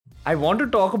I want to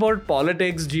talk about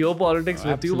politics, geopolitics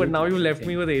with you, but now you left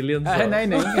me with aliens.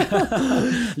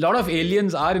 A lot of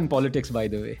aliens are in politics, by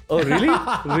the way. Oh, really?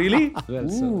 Really?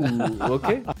 Well,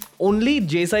 Okay. Only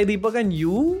Jay Sai Deepak and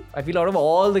you, I feel out of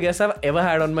all the guests I've ever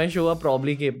had on my show, are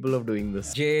probably capable of doing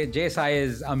this. Jay Sai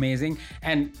is amazing,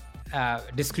 and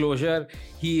disclosure,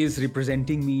 he is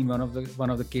representing me in one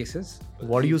of the cases.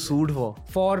 What are you sued for?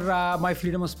 For my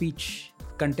freedom of speech.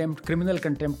 Criminal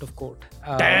contempt of court.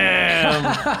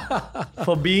 Damn!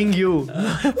 For being you.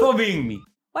 For being me.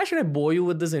 Why should I bore you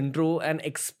with this intro and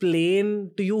explain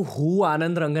to you who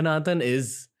Anand Ranganathan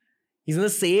is? He's in the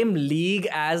same league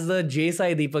as the Jay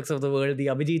Sai Deepaks of the world, the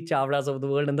Abhijit Chavdas of the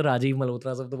world, and the Rajiv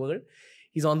Malhotras of the world.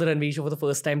 He's on the Ranveer show for the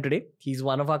first time today. He's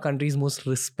one of our country's most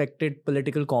respected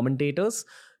political commentators.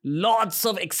 Lots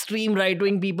of extreme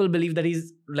right-wing people believe that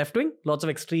he's left-wing. Lots of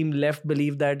extreme left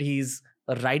believe that he's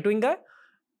a right-wing guy.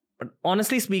 But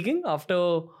honestly speaking,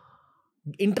 after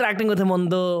interacting with him on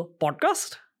the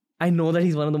podcast, I know that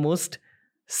he's one of the most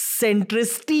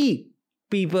centrist-y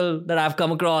people that I've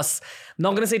come across. I'm not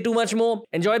going to say too much more.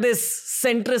 Enjoy this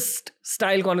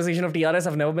centrist-style conversation of TRS.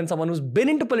 I've never been someone who's been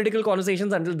into political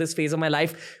conversations until this phase of my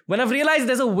life, when I've realized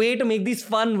there's a way to make these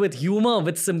fun with humor,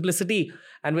 with simplicity,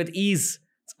 and with ease.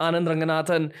 It's Anand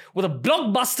Ranganathan with a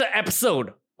blockbuster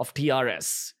episode of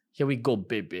TRS. Here we go,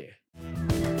 baby.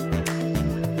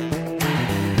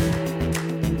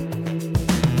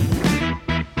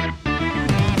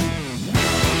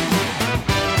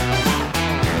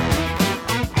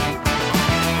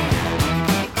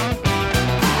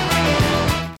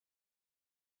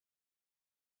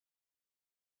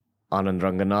 Anand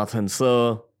Ranganathan,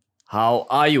 sir. How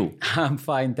are you? I'm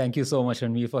fine. Thank you so much,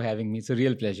 Ranveer, for having me. It's a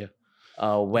real pleasure.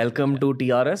 Welcome to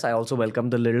TRS. I also welcome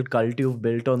the little cult you've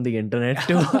built on the internet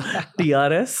to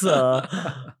TRS.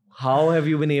 How have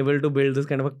you been able to build this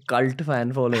kind of a cult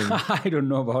fan following? I don't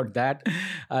know about that.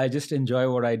 I just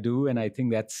enjoy what I do, and I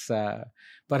think that's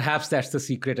perhaps that's the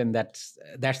secret, and that's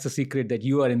the secret that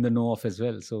you are in the know of as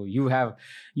well. So you have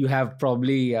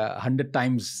probably 100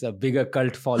 times a bigger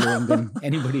cult following than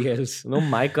anybody else. No,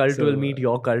 my cult will meet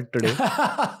your cult today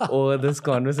over this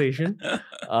conversation.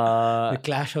 The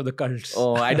clash of the cults.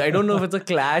 Oh, I don't know if it's a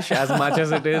clash as much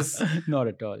as it is not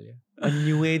at all. Yeah. A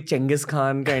new age Genghis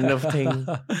Khan kind of thing.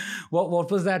 What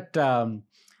was that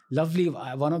lovely,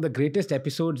 one of the greatest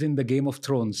episodes in the Game of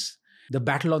Thrones? The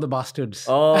Battle of the Bastards.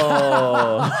 Oh.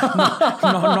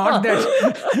 Not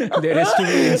that there is to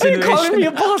be insinuation. Calling me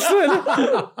a bastard.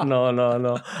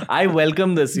 No. I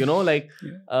welcome this,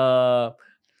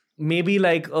 maybe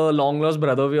like a long lost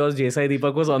brother of yours, Jay Sai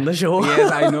Deepak, was on the show.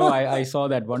 Yes, I know. I saw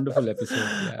that wonderful episode.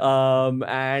 Yeah.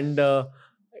 And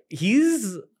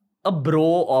he's a bro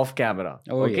off camera.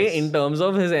 Yes. In terms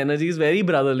of his energy is very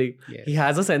brotherly. Yes. He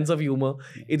has a sense of humor.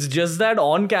 It's just that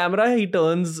on camera he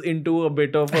turns into a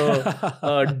bit of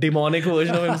a demonic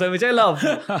version of himself, which I love.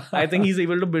 I think he's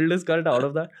able to build his cult out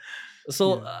of that.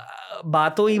 So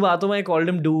baaton mein I called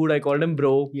him dude, I called him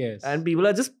bro. Yes. And people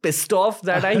are just pissed off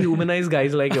that I humanize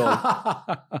guys like y'all.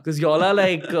 Because y'all are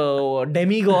like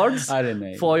demigods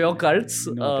for your cults.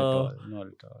 Not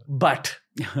at all. But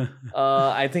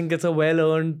I think it's a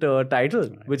well-earned title,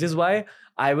 which is why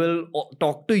I will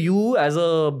talk to you as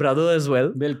a brother as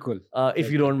well. Bilkul.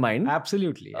 If you don't mind.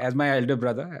 Absolutely. As my elder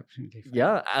brother, absolutely. Fine.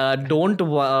 Yeah. Don't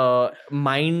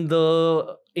mind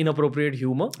the inappropriate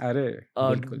humor.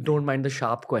 Don't mind the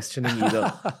sharp questioning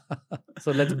either.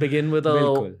 So let's begin with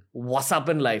what's up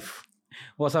in life?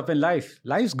 What's up in life?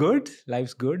 Life's good.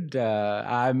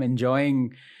 I'm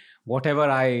enjoying whatever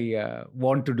I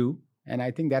want to do. And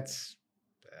I think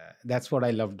that's what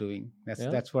I love doing.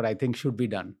 That's what I think should be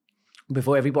done.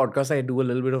 Before every podcast, I do a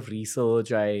little bit of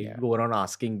research. I go around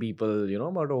asking people,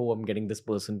 about, I'm getting this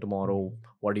person tomorrow.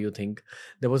 What do you think?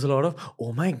 There was a lot of,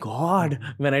 oh my God,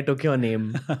 when I took your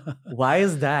name. Why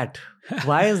is that? So?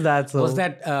 Was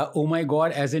that, oh my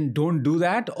God, as in don't do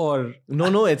that? Or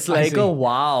No, it's like a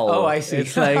wow. Oh, I see.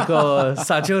 It's like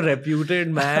such a reputed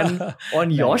man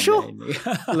on your show.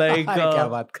 Like, kya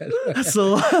baat kar rahe ho?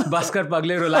 So, Baskar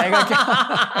pagle rulayega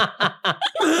kya?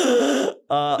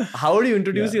 how do you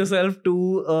introduce yourself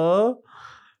to a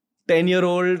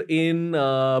 10-year-old in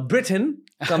Britain?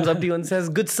 Comes up to you and says,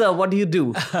 good sir, what do you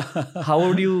do? How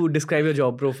would you describe your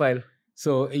job profile?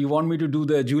 So you want me to do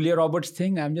the Julia Roberts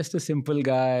thing? I'm just a simple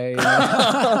guy.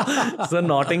 It's a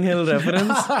Notting Hill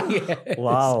reference? Yes.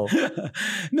 Wow.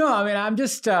 No, I mean, I'm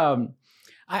just... I'm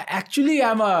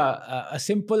a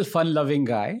simple, fun-loving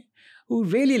guy who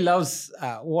really loves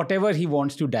whatever he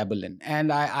wants to dabble in.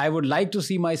 And I would like to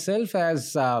see myself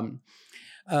as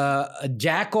a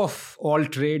jack of all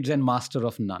trades and master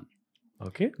of none.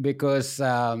 Okay. Because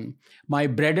my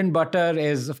bread and butter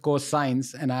is, of course,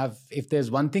 science. And if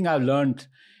there's one thing I've learned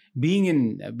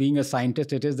being a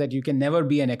scientist, it is that you can never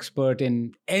be an expert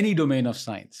in any domain of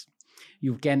science.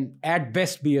 You can at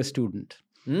best be a student.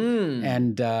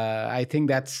 And I think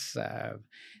that's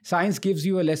science gives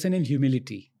you a lesson in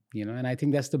humility, and I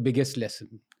think that's the biggest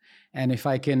lesson. And if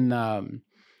I can,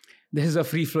 this is a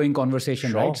free-flowing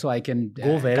conversation, Sure. right? So I can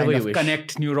Go wherever you wish.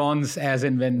 Connect neurons as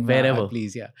and when Wherever.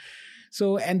 please, yeah.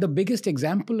 So, and the biggest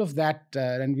example of that,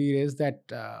 Ranveer, is that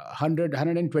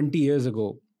 120 years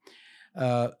ago,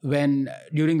 when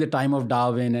during the time of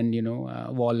Darwin and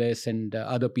Wallace and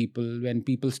other people, when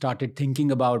people started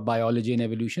thinking about biology and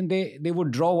evolution, they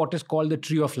would draw what is called the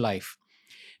tree of life,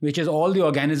 which is all the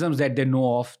organisms that they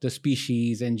know of, the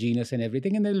species and genus and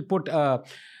everything, and they'll put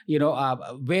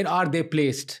where are they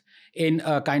placed in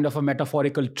a kind of a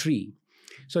metaphorical tree.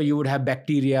 So you would have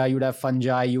bacteria, you would have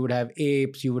fungi, you would have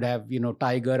apes, you would have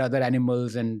tiger, other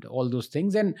animals, and all those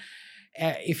things. And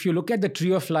if you look at the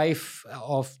tree of life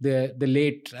of the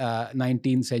late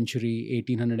 19th century,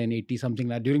 1880, something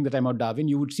like that, during the time of Darwin,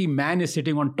 you would see man is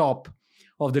sitting on top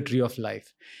of the tree of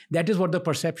life. That is what the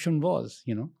perception was,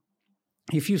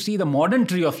 If you see the modern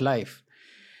tree of life,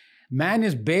 man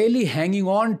is barely hanging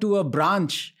on to a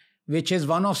branch which is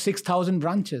one of 6,000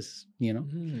 branches,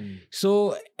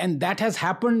 So, and that has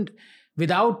happened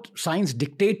without science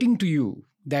dictating to you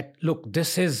that, look,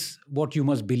 this is what you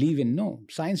must believe in. No,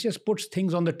 science just puts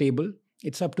things on the table.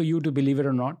 It's up to you to believe it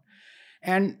or not.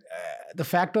 And the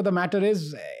fact of the matter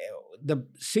is, the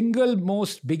single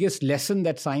most biggest lesson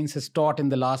that science has taught in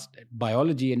the last,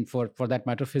 biology and for that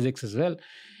matter physics as well,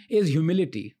 is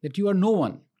humility, that you are no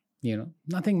one.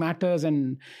 Nothing matters,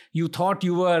 and you thought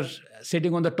you were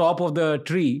sitting on the top of the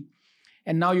tree,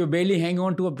 and now you're barely hanging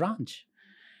on to a branch.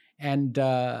 And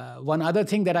one other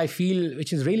thing that I feel,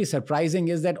 which is really surprising,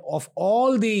 is that of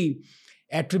all the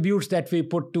attributes that we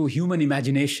put to human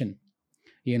imagination,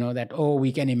 that, oh,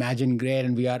 we can imagine great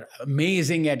and we are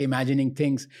amazing at imagining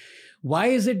things. Why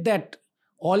is it that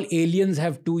all aliens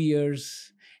have 2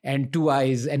 ears and 2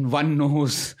 eyes and 1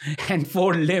 nose and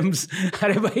 4 limbs?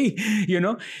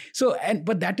 So,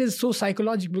 but that is so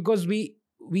psychological, because we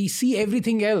see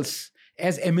everything else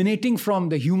as emanating from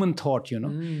the human thought,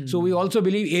 So we also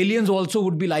believe aliens also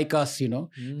would be like us,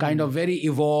 kind of very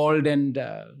evolved. And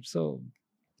so...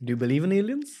 Do you believe in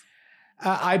aliens?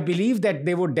 I believe that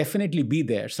they would definitely be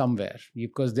there somewhere,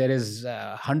 because there is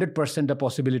 100% a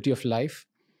possibility of life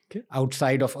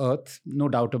outside of Earth, no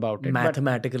doubt about it.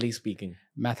 Mathematically speaking.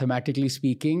 Mathematically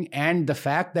speaking, and the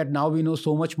fact that now we know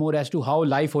so much more as to how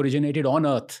life originated on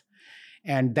Earth.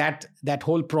 And that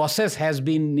whole process has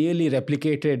been nearly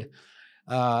replicated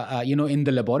in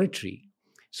the laboratory.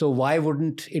 So why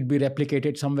wouldn't it be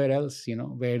replicated somewhere else,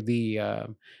 where the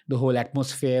whole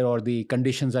atmosphere or the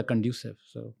conditions are conducive?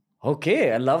 So.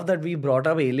 Okay, I love that we brought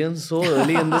up aliens so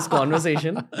early in this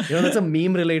conversation. That's a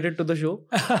meme related to the show.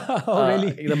 Oh,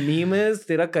 really? The meme is,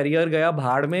 तेरा career गया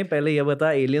भाड़ में, पहले ये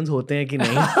बता aliens होते हैं कि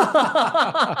नहीं?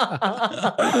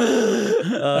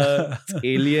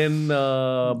 Alien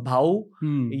भाऊ,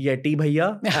 Yeti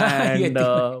भैया, and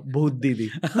भूत दीदी.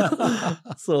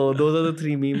 So those are the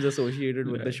 3 memes associated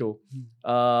with the show.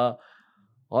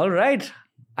 All right.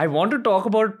 I want to talk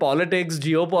about politics,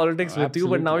 geopolitics with you,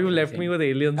 but now you left me with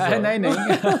aliens.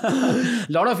 A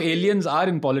lot of aliens are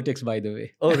in politics, by the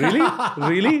way. Oh, really?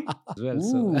 Really? Well,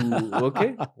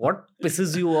 okay. What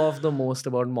pisses you off the most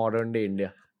about modern day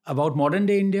India? About modern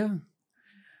day India?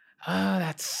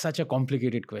 That's such a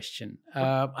complicated question.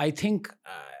 I think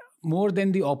more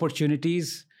than the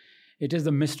opportunities, it is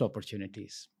the missed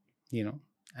opportunities,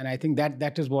 And I think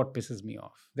that is what pisses me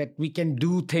off. That we can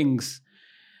do things.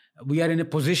 We are in a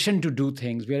position to do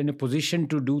things. We are in a position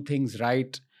to do things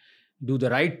right, do the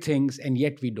right things, and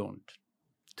yet we don't.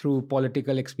 Through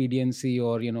political expediency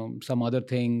or, some other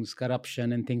things,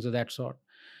 corruption and things of that sort.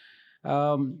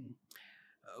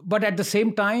 But at the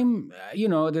same time,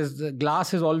 the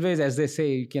glass is always, as they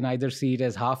say, you can either see it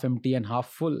as half empty and half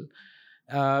full.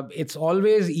 It's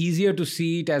always easier to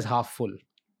see it as half full,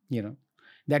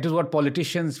 That is what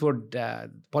politicians would...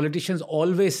 politicians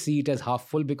always see it as half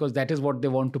full, because that is what they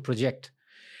want to project.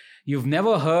 You've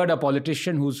never heard a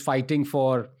politician who's fighting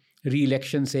for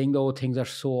re-election saying, oh, things are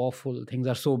so awful, things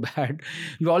are so bad.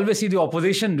 You always see the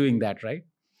opposition doing that, right?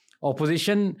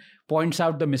 Opposition points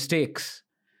out the mistakes.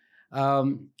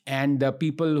 And the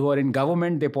people who are in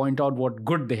government, they point out what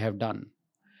good they have done.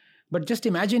 But just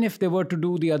imagine if they were to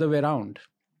do the other way around,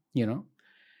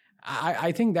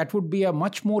 I think that would be a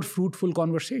much more fruitful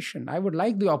conversation. I would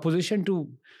like the opposition to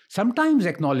sometimes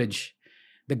acknowledge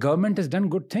the government has done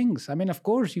good things. I mean, of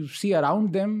course, you see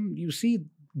around them, you see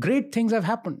great things have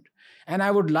happened. And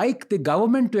I would like the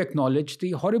government to acknowledge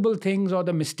the horrible things or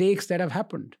the mistakes that have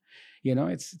happened.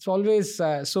 It's always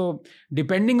so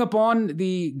depending upon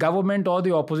the government or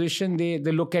the opposition, they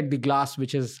look at the glass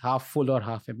which is half full or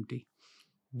half empty.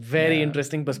 Very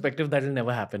interesting perspective. That will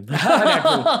never happen.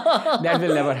 that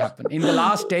will never happen. In the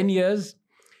last 10 years,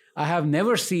 I have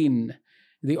never seen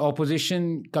the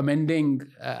opposition commending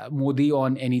Modi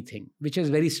on anything, which is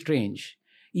very strange.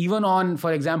 Even on,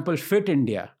 for example, Fit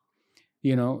India,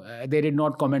 they did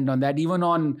not comment on that. Even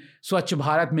on Swachh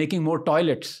Bharat, making more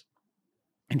toilets.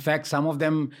 In fact, some of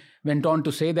them went on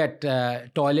to say that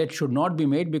toilets should not be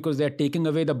made because they're taking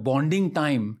away the bonding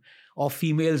time of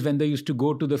females when they used to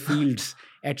go to the fields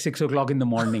at 6 o'clock in the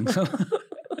morning. So,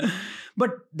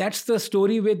 but that's the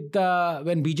story with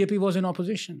when BJP was in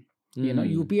opposition.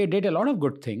 UPA did a lot of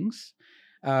good things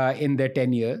in their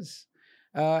 10 years.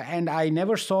 And I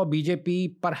never saw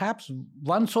BJP perhaps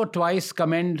once or twice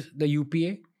commend the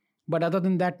UPA. But other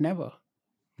than that, never.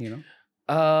 You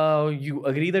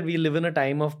agree that we live in a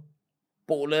time of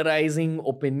polarizing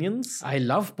opinions? I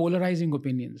love polarizing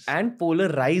opinions. And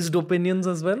polarized opinions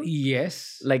as well?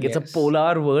 Yes. Like it's a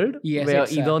polar world? Yes. Where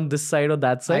either on this side or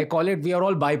that side? I call it, we are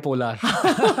all bipolar.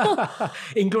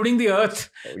 Including the earth,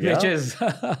 which is...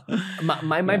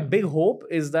 my big hope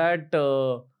is that,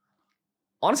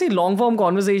 honestly, long-form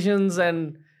conversations,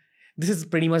 and this is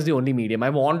pretty much the only medium. I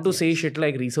want to say shit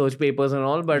like research papers and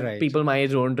all, but people my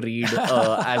age don't read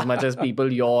as much as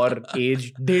people your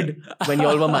age did when you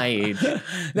all were my age.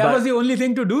 That was the only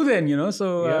thing to do then,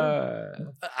 so...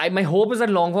 my hope is that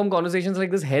long-form conversations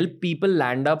like this help people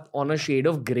land up on a shade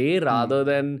of grey rather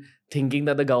than thinking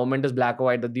that the government is black or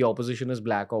white, that the opposition is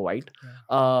black or white.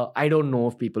 I don't know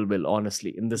if people will,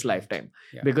 honestly, in this lifetime.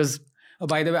 Because...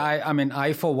 by the way,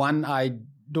 I for one, I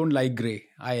don't like grey.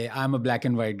 I'm a black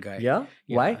and white guy. Yeah?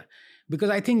 Why? Because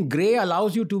I think grey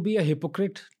allows you to be a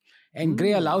hypocrite and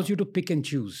grey allows you to pick and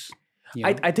choose.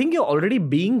 I think you're already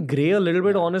being grey a little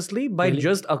bit, honestly, by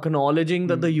just acknowledging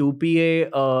that the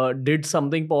UPA did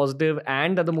something positive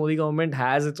and that the Modi government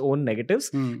has its own negatives.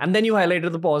 And then you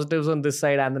highlighted the positives on this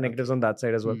side and the negatives on that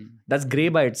side as well. That's grey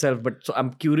by itself. But so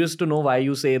I'm curious to know why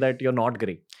you say that you're not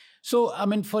grey. So,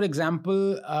 for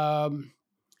example...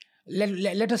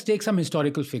 Let us take some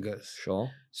historical figures. Sure.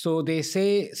 So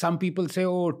some people say,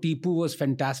 oh, Tipu was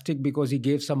fantastic because he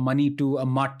gave some money to a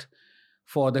mutt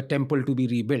for the temple to be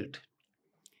rebuilt.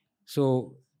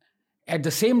 So at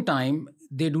the same time,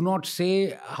 they do not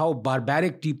say how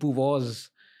barbaric Tipu was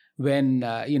when,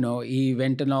 he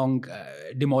went along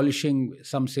demolishing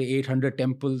some say 800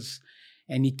 temples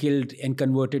and he killed and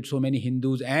converted so many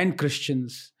Hindus and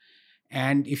Christians.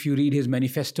 And if you read his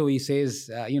manifesto, he says,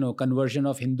 conversion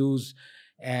of Hindus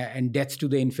and deaths to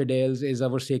the infidels is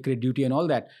our sacred duty and all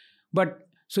that. But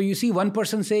so you see one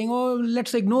person saying, oh,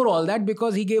 let's ignore all that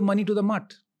because he gave money to the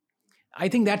mutt. I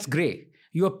think that's grey.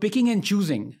 You are picking and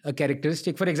choosing a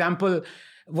characteristic. For example,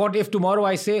 what if tomorrow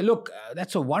I say, look,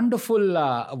 that's a wonderful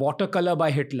watercolor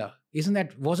by Hitler.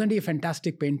 Wasn't he a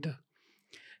fantastic painter?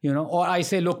 Or I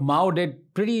say, look, Mao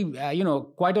did pretty,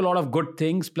 quite a lot of good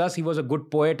things. Plus, he was a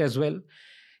good poet as well.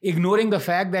 Ignoring the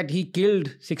fact that he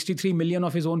killed 63 million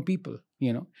of his own people,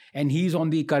 and he's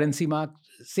on the currency mark.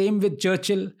 Same with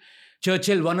Churchill.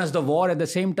 Churchill won us the war. At the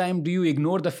same time, do you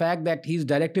ignore the fact that he's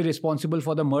directly responsible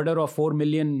for the murder of 4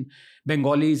 million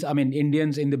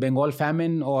Indians in the Bengal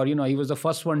famine? Or, he was the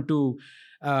first one to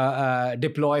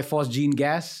deploy phosgene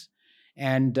gas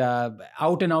and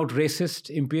out and out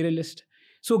racist, imperialist.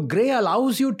 So grey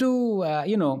allows you to,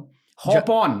 hop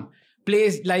on.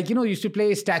 Play like, used to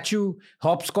play statue,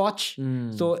 hopscotch.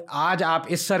 So, आज आप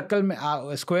इस circle में,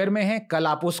 square में हैं, कल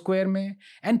आप उस square में हैं.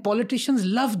 And politicians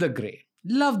love the grey.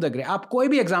 Love the grey. आप कोई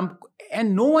भी example,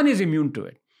 and no one is immune to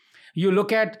it. You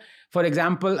look at, for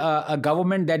example, a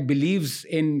government that believes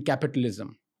in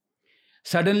capitalism.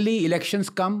 Suddenly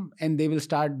elections come and they will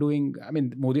start doing,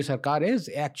 Modi Sarkar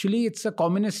it's a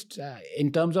communist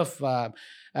in terms of,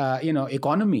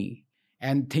 economy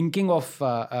and thinking of,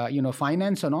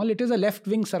 finance and all. It is a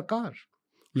left-wing Sarkar.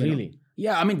 Really?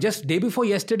 Yeah, just day before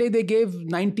yesterday, they gave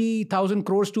 90,000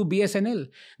 crores to BSNL.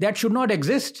 That should not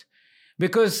exist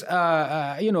because,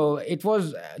 it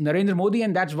was Narendra Modi,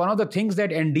 and that's one of the things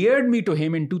that endeared me to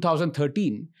him in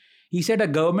 2013. He said a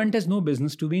government has no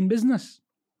business to be in business.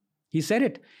 He said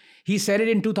it. He said it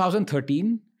in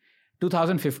 2013,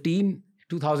 2015,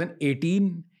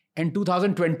 2018, and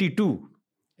 2022.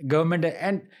 Government,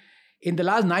 and in the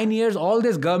last 9 years, all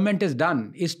this government has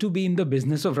done is to be in the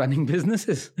business of running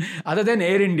businesses, other than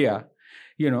Air India,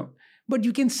 But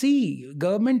you can see,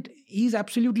 government, he's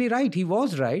absolutely right. He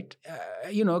was right.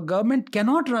 Government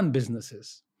cannot run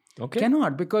businesses. Okay.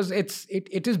 Cannot, because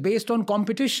it is based on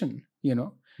competition,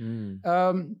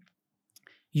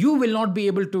 You will not be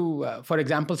able to, for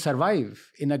example,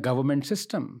 survive in a government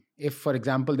system. If, for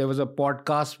example, there was a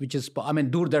podcast which is,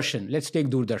 Doordarshan. Let's take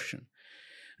Doordarshan.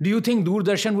 Do you think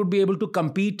Doordarshan would be able to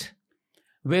compete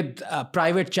with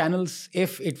private channels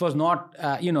if it was not,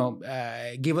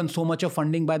 given so much of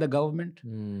funding by the government?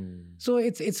 So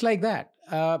it's like that.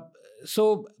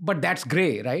 But that's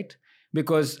grey, right?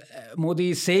 Because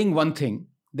Modi is saying one thing,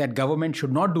 that government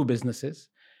should not do businesses,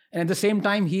 and at the same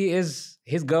time, his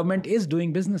government is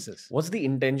doing businesses. What's the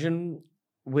intention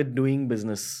with doing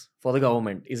business for the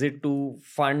government? Is it to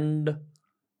fund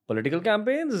political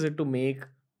campaigns? Is it to make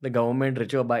the government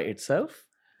richer by itself?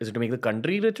 Is it to make the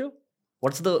country richer?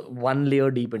 What's the one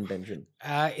layer deep intention?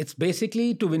 It's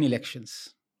basically to win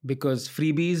elections, because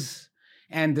freebies,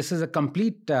 and this is a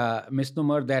complete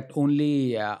misnomer that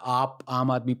only Aam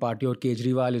Aadmi Party or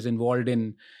Kejriwal is involved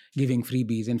in giving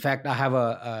freebies. In fact, I have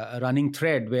a running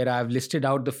thread where I've listed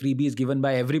out the freebies given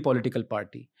by every political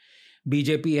party.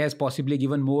 BJP has possibly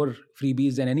given more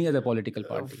freebies than any other political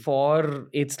party. For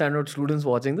 8th standard students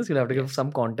watching this, you'll have to give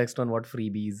some context on what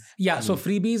freebies mean. So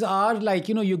freebies are like,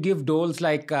 you give doles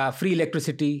like free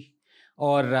electricity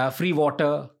or free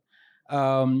water,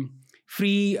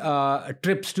 free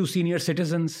trips to senior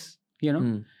citizens,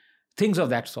 things of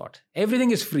that sort.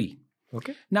 Everything is free.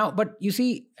 Okay. Now, but you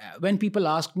see, when people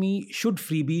ask me, should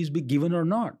freebies be given or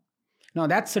not? Now,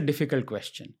 that's a difficult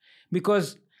question,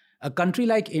 because a country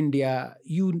like India,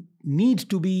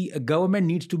 a government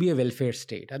needs to be a welfare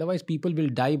state. Otherwise, people will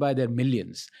die by their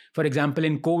millions. For example,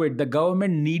 in COVID, the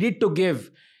government needed to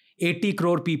give 80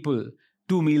 crore people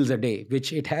 2 meals a day,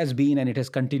 which it has been, and it has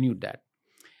continued that.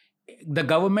 The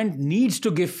government needs to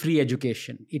give free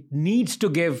education. It needs to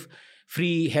give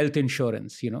free health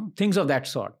insurance, things of that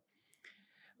sort.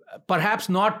 Perhaps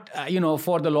not,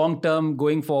 for the long term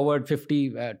going forward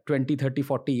 50, 20, 30,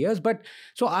 40 years. But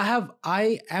so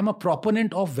I am a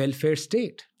proponent of welfare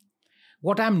state.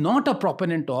 What I'm not a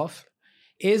proponent of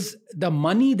is the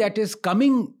money that is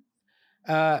coming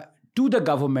to the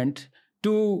government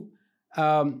to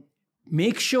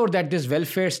make sure that this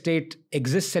welfare state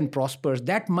exists and prospers.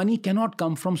 That money cannot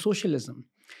come from socialism.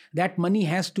 That money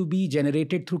has to be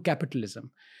generated through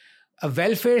capitalism. A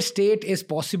welfare state is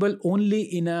possible only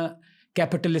in a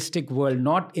capitalistic world,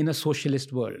 not in a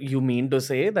socialist world. You mean to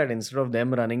say that instead of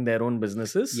them running their own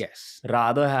businesses, yes,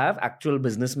 rather have actual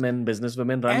businessmen,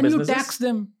 businesswomen run and businesses? And you tax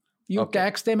them. You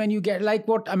tax them and you get like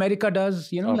what America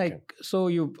does, so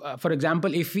you, for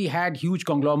example, if we had huge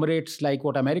conglomerates like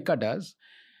what America does,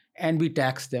 and we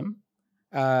tax them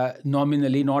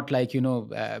nominally, not like,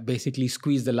 basically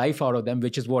squeeze the life out of them,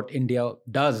 which is what India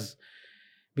does.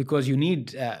 Because you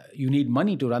need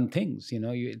money to run things.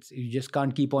 You just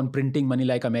can't keep on printing money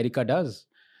like America does.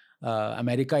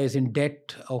 America is in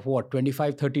debt of what,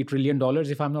 $25-30 trillion,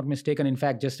 if I'm not mistaken. In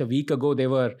fact, just a week ago, they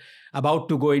were about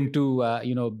to go into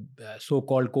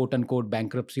so-called quote unquote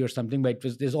bankruptcy or something, but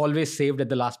it is always saved at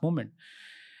the last moment.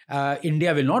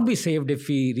 India will not be saved if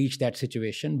we reach that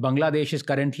situation. Bangladesh is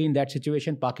currently in that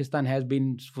situation. Pakistan has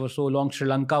been for so long. Sri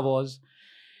Lanka was.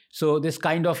 So this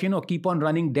kind of, keep on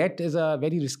running debt is a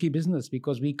very risky business,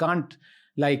 because we can't,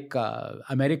 like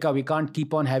America, we can't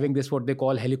keep on having this, what they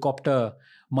call helicopter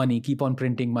money, keep on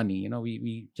printing money.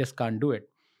 We just can't do it.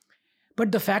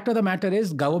 But the fact of the matter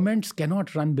is, governments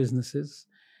cannot run businesses.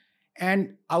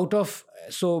 And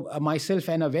myself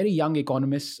and a very young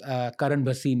economist, Karan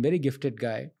Bhasin, very gifted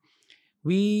guy,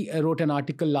 we wrote an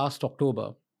article last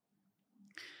October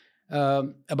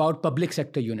about public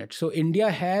sector units. So India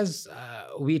has,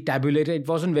 we tabulated, it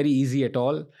wasn't very easy at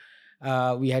all.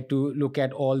 We had to look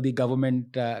at all the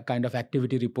government kind of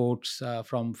activity reports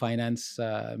from finance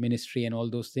ministry and all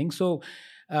those things. So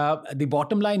the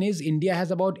bottom line is India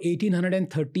has about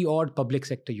 1,830 odd public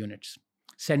sector units,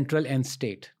 central and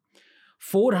state.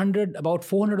 About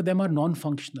 400 of them are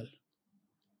non-functional,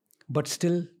 but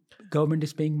still government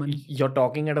is paying money. You're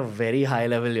talking at a very high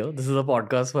level here. This is a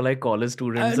podcast for like college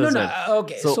students.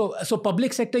 Okay. So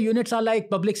public sector units are like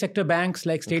public sector banks,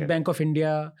 like State Bank of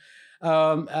India.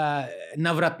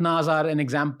 Navratnas are an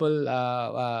example.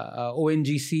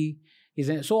 ONGC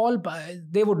is so all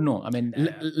they would know. I mean,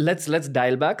 let's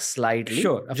dial back slightly.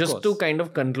 Sure, just course. to kind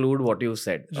of conclude what you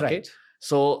said. Okay? Right.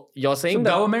 So you're saying that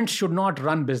government should not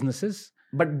run businesses.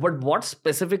 But what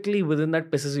specifically within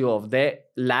that pisses you off? Their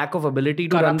lack of ability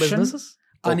to run businesses?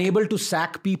 Unable to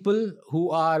sack people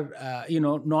who are,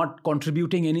 not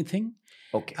contributing anything.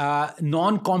 Okay.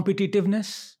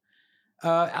 Non-competitiveness.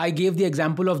 I gave the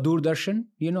example of Doordarshan.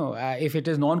 If it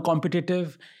is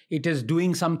non-competitive, it is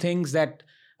doing some things that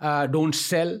don't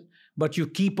sell. but you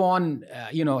keep on,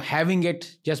 having it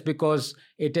just because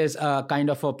it is a kind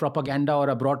of a propaganda or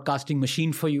a broadcasting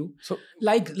machine for you. So,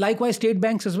 Likewise, state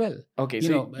banks as well. okay,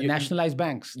 Nationalized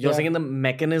banks. You're saying in the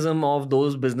mechanism of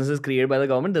those businesses created by the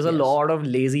government, there's a lot of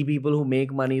lazy people who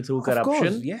make money through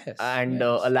corruption and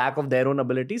a lack of their own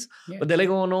abilities. Yes. But they're like,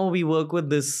 oh no, we work with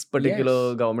this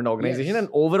particular government organization. And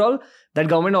overall, that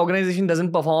government organization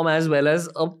doesn't perform as well as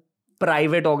a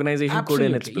private organization could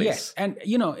in its place. Yes. And,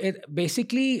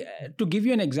 basically, to give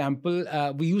you an example,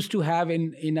 we used to have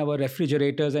in our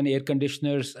refrigerators and air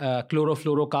conditioners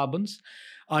chlorofluorocarbons,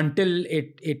 until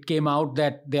it came out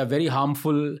that they are very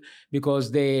harmful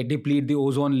because they deplete the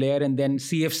ozone layer, and then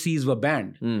CFCs were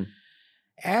banned.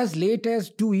 As late as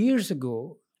 2 years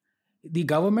ago, the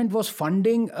government was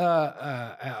funding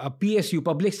a PSU,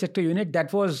 public sector unit,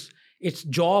 that was its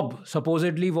job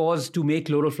supposedly was to make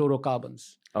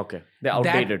chlorofluorocarbons. Okay, they're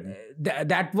outdated.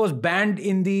 That was banned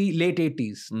in the late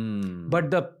 80s.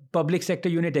 But the public sector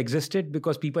unit existed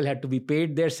because people had to be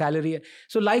paid their salary.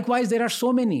 So likewise, there are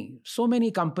so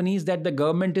many companies that the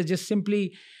government is just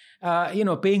simply,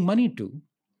 paying money to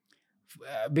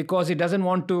because it doesn't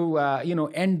want to,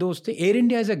 end those things. Air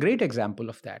India is a great example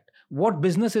of that. What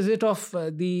business is it of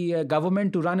the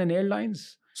government to run an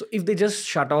airlines? So if they just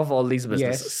shut off all these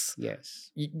businesses,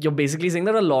 yes, you're basically saying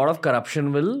that a lot of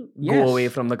corruption will go away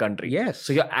from the country. Yes.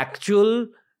 So your actual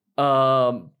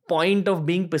point of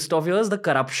being pissed off here is the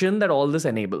corruption that all this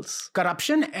enables.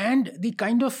 Corruption and the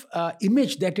kind of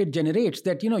image that it generates,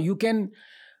 that you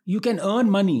can earn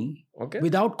money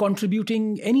without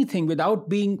contributing anything, without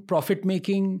being profit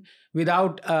making,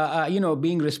 without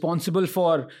being responsible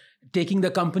for taking the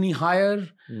company higher,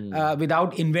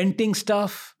 without inventing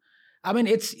stuff. I mean,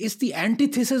 it's the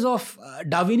antithesis of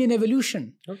Darwinian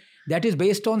evolution that is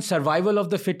based on survival of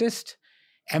the fittest,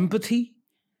 empathy,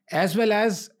 as well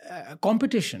as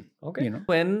competition. Okay.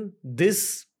 When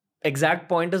this exact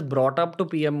point is brought up to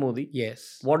PM Modi,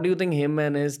 yes, what do you think him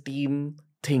and his team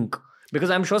think? Because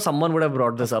I'm sure someone would have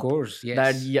brought this up. Of course, yes.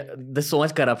 That there's so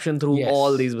much corruption through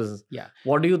all these businesses. Yeah.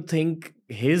 What do you think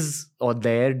his or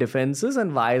their defense is,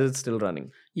 and why is it still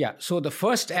running? Yeah. So the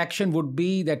first action would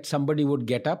be that somebody would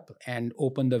get up and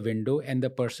open the window, and the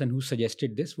person who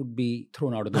suggested this would be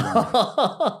thrown out of the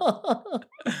window.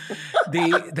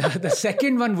 The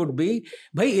second one would be,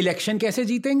 भाई election कैसे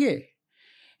जीतेंगे?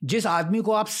 जिस आदमी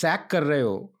को आप sack कर रहे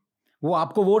हो, वो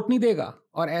आपको वोट नहीं देगा.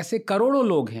 और ऐसे करोड़ों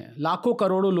लोग हैं, लाखों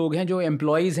करोड़ों लोग हैं जो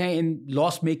एम्प्लॉइज हैं इन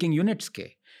लॉस मेकिंग यूनिट्स के.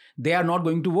 They are not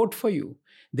going to vote for you.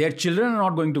 Their children are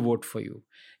not going to vote for you.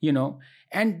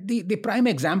 And the prime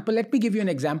example, let me give you an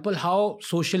example how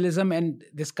socialism and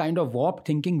this kind of warped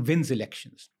thinking wins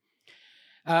elections.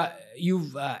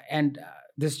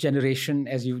 This generation,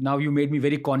 you made me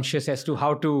very conscious as to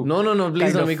how to... No,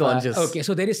 please don't be conscious. Okay,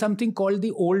 so there is something called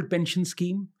the old pension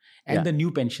scheme and the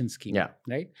new pension scheme. Yeah.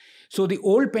 Right? So the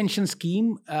old pension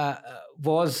scheme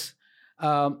was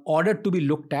ordered to be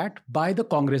looked at by the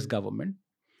Congress government.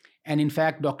 And in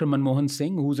fact, Dr. Manmohan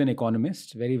Singh, who's an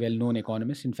economist, very well-known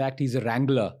economist, in fact, he's a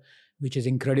wrangler, which is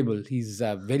incredible. He's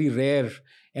a very rare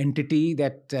entity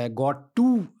that got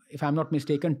if I'm not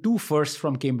mistaken, 2 firsts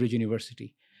from Cambridge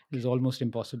University. It's almost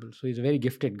impossible. So he's a very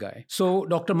gifted guy. So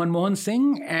Dr. Manmohan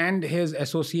Singh and his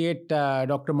associate,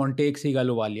 Dr. Montague Singh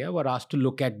Ahluwalia, were asked to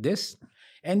look at this.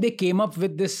 And they came up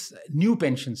with this new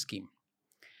pension scheme.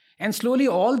 And slowly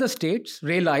all the states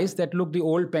realized that, look, the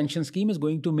old pension scheme is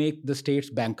going to make the states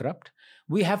bankrupt.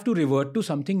 We have to revert to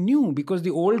something new, because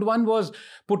the old one was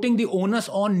putting the onus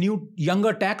on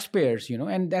younger taxpayers,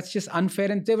 and that's just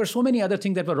unfair. And there were so many other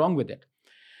things that were wrong with it.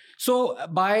 So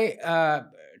by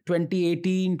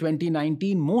 2018,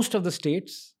 2019, most of the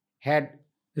states had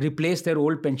replaced their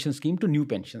old pension scheme to new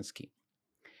pension scheme.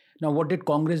 Now, what did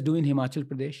Congress do in Himachal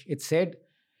Pradesh? It said,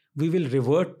 we will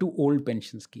revert to old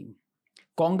pension scheme.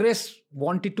 Congress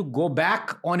wanted to go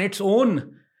back on its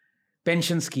own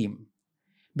pension scheme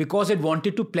because it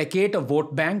wanted to placate a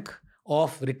vote bank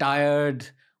of retired,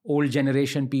 old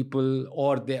generation people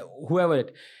or whoever.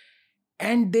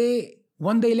 And they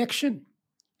won the election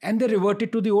and they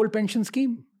reverted to the old pension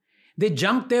scheme. They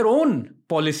junked their own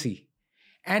policy.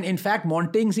 And in fact,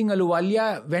 Montague Singh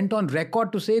Ahluwalia went on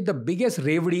record to say the biggest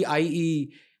revdi,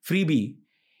 i.e. freebie,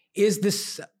 is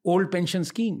this old pension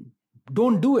scheme.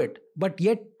 Don't do it. But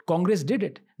yet Congress did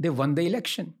it. They won the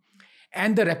election.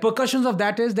 And the repercussions of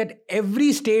that is that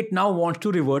every state now wants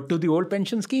to revert to the old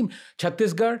pension scheme.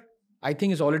 Chhattisgarh, I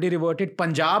think, is already reverted.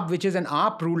 Punjab, which is an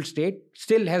AAP-ruled state,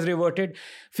 still has reverted.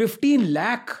 15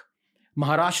 lakh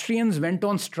Maharashtrians went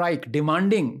on strike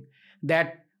demanding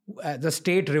that the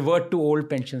state revert to old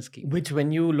pension scheme. Which,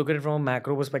 when you look at it from a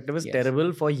macro perspective, is Yes.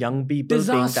 terrible for young people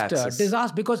paying taxes.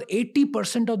 Disaster, because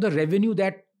 80% of the revenue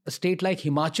that a state like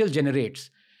Himachal generates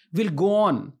will go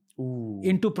on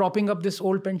into propping up this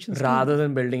old pension scheme. Rather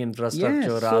than building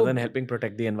infrastructure, Yes, rather than helping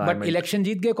protect the environment. But election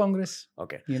jeet gaye Congress.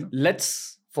 Okay. You know?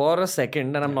 Let's, for a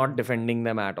second, and I'm not defending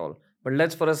them at all, but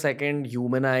let's for a second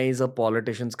humanize a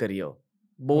politician's career.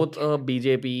 Both a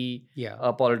BJP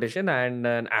politician and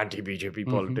an anti-BJP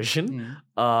politician.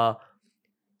 A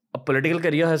political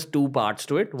career has two parts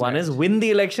to it. One is win the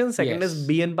election. Second is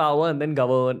be in power and then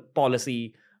govern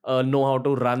policy, know how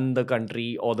to run the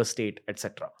country or the state,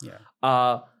 etc.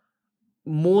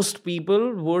 Most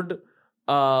people would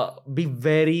be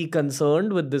very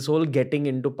concerned with this whole getting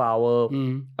into power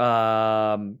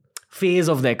phase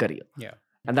of their career.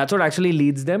 And that's what actually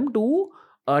leads them to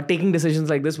taking decisions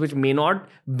like this, which may not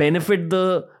benefit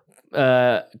the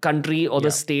country or the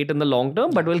state in the long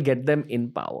term, but will get them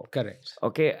in power. Correct.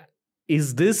 Okay.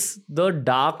 Is this the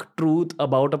dark truth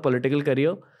about a political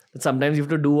career? That sometimes you have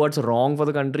to do what's wrong for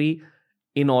the country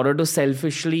in order to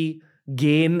selfishly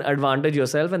gain advantage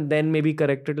yourself and then maybe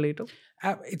correct it later?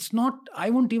 It's not, I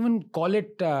won't even call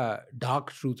it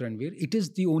dark truth, Ranveer. It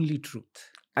is the only truth.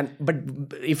 But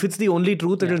if it's the only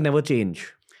truth, it will never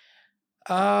change.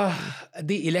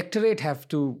 The electorate have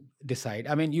to decide.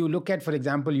 I mean, you look at, for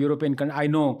example, European countries. I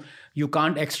know you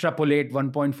can't extrapolate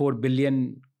 1.4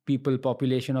 billion people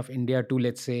population of India to,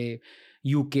 let's say,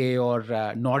 UK or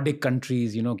Nordic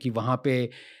countries, you know, कि वहाँ पे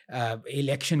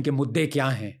election के मुद्दे क्या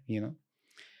हैं, you know.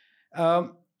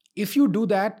 If you do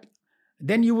that,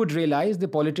 then you would realize the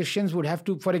politicians would have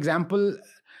to, for example,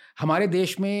 हमारे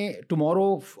देश में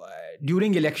tomorrow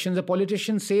during elections, a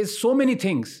politician says so many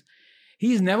things.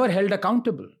 He is never held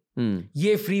accountable.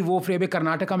 ये free, वो free. अभी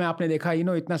कर्नाटका में आपने देखा, you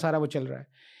know, इतना सारा वो चल रहा है.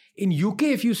 In UK,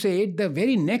 if you say it, the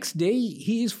very next day,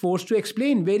 he is forced to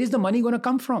explain where is the money going to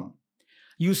come from.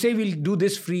 You say we'll do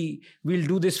this free, we'll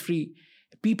do this free.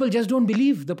 People just don't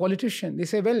believe the politician. They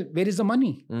say, well, where is the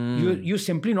money? You're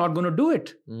simply not going to do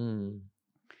it.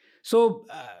 So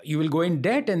you will go in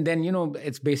debt and then, you know,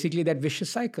 it's basically that vicious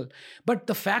cycle. But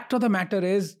the fact of the matter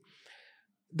is,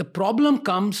 the problem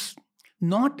comes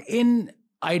not in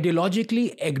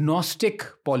ideologically agnostic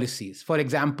policies. For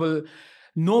example,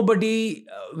 nobody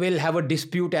will have a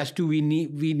dispute as to we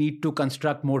need to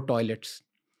construct more toilets.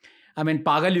 I mean,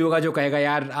 पागल ही होगा जो कहेगा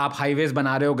यार आप highways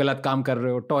बना रहे हो गलत काम कर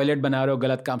रहे हो, टॉयलेट बना रहे हो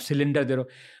गलत काम, सिलेंडर दे रहे हो.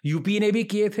 यूपी ने भी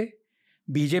किए थे,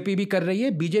 बीजेपी भी कर रही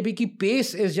है. बीजेपी की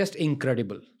pace is just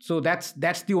incredible. So that's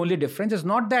the only difference. It's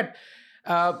not that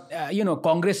you know,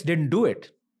 Congress didn't do it.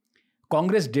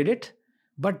 Congress did it,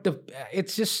 but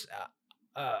it's just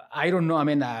I don't know. I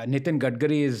mean, Nitin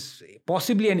Gadkari is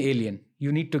possibly an alien.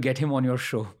 You need to get him on your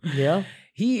show. Yeah.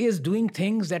 He is doing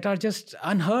things that are just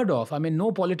unheard of. I mean,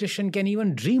 no politician can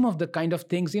even dream of the kind of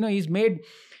things. You know, he's made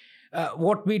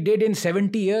what we did in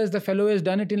 70 years. The fellow has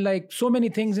done it in like so many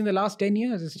things in the last 10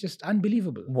 years. It's just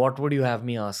unbelievable. What would you have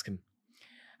me ask him?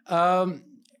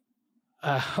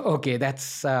 Okay,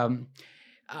 that's...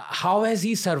 how has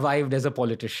he survived as a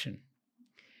politician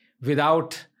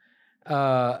without...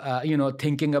 you know,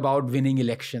 thinking about winning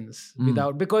elections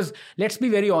because let's be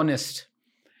very honest,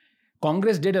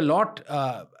 Congress did a lot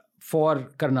for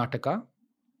Karnataka.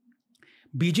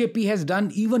 BJP has done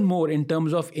even more in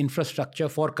terms of infrastructure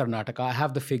for Karnataka. I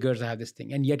have the figures, I have this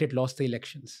thing, and yet it lost the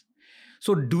elections.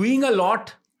 So doing a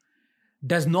lot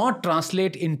does not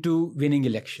translate into winning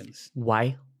elections. Why?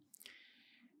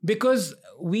 Because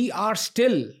we are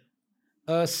still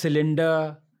a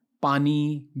cylinder,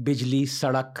 pani, bijli,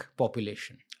 sadak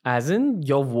population. As in,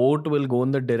 your vote will go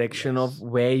in the direction of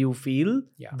where you feel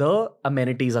the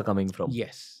amenities are coming from.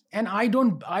 Yes. And I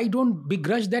don't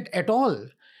begrudge that at all.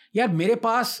 यार मेरे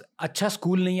पास अच्छा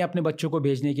school नहीं है अपने बच्चों को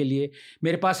भेजने के लिए,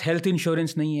 मेरे पास हेल्थ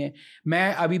इंश्योरेंस नहीं है,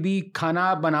 मैं अभी भी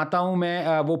खाना बनाता हूँ,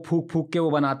 मैं वो फूक के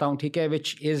वो बनाता हूँ, ठीक है,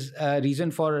 which is reason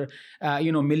for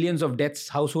you know, millions of deaths.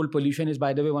 Household pollution is,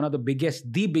 by the way, one of the biggest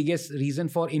reason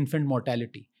for infant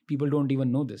mortality. People don't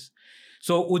even know this.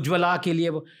 So Ujjwala के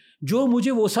लिए जो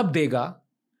मुझे वो सब देगा,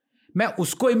 मैं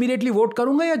उसको इमीडिएटली वोट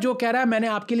करूंगा, या जो कह रहा है मैंने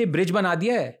आपके लिए ब्रिज बना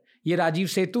दिया है, ये राजीव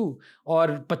सेतु,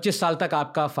 और 25 साल तक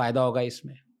आपका फायदा होगा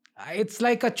इसमें. It's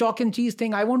like a chalk and cheese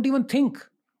thing. I won't even think,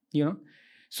 you know.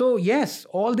 So yes,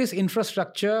 all this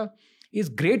infrastructure is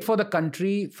great for the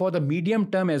country for the medium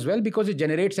term as well, because it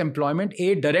generates employment,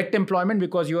 direct employment,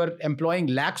 because you are employing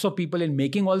lakhs of people in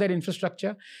making all that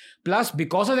infrastructure. Plus,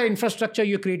 because of that infrastructure,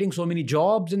 you're creating so many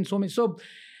jobs and so many. So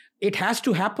it has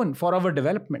to happen for our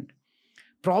development.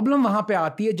 Problem वहाँ पे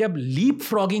आती है जब leap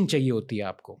frogging चाहिए होती है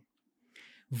आपको.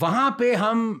 वहाँ पे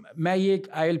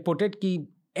I'll put it कि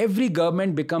every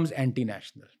government becomes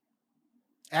anti-national.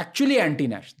 actually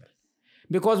anti-national.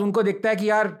 Because उनको दिखता है कि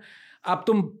यार अब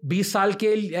तुम 20 साल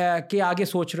के आगे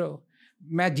सोच रहे हो,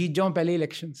 मैं जीत जाऊं पहले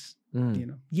elections.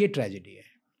 ये tragedy है.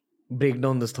 Break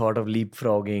down this thought of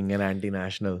leapfrogging and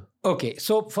anti-national. Okay,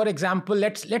 so for example,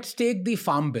 let's take the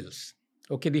farm bills.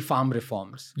 Okay, the farm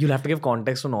reforms. You'll have to give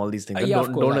context on all these things. Yeah,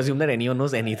 don't assume that anyone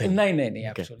knows anything. No,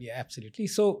 absolutely.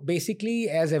 So basically,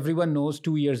 as everyone knows,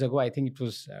 2 years ago, I think it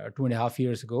was 2.5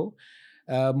 years ago,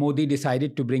 Modi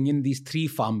decided to bring in these 3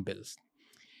 farm bills.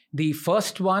 The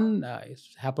first one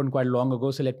happened quite long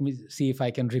ago, so let me see if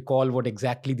I can recall what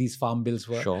exactly these farm bills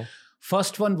were. Sure.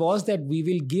 First one was that we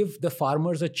will give the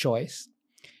farmers a choice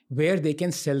where they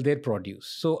can sell their produce.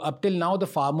 So up till now, the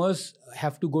farmers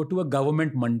have to go to a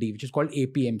government mandi, which is called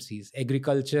APMCs,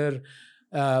 Agriculture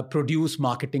Produce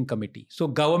Marketing Committee. So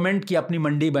government की अपनी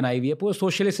मंडी बनाई हुई है, पूरा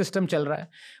socialist system चल रहा है.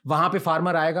 वहाँ पे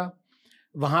फार्मर आएगा,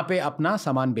 वहाँ पे अपना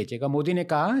सामान बेचेगा. मोदी ने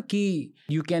कहा कि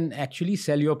you can actually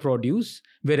sell your produce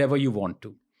wherever you want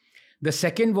to. The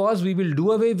second was we will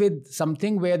do away with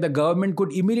something where the government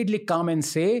could immediately come and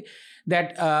say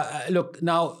that, look,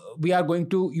 now we are going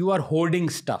to, you are hoarding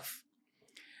stuff.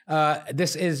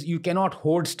 You cannot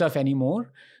hoard stuff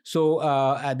anymore. So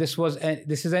this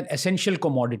is an essential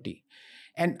commodity.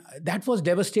 And that was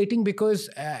devastating because,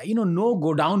 no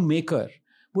go down maker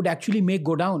would actually make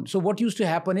go down. So what used to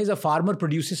happen is a farmer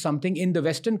produces something in the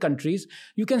Western countries,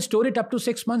 you can store it up to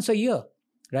 6 months a year.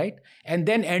 Right? And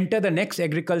then enter the next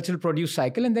agricultural produce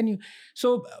cycle. And then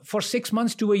so for 6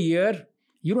 months to a year,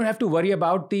 you don't have to worry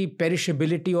about the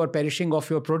perishability or perishing of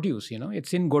your produce.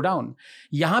 It's in go down.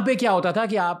 यहाँ पे क्या होता था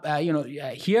कि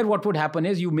आप, here what would happen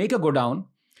is you make a go down,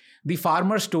 the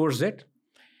farmer stores it,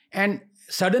 and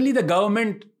suddenly the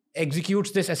government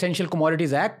executes this Essential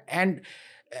Commodities Act, and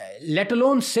let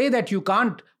alone say that you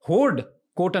can't hoard,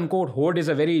 quote unquote, hoard is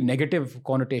a very negative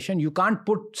connotation. You can't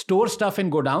store stuff in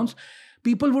go downs.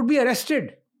 People would be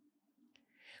arrested.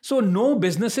 So no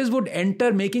businesses would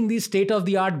enter making these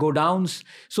state-of-the-art go-downs.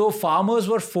 So farmers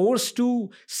were forced to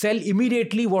sell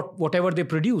immediately whatever they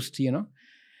produced,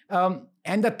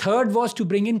 And the third was to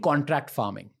bring in contract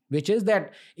farming, which is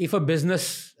that if a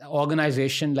business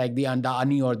organization like the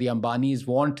Adani or the Ambanis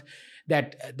want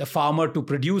that the farmer to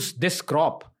produce this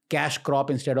crop, cash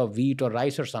crop instead of wheat or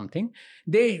rice or something,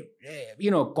 they,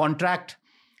 you contact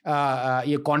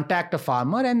a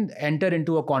farmer and enter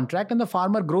into a contract, and the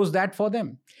farmer grows that for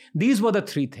them. These were the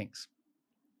 3 things.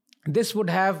 This would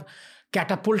have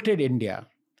catapulted India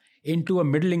into a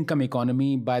middle income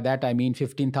economy. By that I mean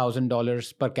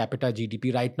 $15,000 per capita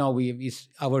GDP. Right now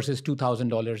ours is $2,000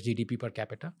 GDP per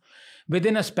capita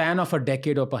within a span of a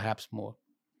decade or perhaps more.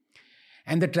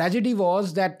 And the tragedy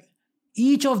was that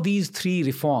each of these 3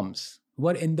 reforms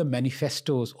were in the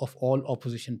manifestos of all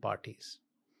opposition parties.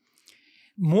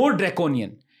 More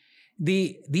draconian.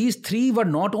 These 3 were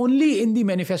not only in the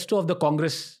manifesto of the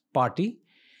Congress party.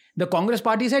 The Congress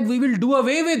party said, we will do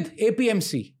away with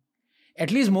APMC.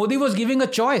 At least Modi was giving a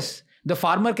choice. The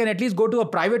farmer can at least go to a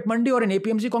private mandi or an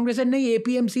APMC. Congress said, no,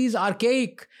 APMC is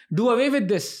archaic. Do away with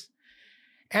this.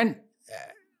 And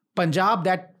Punjab,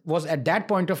 that was at that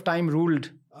point of time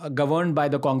governed by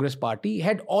the Congress party,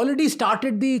 had already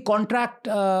started the contract,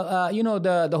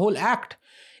 the whole act.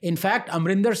 In fact,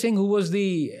 Amrinder Singh, who was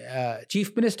the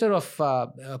chief minister of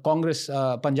Congress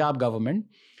Punjab government,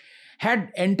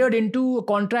 had entered into a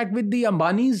contract with the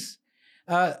Ambanis.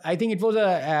 I think it was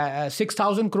a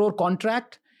 6,000 crore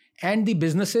contract, and the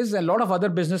businesses, a lot of other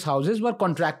business houses were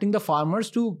contracting the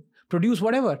farmers to produce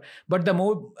whatever. But the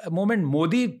moment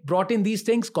Modi brought in these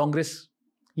things, Congress,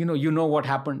 you know what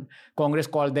happened. Congress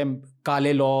called them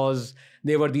Kale laws.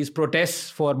 There were these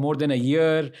protests for more than a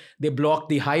year. They blocked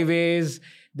the highways.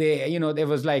 There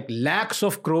was like lakhs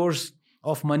of crores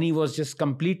of money was just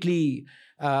completely,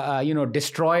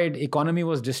 destroyed. Economy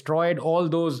was destroyed. All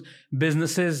those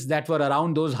businesses that were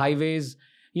around those highways,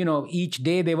 each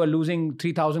day they were losing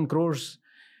 3,000 crores.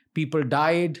 People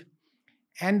died.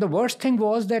 And the worst thing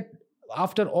was that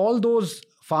after all those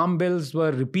farm bills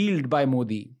were repealed by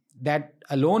Modi, that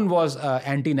alone was an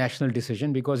anti-national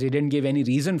decision because he didn't give any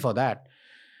reason for that.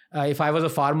 If I was a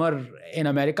farmer in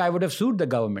America, I would have sued the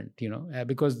government,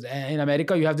 because in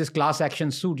America you have this class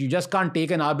action suit. You just can't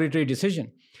take an arbitrary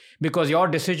decision because your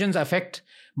decisions affect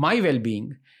my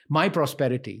well-being, my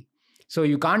prosperity. So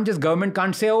government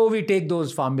can't say, oh, we take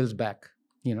those farm bills back.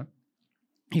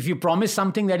 If you promise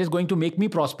something that is going to make me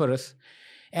prosperous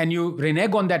and you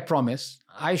renege on that promise,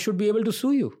 I should be able to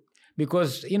sue you.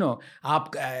 Because, you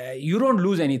don't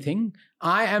lose anything.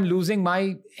 I am losing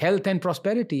my health and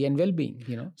prosperity and well-being,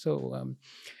 So,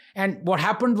 and what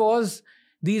happened was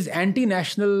these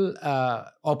anti-national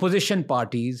opposition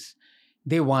parties,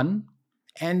 they won.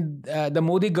 And the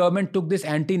Modi government took this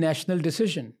anti-national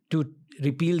decision to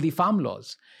repeal the farm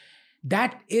laws.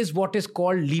 That is what is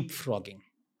called leapfrogging.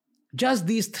 Just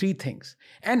these three things.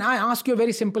 And I ask you a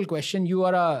very simple question. You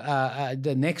are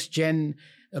the next gen,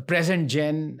 present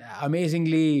gen,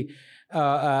 amazingly,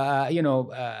 gung-ho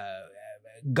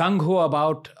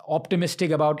about,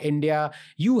 optimistic about India.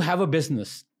 You have a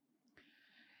business.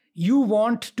 You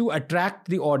want to attract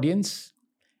the audience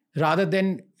rather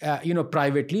than,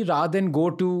 privately, rather than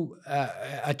go to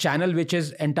a channel which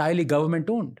is entirely government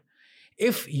owned.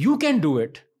 If you can do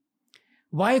it,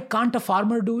 why can't a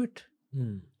farmer do it?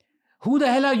 Who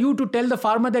the hell are you to tell the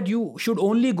farmer that you should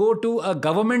only go to a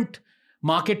government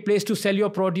marketplace to sell your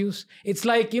produce? It's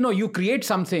like, you create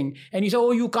something and you say,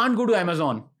 oh, you can't go to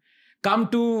Amazon. Come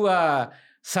to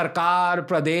Sarkar,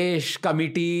 Pradesh,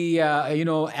 Committee,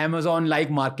 Amazon-like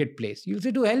marketplace. You'll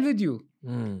say, to hell with you.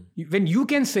 When you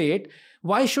can say it,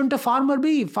 why shouldn't a farmer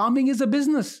be? Farming is a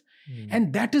business.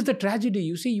 And that is the tragedy.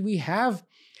 You see, we have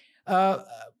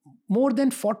more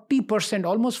than 40%,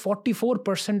 almost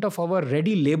 44% of our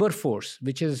ready labor force,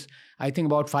 which is, I think,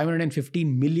 about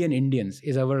 515 million Indians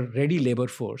is our ready labor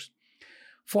force.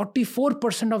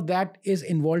 44% of that is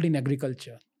involved in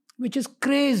agriculture, which is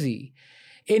crazy.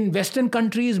 In Western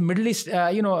countries, middle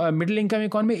income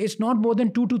economy, it's not more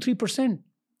than 2 to 3%.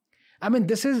 I mean,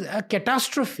 this is a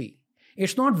catastrophe.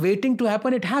 It's not waiting to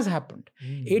happen. It has happened.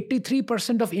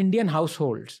 83% of Indian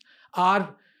households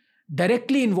are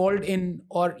directly involved in,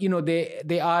 or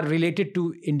they are related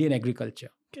to Indian agriculture.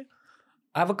 Okay.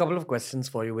 I have a couple of questions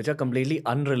for you which are completely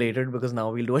unrelated, because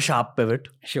now we'll do a sharp pivot.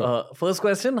 Sure. First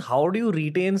question, how do you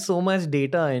retain so much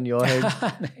data in your head,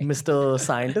 Mr.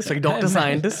 Scientist, like Dr.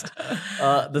 Scientist?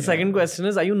 The second question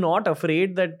is, are you not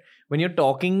afraid that when you're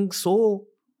talking so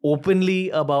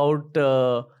openly about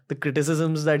the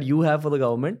criticisms that you have for the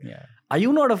government, are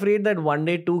you not afraid that one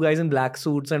day two guys in black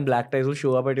suits and black ties will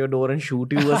show up at your door and shoot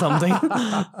you or something?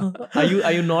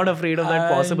 Are you not afraid of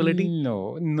that possibility?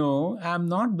 No, I'm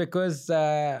not, because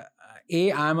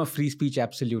I'm a free speech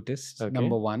absolutist,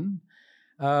 number one.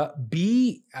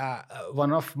 B,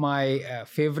 one of my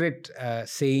favorite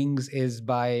sayings is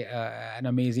by an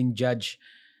amazing judge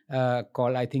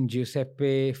called, I think,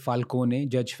 Giuseppe Falcone,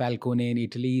 Judge Falcone in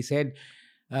Italy. He said,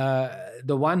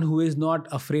 the one who is not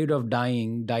afraid of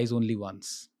dying dies only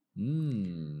once.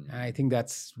 I think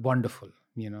that's wonderful.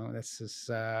 That's just,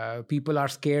 people are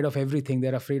scared of everything.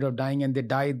 They're afraid of dying, and they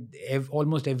die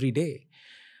almost every day.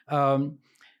 And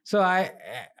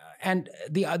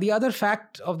the other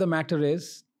fact of the matter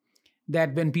is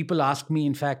that when people ask me,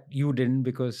 in fact, you didn't,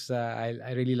 because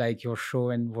I really like your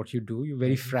show and what you do. You're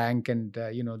very frank, and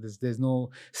there's no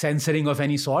censoring of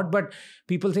any sort. But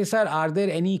people say, sir, are there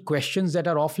any questions that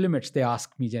are off limits? They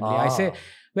ask me generally. I say,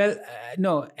 well,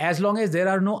 no, as long as there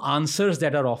are no answers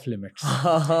that are off limits.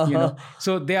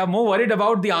 So they are more worried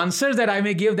about the answers that I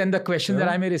may give than the questions that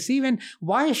I may receive. And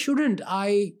why shouldn't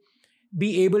I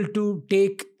be able to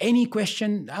take any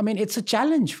question? I mean, it's a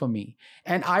challenge for me,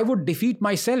 and I would defeat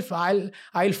myself. I'll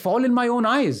fall in my own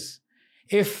eyes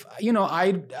if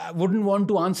I wouldn't want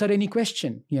to answer any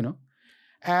question.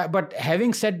 But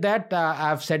having said that,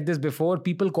 I've said this before.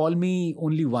 People call me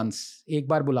only once. एक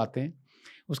बार बुलाते हैं,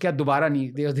 उसके बाद दोबारा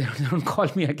नहीं. They don't call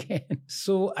me again.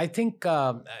 So I think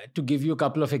to give you a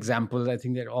couple of examples, I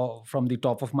think that from the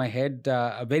top of my head,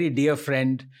 a very dear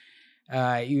friend.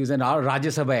 He was an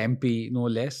Rajya Sabha MP, no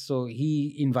less. So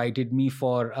he invited me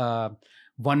for a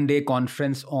one-day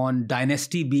conference on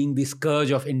dynasty being the scourge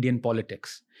of Indian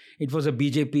politics. It was a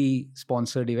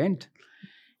BJP-sponsored event.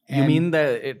 You mean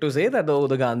that to say that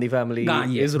the Gandhi family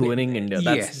is ruining India?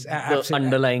 That's the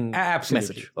underlying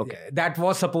message. Okay. That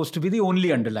was supposed to be the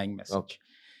only underlying message. Okay.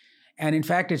 And in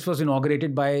fact, it was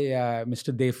inaugurated by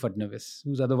Mr. Dev Fadnavis,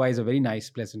 who's otherwise a very nice,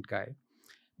 pleasant guy.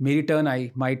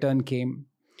 My turn came.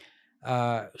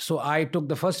 So I took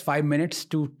the first 5 minutes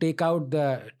to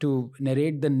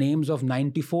narrate the names of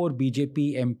 94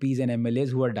 BJP MPs and MLAs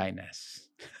who are dynasts.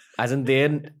 As in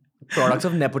they're products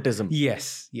of nepotism.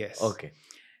 Yes. Okay.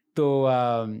 So,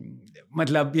 my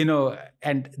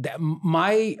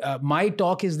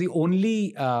talk is the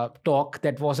only talk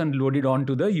that wasn't loaded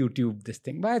onto the YouTube, this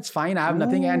thing. But it's fine. I have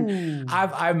nothing. And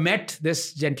I've met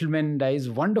this gentleman. He's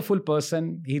a wonderful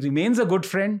person. He remains a good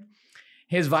friend.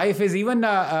 His wife is even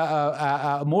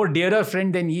a more dearer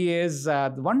friend than he is.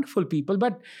 Wonderful people.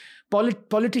 But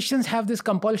politicians have this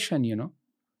compulsion,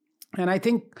 And I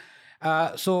think,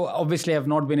 so obviously I've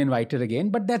not been invited again,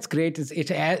 but that's great.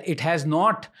 It has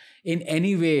not in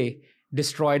any way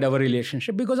destroyed our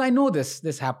relationship, because I know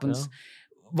this happens. Yeah.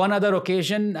 One other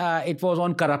occasion, it was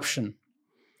on corruption.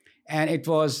 And I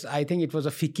think it was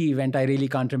a FICCI event. I really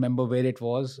can't remember where it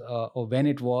was or when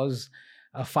it was.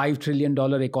 A $5 trillion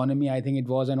economy, I think it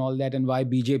was, and all that, and why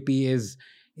BJP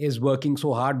is working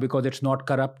so hard because it's not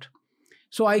corrupt.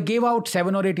 So I gave out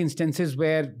 7 or 8 instances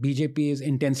where BJP is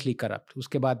intensely corrupt.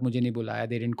 Uske baad mujhe nahi bulaya.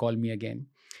 They didn't call me again.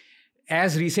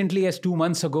 As recently as 2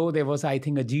 months ago, there was, I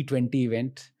think, a G20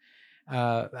 event.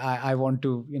 I want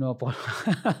to,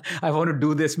 I want to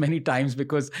do this many times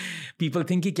because people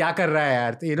think कि क्या कर रहा है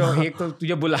यार, एक तो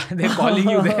तुझे बुला, they're calling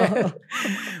you there.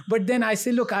 But then I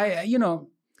say, look,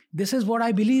 this is what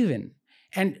I believe in,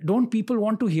 and don't people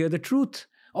want to hear the truth?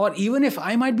 Or even if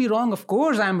I might be wrong, of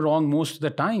course I'm wrong most of the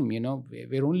time.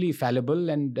 We're only fallible,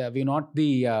 and we're not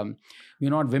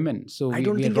women, so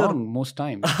we're wrong most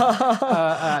times.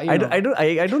 I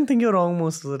don't think you're wrong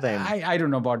most of the time. I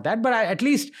don't know about that, but at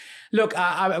least look.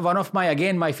 One of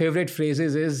my favorite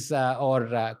phrases is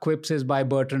or quips is by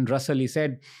Bertrand Russell. He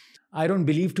said, "I don't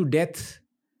believe to death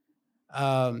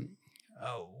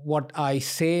what I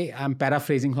say." I'm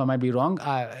paraphrasing, so I might be wrong.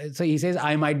 So he says,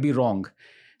 "I might be wrong."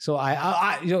 So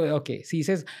okay. So he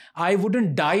says, "I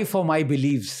wouldn't die for my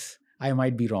beliefs. I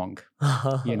might be wrong."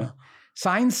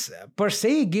 Science per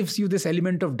se gives you this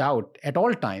element of doubt at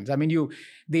all times. I mean,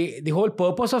 the whole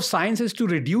purpose of science is to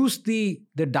reduce the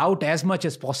doubt as much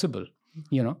as possible.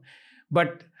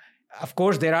 But of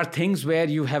course, there are things where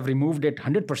you have removed it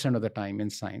 100% of the time in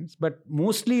science, but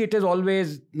mostly it is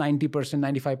always 90%,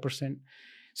 95%.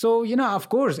 So, of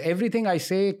course, everything I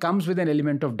say comes with an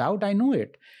element of doubt. I know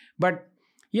it. But,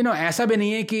 ऐसा भी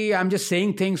नहीं है कि I'm just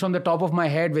saying things on the top of my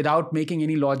head without making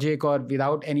any logic or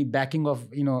without any backing of,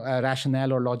 a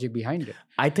rationale or logic behind it.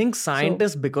 I think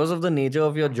scientists, because of the nature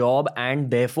of your job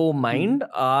and therefore mind,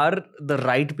 are the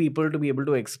right people to be able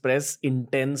to express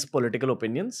intense political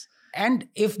opinions. And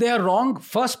if they are wrong,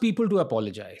 first people to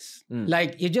apologize.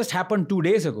 Like it just happened 2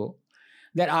 days ago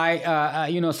that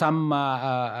I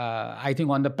think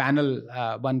on the panel,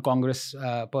 one Congress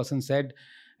person said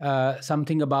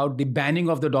something about the banning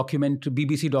of the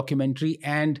BBC documentary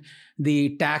and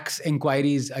the tax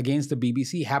inquiries against the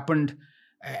BBC happened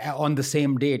on the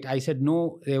same date. I said,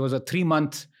 no, there was a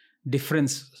 3-month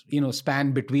difference,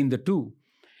 span between the two.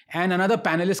 And another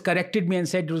panelist corrected me and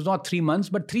said it was not 3 months,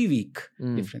 but 3-week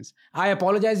difference. I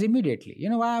apologized immediately.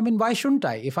 Why shouldn't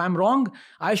I? If I'm wrong,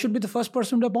 I should be the first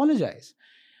person to apologize.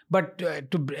 But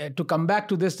to come back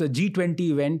to this, the G20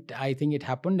 event, I think it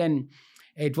happened, and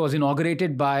it was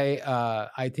inaugurated by,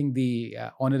 I think, the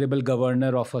honorable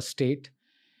governor of a state.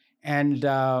 And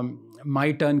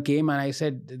my turn came, and I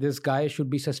said, this guy should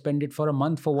be suspended for a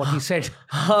month for what he said.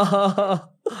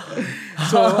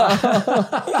 So,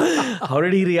 how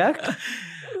did he react?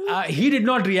 He did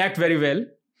not react very well.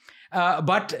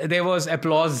 But there was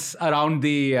applause around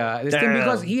this thing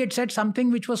because he had said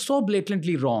something which was so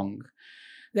blatantly wrong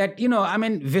that,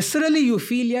 viscerally you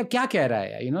feel, yeah, kya keh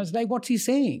raha hai? It's like, what's he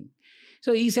saying?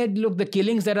 So he said, look, the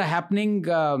killings that are happening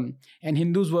and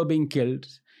Hindus were being killed,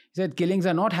 he said, killings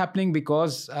are not happening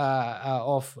because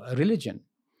of religion.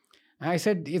 I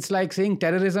said, it's like saying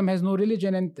terrorism has no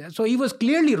religion. And so he was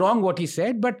clearly wrong what he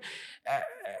said, but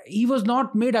he was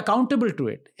not made accountable to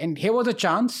it. And here was a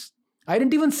chance. I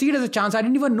didn't even see it as a chance. I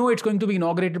didn't even know it's going to be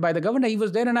inaugurated by the governor. He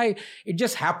was there, and it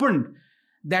just happened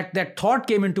that thought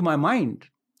came into my mind.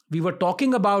 We were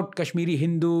talking about Kashmiri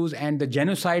Hindus and the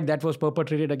genocide that was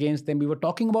perpetrated against them. We were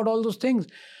talking about all those things.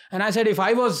 And I said, if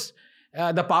I was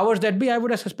the powers that be, I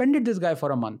would have suspended this guy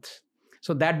for a month.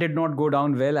 So that did not go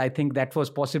down well. I think that was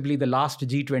possibly the last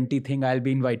G20 thing I'll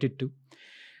be invited to.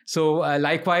 So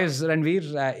likewise,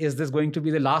 Ranveer, is this going to be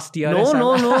the last year? No,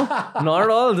 not at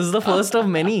all. This is the first of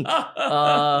many.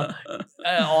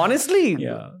 Honestly,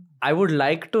 I would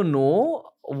like to know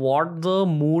what the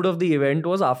mood of the event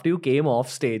was after you came off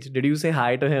stage. Did you say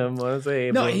hi to him or say,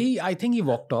 hey, no, I think he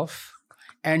walked off.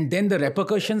 And then the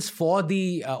repercussions for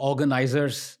the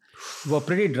organizers were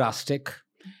pretty drastic.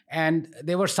 And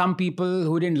there were some people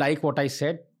who didn't like what I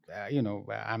said.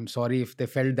 I'm sorry if they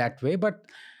felt that way, but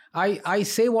I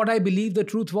say what I believe the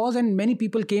truth was, and many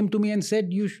people came to me and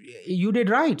said, you did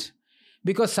right,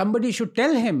 because somebody should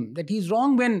tell him that he's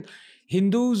wrong. When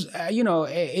Hindus,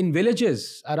 in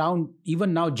villages around,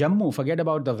 even now Jammu, forget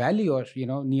about the valley or,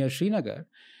 near Srinagar,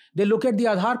 they look at the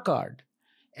Aadhaar card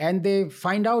and they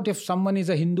find out if someone is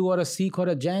a Hindu or a Sikh or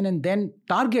a Jain and then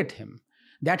target him.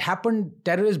 That happened.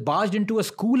 Terrorists barged into a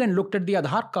school and looked at the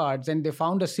Aadhaar cards, and they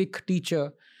found a Sikh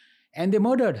teacher and they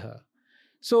murdered her.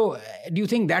 So do you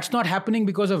think that's not happening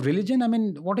because of religion?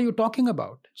 What are you talking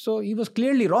about? So he was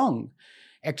clearly wrong,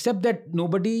 except that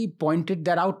nobody pointed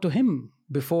that out to him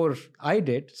before I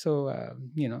did. So,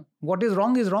 what is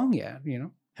wrong, yeah.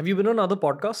 Have you been on other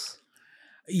podcasts?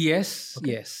 Yes,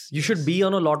 Okay. yes. You should be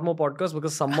on a lot more podcasts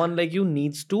because someone like you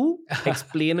needs to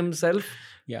explain himself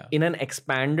Yeah. in an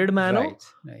expanded manner.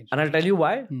 Right. And I'll tell you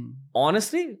why.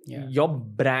 Honestly, Yeah. your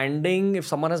branding, if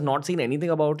someone has not seen anything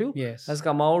about you, Yes. has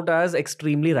come out as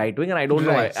extremely right-wing. And I don't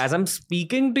know why. Right. As I'm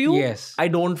speaking to you, Yes. I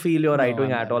don't feel you're No,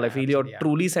 right-wing I'm at not- all. I feel you're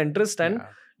absolutely, truly centrist and Yeah.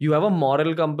 you have a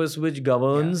moral compass which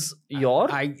governs your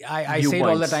I say it all the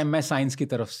viewpoints. time, मैं science की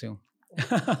तरफ से हूँ.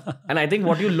 And I think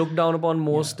what you look down upon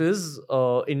most is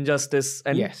injustice.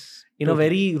 And Yes. in a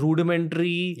very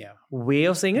rudimentary way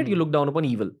of saying it, you look down upon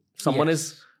evil. Someone is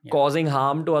causing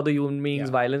harm to other human beings,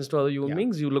 violence to other human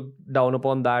beings, you look down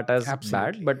upon that as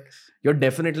bad. But you're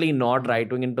definitely not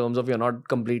right-wing in terms of you're not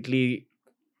completely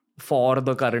for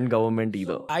the current government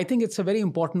either. I think it's a very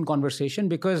important conversation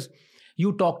because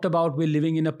you talked about we're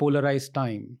living in a polarized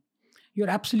time. You're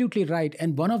absolutely right.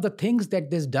 And one of the things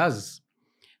that this does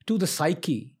to the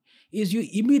psyche is you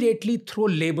immediately throw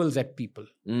labels at people.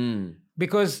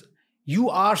 Because you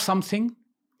are something.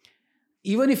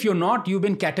 Even if you're not, you've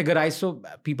been categorized. So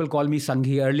people call me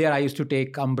Sanghi. Earlier, I used to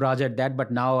take umbrage at that,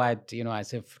 but now I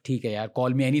say, "Theek hai yaar,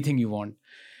 call me anything you want."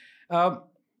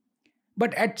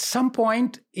 But at some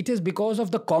point, it is because of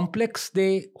the complex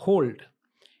they hold.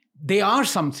 They are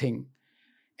something,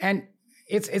 and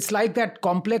it's like that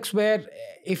complex where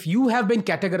if you have been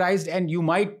categorized and you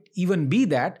might even be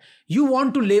that, you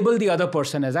want to label the other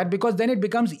person as that because then it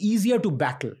becomes easier to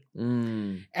battle.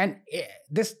 And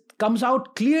this comes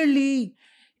out clearly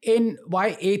in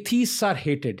why atheists are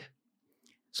hated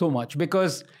so much,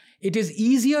 because it is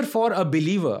easier for a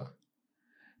believer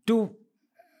to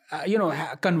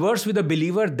converse with a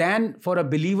believer than for a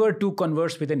believer to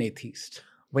converse with an atheist.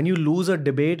 When you lose a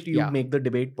debate, you make the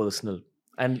debate personal.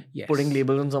 And putting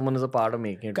labels on someone is a part of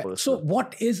making it personal. So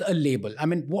what is a label? I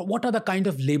mean, what are the kind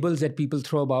of labels that people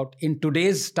throw about? In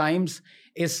today's times,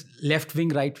 is left-wing,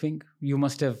 right-wing? You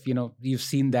must have, you've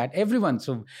seen that. Everyone.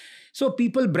 So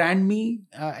people brand me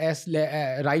as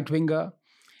right-winger.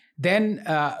 Then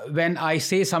when I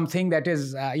say something that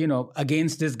is,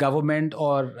 against this government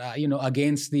or,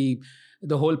 against the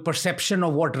whole perception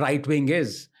of what right-wing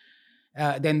is,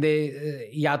 then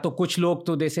they या तो कुछ लोग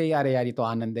तो they say यार ये तो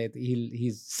आनंद है,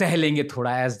 he's सह लेंगे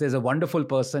थोड़ा, as there's a wonderful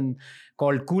person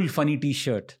called Cool Funny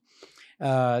T-shirt.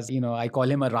 I call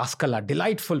him a rascal, a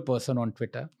delightful person on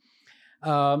Twitter.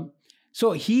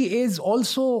 So he is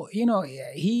also,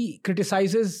 he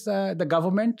criticizes the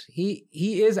government. He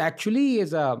is actually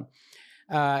he's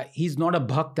not a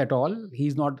bhakt at all.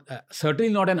 He's not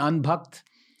certainly not an unbhakt.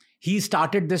 He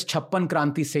started this Chappan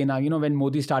Kranti Sena, when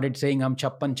Modi started saying, Hum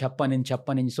Chappan in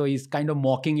Chappan inch. So he's kind of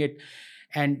mocking it.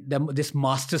 And this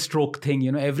master stroke thing,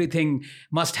 everything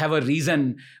must have a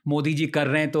reason. Modi ji kar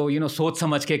rahe hain, to, soch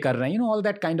samajh ke kar rahe hain. All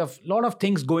that kind of, lot of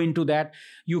things go into that.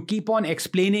 You keep on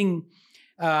explaining,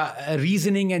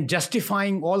 reasoning and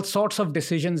justifying all sorts of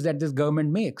decisions that this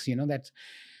government makes, that's.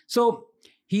 So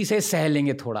he says, seh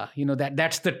lenge thoda.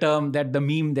 That's the term, that the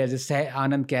meme, there's a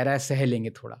Anand keh raha hai, seh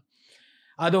lenge thoda.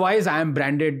 Otherwise, I am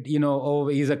branded,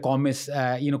 he's a commie,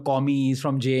 he's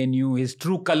from JNU, his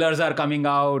true colors are coming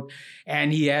out,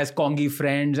 and he has Kongi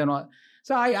friends and all.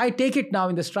 So I take it now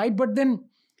in the stride, but then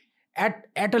at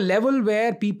a level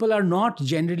where people are not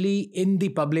generally in the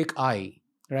public eye,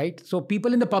 right? So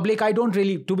people in the public eye don't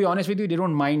really, to be honest with you, they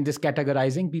don't mind this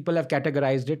categorizing. People have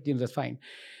categorized it, that's fine.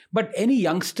 But any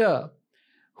youngster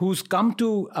who's come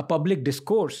to a public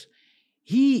discourse,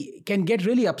 he can get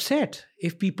really upset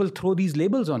if people throw these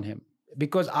labels on him.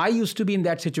 Because I used to be in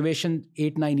that situation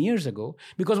 8-9 years ago.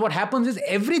 Because what happens is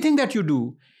everything that you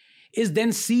do is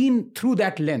then seen through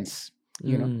that lens.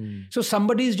 So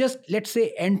somebody's just, let's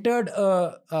say, entered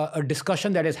a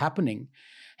discussion that is happening,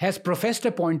 has professed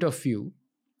a point of view,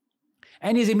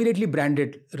 and is immediately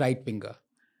branded right-winger.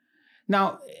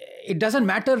 Now, it doesn't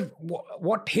matter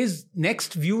what his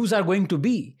next views are going to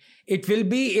be.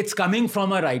 It's coming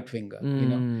from a right-winger,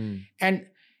 And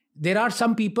there are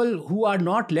some people who are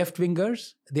not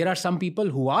left-wingers. There are some people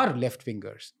who are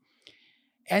left-wingers.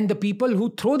 And the people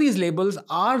who throw these labels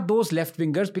are those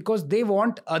left-wingers because they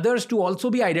want others to also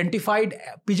be identified,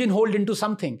 pigeonholed into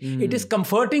something. It is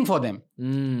comforting for them.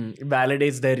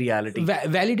 Validates their reality.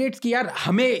 Validates कि यार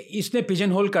हमें इसने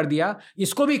pigeonhole कर दिया,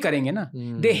 इसको भी करेंगे ना.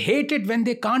 They hate it when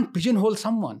they can't pigeonhole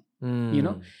someone,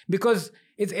 because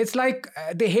it's like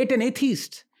they hate an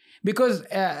atheist. Because,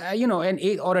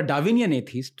 or a Darwinian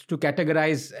atheist, to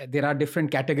categorize, there are different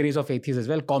categories of atheists as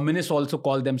well. Communists also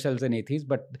call themselves an atheist,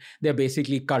 but they're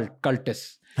basically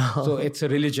cultists. So it's a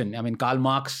religion. I mean, Karl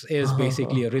Marx is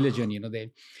basically a religion,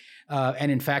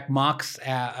 and in fact, Marx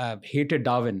hated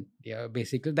Darwin. Yeah,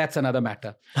 basically, that's another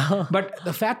matter. But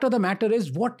the fact of the matter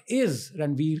is, what is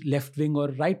Ranveer left-wing or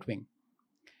right-wing?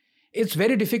 it's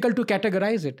very difficult to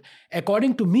categorize it.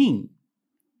 According to me,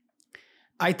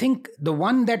 I think the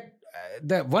one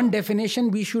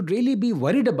definition we should really be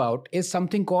worried about is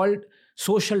something called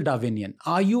social Darwinian.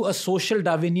 Are you a social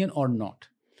Darwinian or not?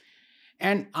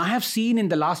 And I have seen in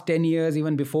the last 10 years,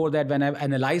 even before that, when I've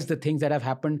analyzed the things that have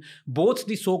happened, both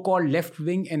the so-called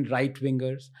left-wing and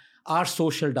right-wingers are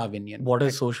social Darwinian. What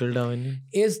is social Darwinian?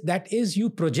 That is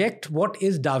you project what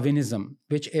is Darwinism,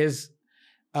 which is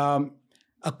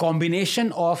a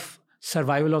combination of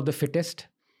survival of the fittest,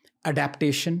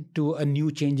 adaptation to a new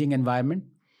changing environment,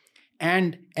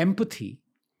 and empathy.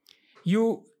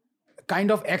 You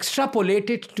kind of extrapolate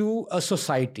it to a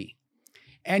society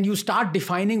and you start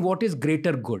defining what is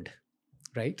greater good,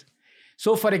 right?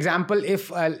 So, for example, if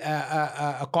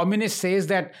a communist says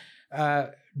that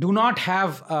do not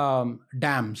have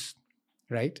dams,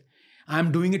 right?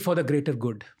 I'm doing it for the greater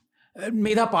good.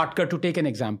 Medha Patkar, to take an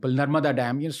example, Narmada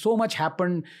Dam, so much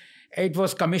happened. It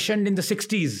was commissioned in the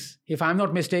 60s. If I'm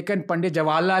not mistaken, Pandit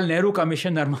Jawaharlal Nehru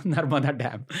commissioned Narmada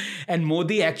Dam. And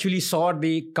Modi actually saw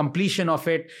the completion of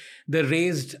it, the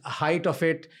raised height of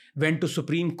it, went to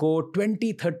Supreme Court.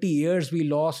 20, 30 years we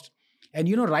lost.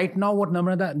 And right now what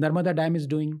Narmada Dam is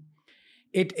doing?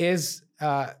 It is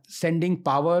sending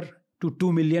power to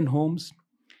 2 million homes.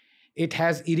 It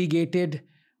has irrigated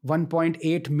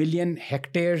 1.8 million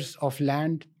hectares of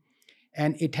land.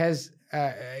 And it has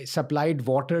supplied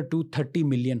water to 30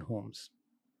 million homes.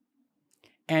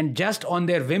 And just on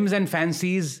their whims and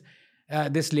fancies,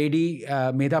 this lady,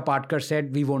 Medha Patkar,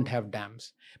 said, we won't have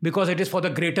dams because it is for the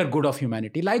greater good of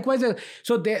humanity. Likewise,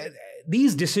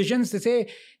 these decisions, they say,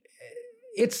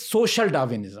 it's social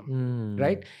Darwinism,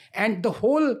 right? And the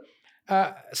whole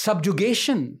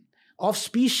subjugation of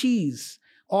species,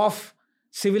 of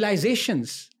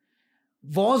civilizations,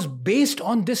 was based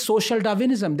on this social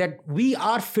Darwinism, that we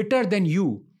are fitter than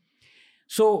you.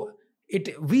 So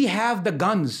we have the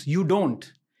guns, you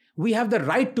don't. We have the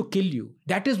right to kill you.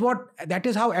 That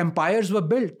is how empires were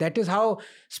built. That is how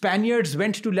Spaniards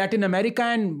went to Latin America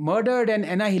and murdered and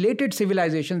annihilated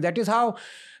civilizations. That is how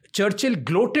Churchill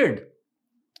gloated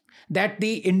that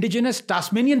the indigenous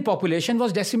Tasmanian population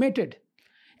was decimated.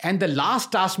 And the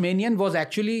last Tasmanian was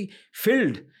actually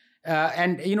filled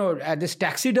and this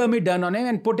taxidermy done on him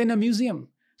and put in a museum.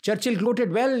 Churchill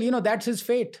gloated, well, that's his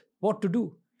fate. What to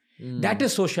do? That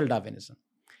is social Darwinism.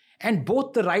 And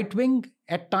both the right wing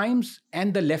at times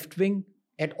and the left wing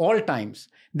at all times,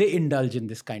 they indulge in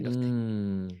this kind of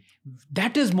thing.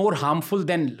 That is more harmful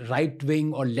than right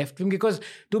wing or left wing, because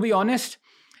to be honest,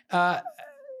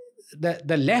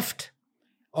 the left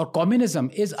or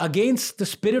communism is against the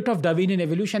spirit of Darwinian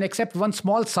evolution, except one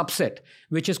small subset,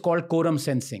 which is called quorum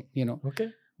sensing, Okay.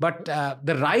 But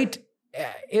the right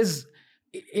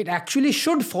it actually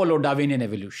should follow Darwinian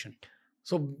evolution.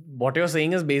 So what you're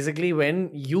saying is basically when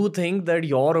you think that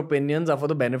your opinions are for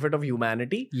the benefit of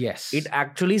humanity, yes, it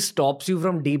actually stops you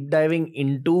from deep diving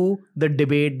into the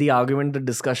debate, the argument, the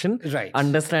discussion, right,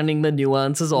 understanding the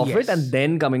nuances of yes, it and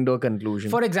then coming to a conclusion.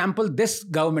 For example, this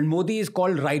government, Modi, is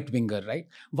called right-winger, right?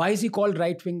 Why is he called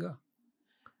right-winger?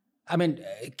 I mean,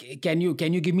 can you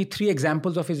give me 3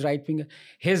 examples of his right-winger?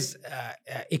 His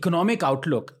economic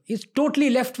outlook is totally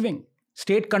left-wing.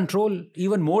 State control,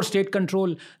 even more state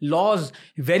control, laws,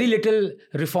 very little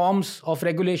reforms of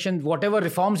regulation. Whatever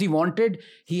reforms he wanted,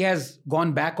 he has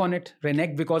gone back on it,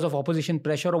 reneged because of opposition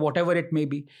pressure or whatever it may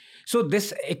be. So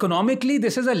economically,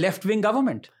 this is a left-wing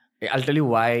government. I'll tell you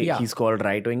why he's called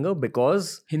right-winger,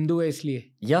 because Hindu hai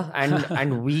isliye. Yeah,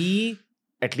 and we,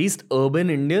 at least urban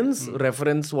Indians,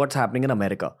 reference what's happening in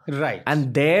America. Right.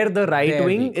 And there the right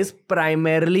wing is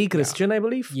primarily Christian, I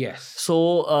believe. Yes.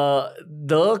 So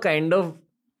the kind of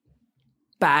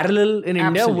parallel in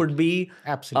India would be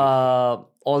all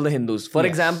the Hindus. For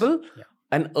example,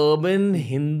 an urban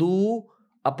Hindu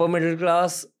upper middle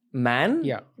class man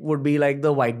would be like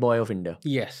the white boy of India.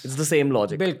 Yes. It's the same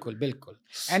logic. Bilkul.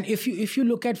 And if you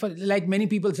look at, like many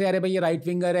people say, अरे भाई ये right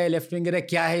winger है, left winger है,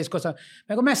 क्या है इसको सब?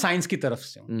 मैं science की तरफ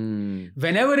से हूँ.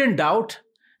 Whenever in doubt,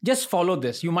 just follow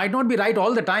this. You might not be right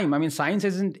all the time. I mean, science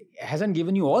hasn't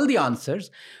given you all the answers,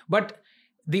 but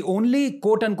the only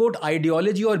quote unquote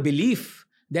ideology or belief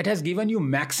that has given you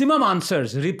maximum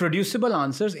answers, reproducible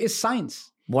answers, is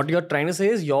science. What you're trying to say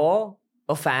is you're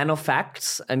a fan of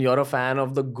facts and you're a fan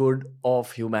of the good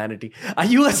of humanity. Are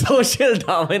you a social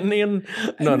Darwinian?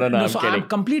 No, I'm so kidding. I'm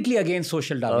completely against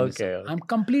social Darwinism. Okay. I'm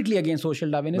completely against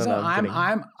social Darwinism. No,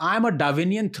 I'm a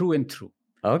Darwinian through and through.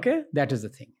 Okay. That is the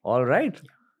thing. All right.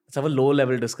 Let's have a low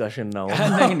level discussion now.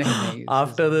 No.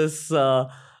 After this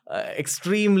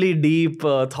extremely deep,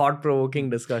 thought-provoking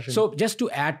discussion. So just to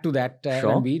add to that, Sure.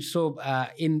 Ranveer, so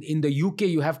in the UK,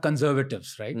 you have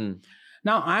conservatives, right? Hmm.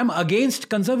 Now, I'm against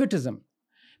conservatism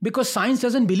because science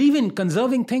doesn't believe in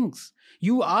conserving things.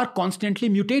 You are constantly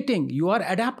mutating. You are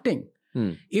adapting.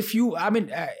 If you,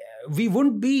 we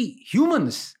wouldn't be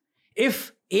humans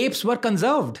if apes were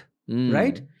conserved,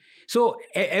 right? So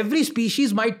every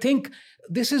species might think,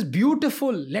 this is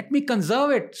beautiful, let me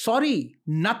conserve it. Sorry,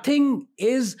 nothing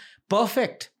is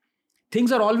perfect.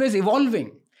 Things are always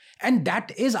evolving. And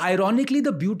that is ironically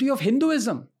the beauty of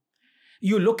Hinduism.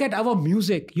 You look at our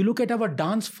music, you look at our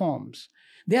dance forms,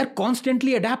 they are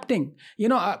constantly adapting.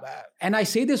 And I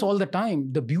say this all the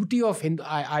time, the beauty of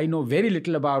I know very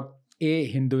little about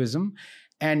Hinduism,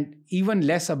 and even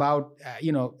less about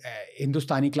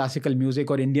Hindustani classical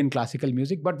music or Indian classical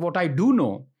music. But what I do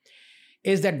know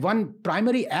is that one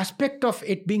primary aspect of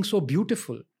it being so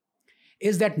beautiful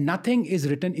is that nothing is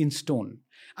written in stone.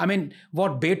 I mean,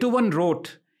 what Beethoven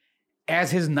wrote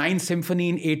as his Ninth Symphony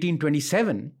in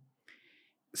 1827,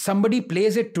 somebody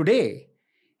plays it today,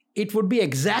 it would be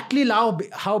exactly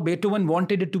how Beethoven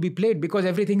wanted it to be played, because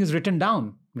everything is written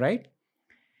down, right?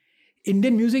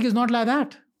 Indian music is not like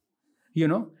that.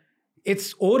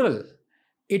 It's oral.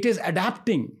 It is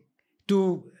adapting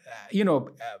to,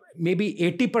 maybe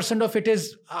 80% of it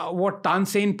is what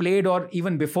Tansen played or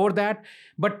even before that,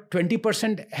 but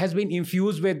 20% has been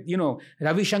infused with,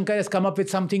 Ravi Shankar has come up with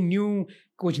something new,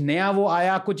 kuch naya wo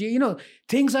aaya, kuch,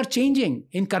 things are changing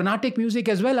in Carnatic music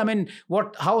as well. I mean,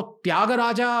 how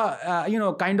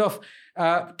Tyagaraja, kind of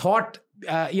thought,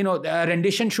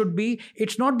 rendition should be,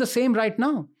 it's not the same right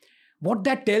now. What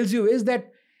that tells you is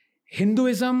that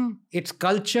Hinduism, its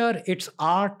culture, its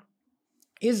art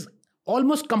is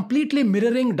almost completely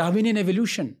mirroring Darwinian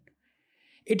evolution.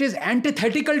 It is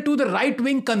antithetical to the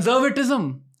right-wing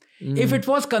conservatism. If it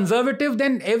was conservative,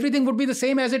 then everything would be the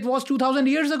same as it was 2000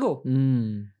 years ago.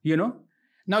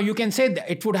 Now you can say that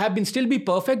it would have been still be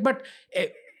perfect, but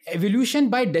evolution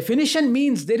by definition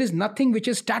means there is nothing which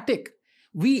is static.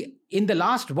 In the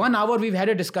last 1 hour, we've had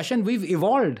a discussion, we've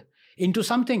evolved into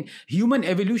something. Human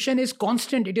evolution is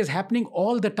constant. It is happening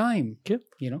all the time. Okay.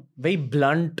 Very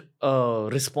blunt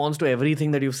response to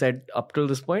everything that you've said up till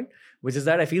this point, which is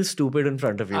that I feel stupid in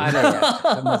front of you.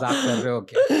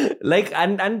 Like,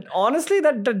 and honestly,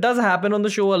 that does happen on the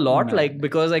show a lot,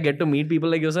 because I get to meet people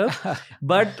like yourself.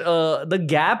 But the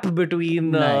gap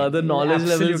between the knowledge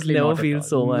levels never feels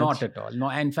so much. Not at all. No,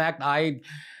 in fact,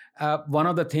 one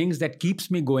of the things that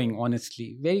keeps me going,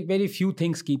 honestly, very, very few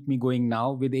things keep me going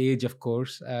now with age, of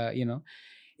course,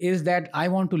 is that I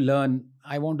want to learn.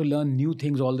 I want to learn new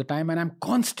things all the time, and I'm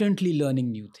constantly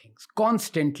learning new things,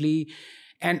 constantly.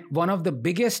 And one of the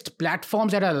biggest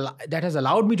platforms that has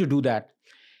allowed me to do that,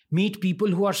 meet people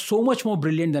who are so much more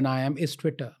brilliant than I am, is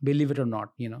Twitter. Believe it or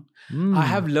not, I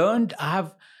have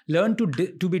learned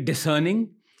to be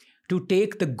discerning, to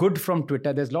take the good from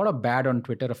Twitter. There's a lot of bad on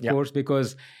Twitter, of course,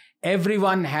 because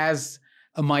everyone has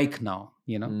a mic now,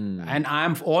 and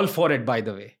I'm all for it, by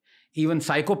the way. Even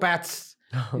psychopaths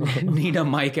need a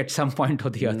mic at some point or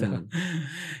the other,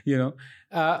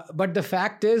 But the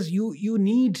fact is, you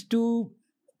need to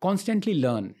constantly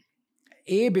learn.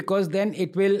 Because then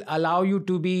it will allow you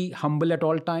to be humble at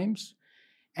all times.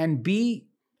 And B,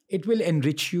 it will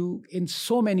enrich you in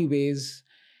so many ways.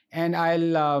 And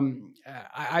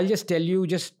I'll just tell you,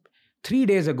 just 3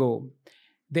 days ago,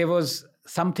 there was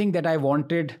something that I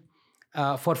wanted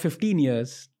for 15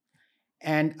 years,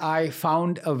 and I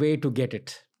found a way to get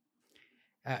it.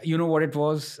 You know what it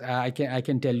was? I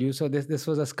can tell you. So this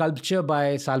was a sculpture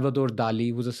by Salvador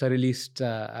Dali, who's a surrealist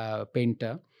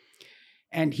painter.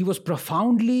 And he was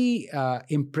profoundly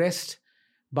impressed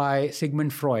by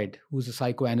Sigmund Freud, who's a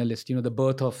psychoanalyst. The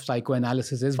birth of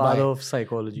psychoanalysis is father of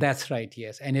psychology. That's right,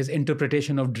 yes. And his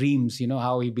interpretation of dreams,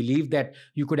 how he believed that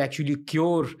you could actually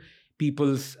cure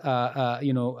people's,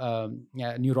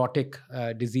 neurotic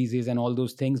diseases and all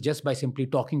those things just by simply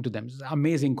talking to them. It's an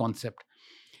amazing concept.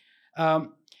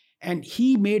 And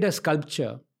he made a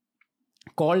sculpture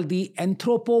called the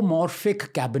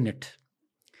Anthropomorphic Cabinet.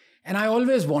 And I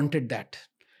always wanted that.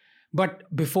 But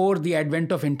before the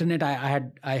advent of internet,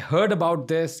 I heard about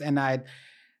this, and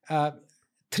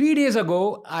 3 days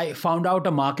ago, I found out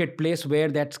a marketplace where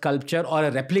that sculpture or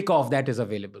a replica of that is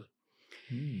available.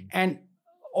 And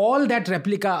all that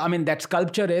replica, that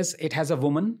sculpture it has a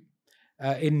woman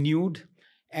in nude,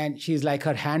 and she's like,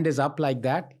 her hand is up like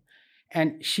that.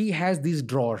 And she has these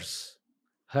drawers.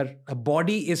 Her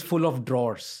body is full of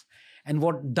drawers. And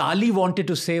what Dali wanted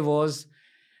to say was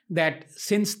that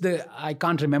since I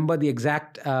can't remember the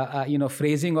exact,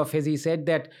 phrasing of his, he said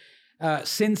that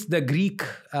since the Greek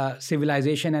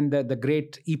civilization and the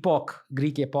great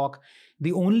Greek epoch,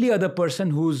 the only other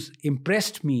person who's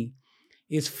impressed me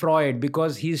is Freud,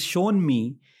 because he's shown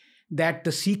me that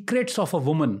the secrets of a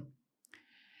woman,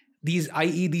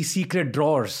 i.e. these secret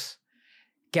drawers,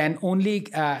 can only,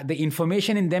 the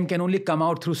information in them can only come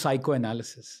out through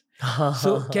psychoanalysis.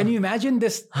 So can you imagine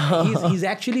this? He's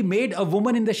actually made a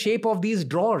woman in the shape of these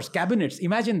drawers, cabinets.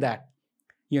 Imagine that,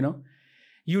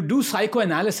 You do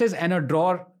psychoanalysis and a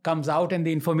drawer comes out and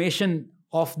the information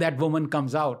of that woman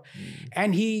comes out.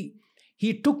 And he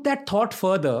took that thought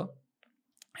further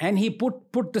and he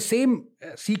put the same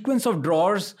sequence of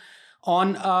drawers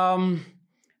on,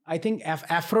 I think,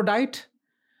 Aphrodite.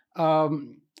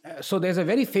 So there's a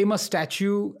very famous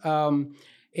statue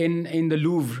in the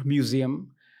Louvre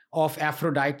Museum of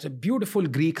Aphrodite, a beautiful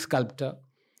Greek sculptor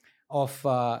of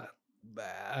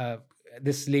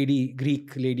this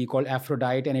Greek lady called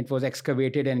Aphrodite, and it was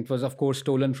excavated and it was, of course,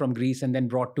 stolen from Greece and then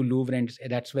brought to Louvre, and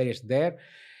that's where it's there.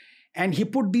 And he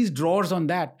put these drawers on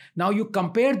that. Now you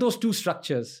compare those two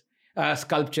sculptures.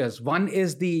 One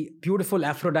is the beautiful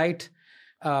Aphrodite,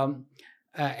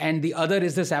 and the other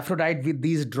is this Aphrodite with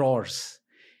these drawers.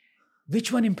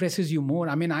 Which one impresses you more?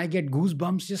 I mean, I get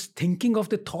goosebumps just thinking of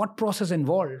the thought process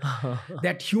involved.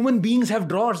 That human beings have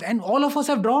drawers, and all of us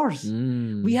have drawers.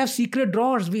 We have secret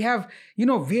drawers. We have,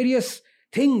 various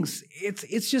things.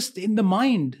 It's just in the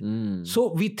mind.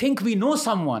 So we think we know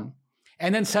someone,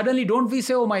 and then suddenly don't we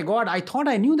say, oh my God, I thought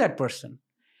I knew that person.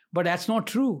 But that's not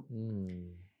true.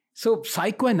 So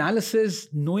psychoanalysis,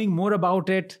 knowing more about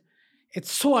it,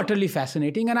 it's so utterly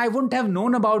fascinating. And I wouldn't have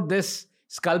known about this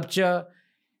sculpture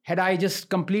had I just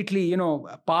completely,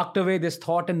 parked away this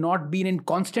thought and not been in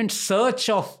constant search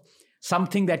of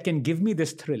something that can give me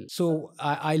this thrill. So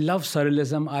I love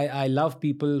surrealism. I love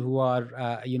people who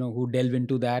are, who delve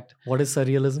into that. What is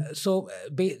surrealism? So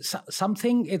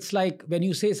something, it's like when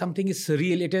you say something is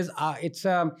surreal, it's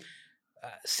a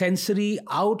sensory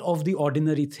out of the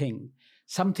ordinary thing.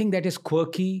 Something that is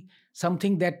quirky,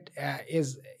 something that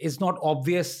is not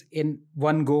obvious in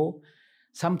one go,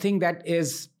 something that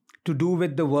is to do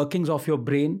with the workings of your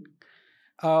brain.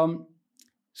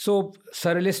 So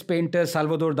surrealist painter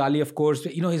Salvador Dali, of course,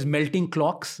 his melting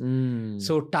clocks.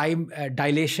 So time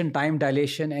dilation,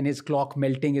 and his clock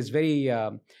melting is very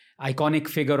iconic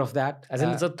figure of that. As in,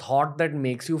 it's a thought that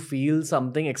makes you feel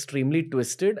something extremely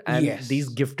twisted, and these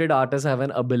gifted artists have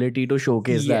an ability to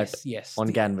showcase that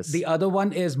on canvas. The other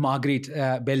one is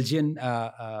Magritte, Belgian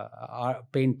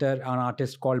painter, an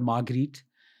artist called Magritte.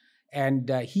 And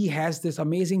he has this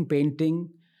amazing painting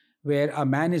where a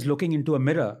man is looking into a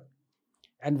mirror.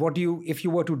 And if you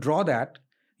were to draw that,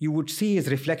 you would see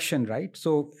his reflection, right?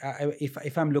 So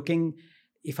if I'm looking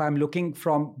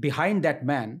from behind that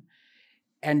man,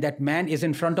 and that man is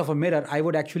in front of a mirror, I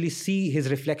would actually see his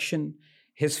reflection,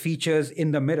 his features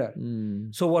in the mirror.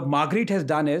 So what Magritte has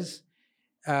done is,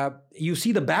 you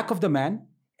see the back of the man,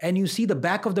 and you see the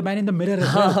back of the man in the mirror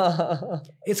as well.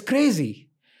 It's crazy.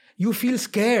 You feel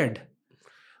scared.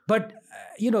 But,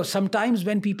 sometimes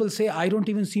when people say, I don't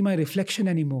even see my reflection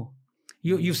anymore.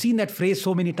 You've seen that phrase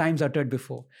so many times uttered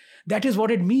before. That is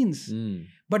what it means.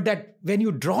 But that when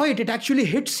you draw it, it actually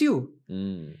hits you.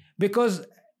 Because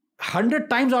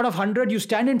 100 times out of 100, you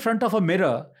stand in front of a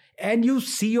mirror and you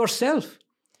see yourself.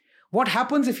 What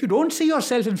happens if you don't see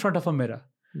yourself in front of a mirror?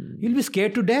 You'll be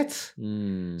scared to death.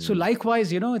 So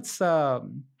likewise, it's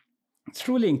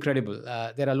truly incredible.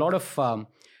 There are a lot of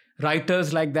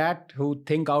writers like that who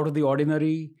think out of the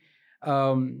ordinary,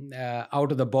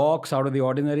 out of the box, out of the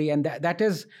ordinary. And that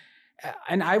is,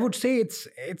 and I would say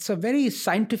it's a very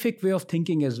scientific way of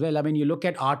thinking as well. I mean, you look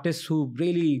at artists who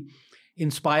really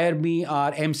inspire me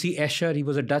are MC Escher. He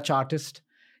was a Dutch artist.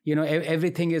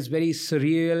 Everything is very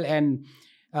surreal and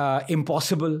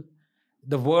impossible.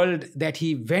 The world that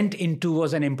he went into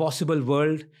was an impossible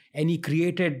world, and he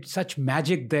created such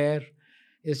magic there.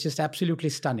 It's just absolutely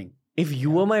stunning. If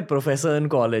you were my professor in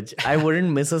college, I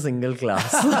wouldn't miss a single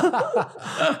class.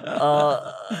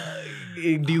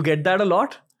 Do you get that a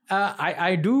lot?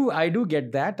 I do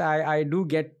get that. I do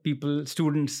get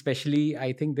students especially,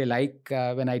 I think they like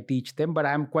when I teach them, but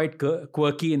I'm quite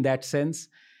quirky in that sense.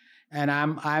 And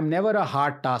I'm never a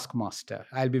hard taskmaster.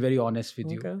 I'll be very honest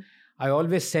with you. I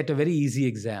always set a very easy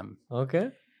exam.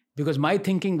 Okay. Because my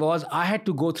thinking was I had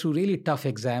to go through really tough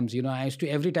exams. I used to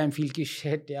every time feel,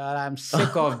 shit, yaar, I'm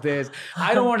sick of this.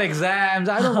 I don't want exams.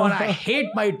 I hate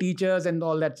my teachers and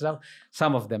all that stuff.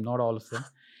 Some of them, not all of them.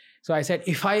 So I said,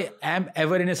 if I am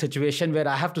ever in a situation where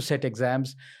I have to set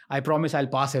exams, I promise I'll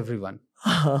pass everyone.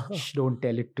 Don't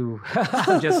tell it to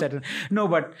just set it. No,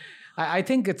 but I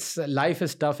think life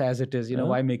is tough as it is.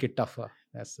 Why make it tougher?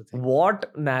 That's the thing.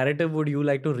 What narrative would you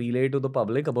like to relay to the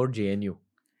public about JNU?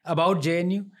 About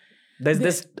JNU? There's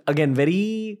this, again,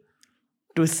 very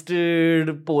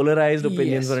twisted, polarized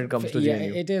opinions when it comes to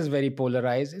JNU. It is very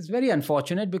polarized. It's very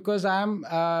unfortunate because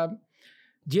JNU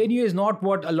is not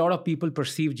what a lot of people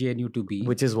perceive JNU to be.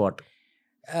 Which is what?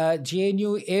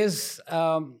 JNU is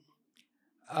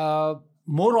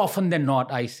more often than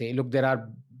not, I say. Look, there are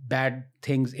bad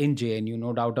things in JNU,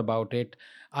 no doubt about it.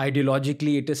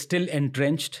 Ideologically, it is still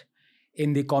entrenched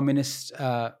in the communist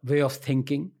way of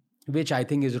thinking, which I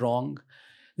think is wrong.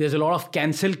 There's a lot of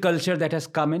cancel culture that has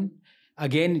come in.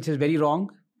 Again, it is very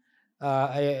wrong.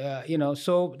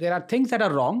 So there are things that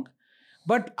are wrong.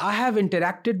 But I have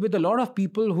interacted with a lot of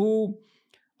people who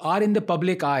are in the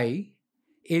public eye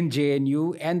in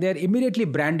JNU, and they're immediately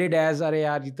branded as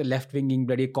the left-winging,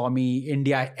 bloody commie,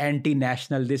 India,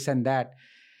 anti-national, this and that.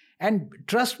 And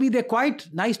trust me, they're quite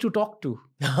nice to talk to.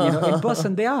 In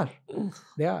person, they are.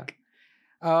 They are.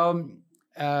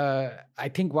 I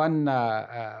think one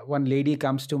lady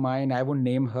comes to mind. I won't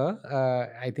name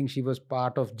her. I think she was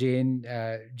part of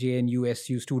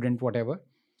JNUSU student, whatever.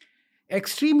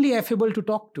 Extremely affable to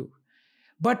talk to.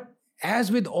 But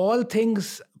as with all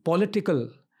things political,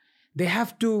 they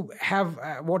have to have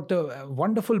what the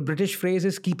wonderful British phrase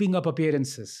is, keeping up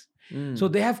appearances. So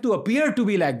they have to appear to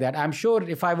be like that. I'm sure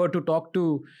if I were to talk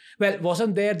to,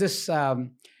 wasn't there this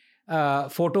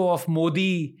photo of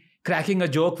Modi cracking a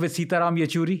joke with Sitaram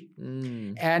Yechuri?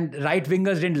 And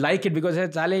right-wingers didn't like it because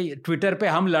साले Twitter पे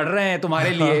हम लड़ रहे हैं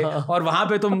तुम्हारे लिए और वहाँ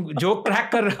पे तुम joke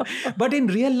crack कर रहे हो. But in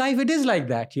real life, it is like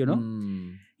that,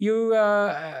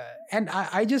 And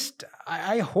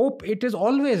I hope it is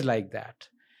always like that.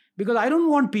 Because I don't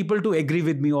want people to agree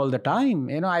with me all the time.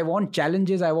 I want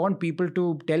challenges. I want people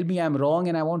to tell me I'm wrong,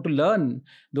 and I want to learn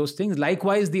those things.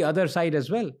 Likewise, the other side as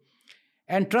well.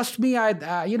 And trust me,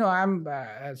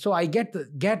 so I get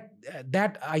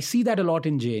that. I see that a lot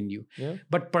in JNU. Yeah.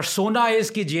 But persona is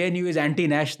that JNU is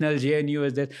anti-national, JNU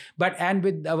is this. And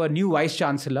with our new Vice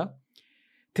Chancellor,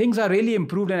 things are really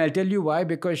improved. And I'll tell you why.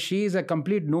 Because she is a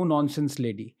complete no-nonsense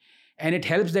lady. And it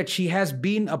helps that she has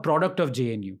been a product of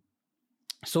JNU.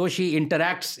 So she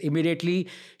interacts immediately.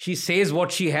 She says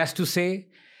what she has to say.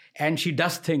 And she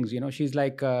does things. She's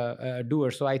like a doer.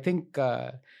 So I think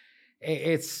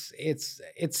it's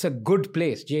a good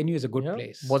place. JNU is a good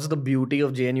place. What's the beauty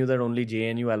of JNU that only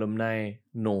JNU alumni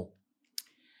know?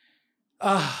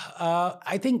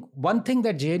 I think one thing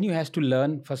that JNU has to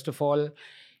learn, first of all,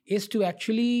 is to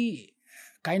actually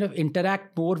kind of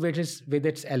interact more with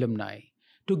its alumni.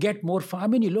 To get more fun. I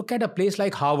mean, you look at a place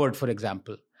like Harvard, for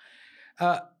example.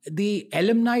 The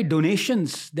alumni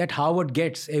donations that Harvard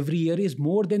gets every year is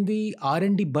more than the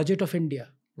R&D budget of India.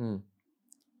 And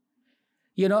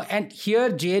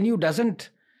here JNU doesn't,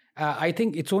 I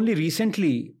think it's only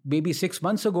recently, maybe 6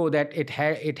 months ago, that it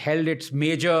held its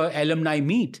major alumni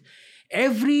meet.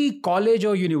 Every college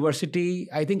or university,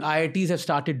 I think IITs have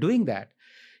started doing that.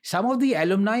 Some of the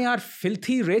alumni are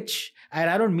filthy rich, and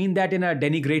I don't mean that in a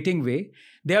denigrating way.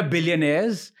 They are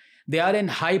billionaires. They are in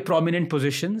high prominent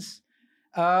positions.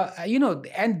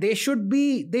 And they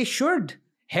should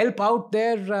help out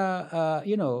their,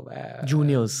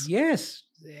 juniors. Yes.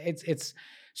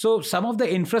 So some of the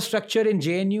infrastructure in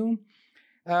JNU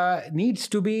needs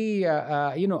to be,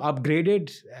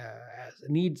 upgraded.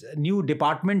 New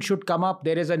department should come up.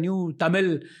 There is a new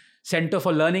Tamil Center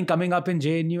for Learning coming up in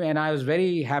JNU. And I was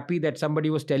very happy that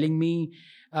somebody was telling me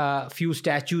few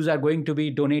statues are going to be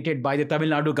donated by the Tamil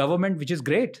Nadu government, which is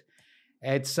great.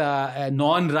 It's a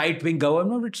non-right-wing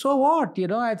government, but so what?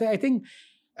 I think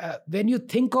when you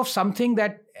think of something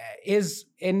that is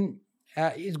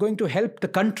going to help the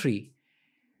country,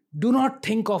 do not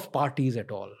think of parties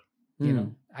at all.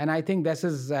 And I think this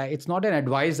is it's not an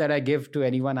advice that I give to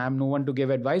anyone. I'm no one to give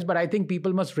advice, but I think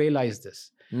people must realize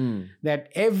this: that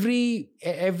every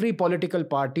political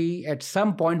party at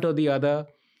some point or the other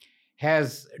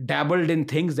has dabbled in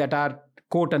things that are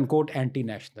quote unquote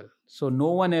anti-national. So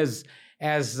no one is,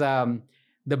 as the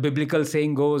biblical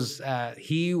saying goes,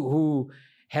 he who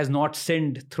has not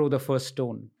sinned, throw the first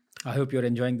stone. I hope you're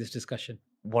enjoying this discussion.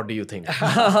 What do you think?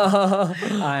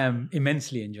 I am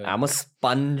immensely enjoying it. I'm a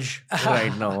sponge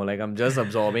right now. Like, I'm just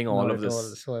absorbing all of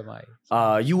this. So am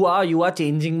I. You are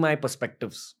changing my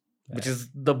perspectives, which is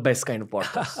the best kind of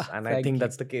podcast. And I think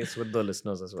that's the case with the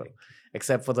listeners as well.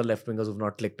 Except for the left-wingers who've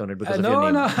not clicked on it because of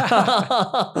your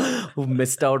name. Who've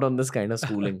missed out on this kind of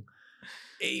schooling.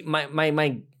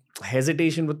 My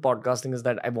hesitation with podcasting is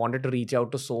that I wanted to reach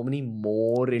out to so many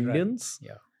more Indians. Right.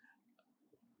 Yeah.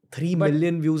 3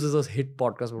 million views is a hit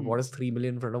podcast, but what is 3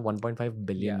 million in front of 1.5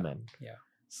 billion, man? Yeah.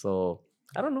 So,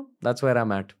 I don't know. That's where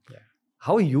I'm at. Yeah.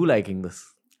 How are you liking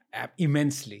this?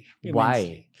 Immensely.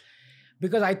 Why?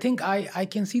 Because I think I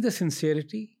can see the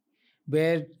sincerity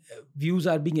where views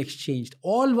are being exchanged.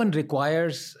 All one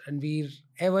requires, and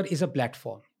ever is a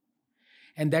platform.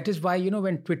 And that is why,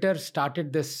 when Twitter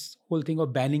started this whole thing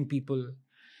of banning people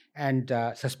and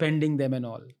suspending them and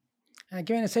all, and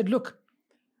again I said, look,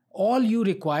 all you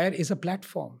require is a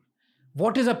platform.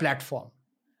 What is a platform?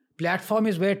 Platform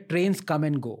is where trains come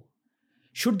and go.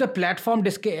 Should the platform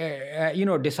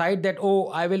decide that,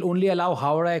 I will only allow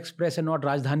Howrah Express and not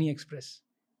Rajdhani Express?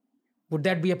 Would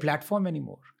that be a platform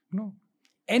anymore? No.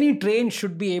 Any train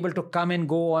should be able to come and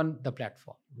go on the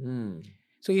platform.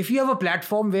 So if you have a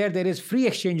platform where there is free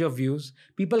exchange of views,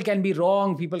 people can be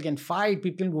wrong, people can fight,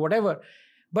 people can do whatever,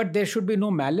 but there should be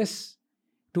no malice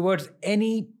towards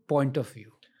any point of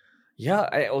view. Yeah,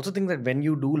 I also think that when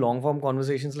you do long form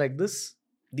conversations like this,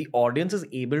 the audience is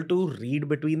able to read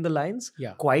between the lines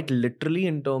quite literally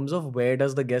in terms of where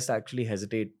does the guest actually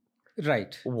hesitate.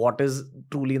 Right. What is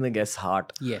truly in the guest's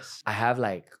heart. Yes. I have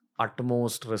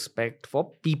utmost respect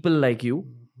for people like you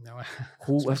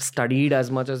who have studied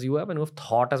as much as you have and who have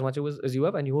thought as much as you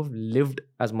have and who have lived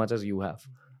as much as you have.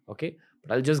 Okay.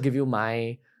 But I'll just give you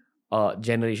my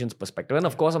generation's perspective. And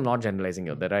of course, I'm not generalizing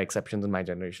here. There are exceptions in my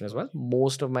generation as well.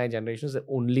 Most of my generation is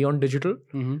only on digital.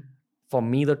 For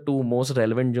me, the two most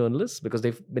relevant journalists, because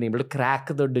they've been able to crack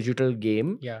the digital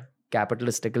game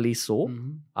capitalistically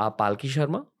are Palki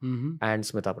Sharma and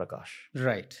Smita Prakash.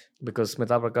 Right. Because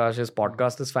Smita Prakash's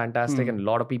podcast is fantastic and a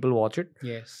lot of people watch it.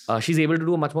 Yes. She's able to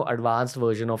do a much more advanced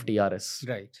version of TRS.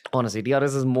 Right. Honestly,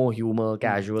 TRS is more humor,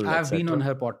 casual, I've been on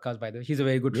her podcast, by the way. She's a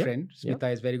very good friend.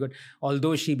 Smita is very good.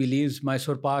 Although she believes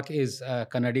Mysore Pak is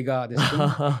Kannadiga, this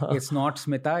thing. It's not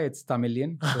Smita, it's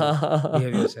Tamilian. So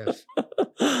behave yourself.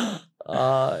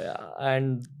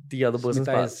 And the other person's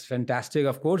Smita is fantastic,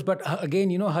 of course. But again,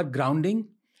 her grounding,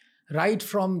 right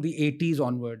from the 80s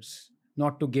onwards,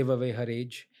 not to give away her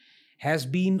age, has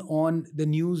been on the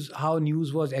news, how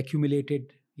news was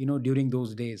accumulated, during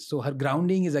those days. So her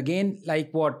grounding is again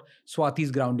like what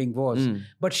Swati's grounding was.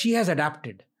 But she has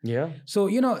adapted. Yeah. So,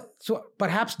 so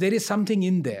perhaps there is something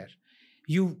in there.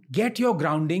 You get your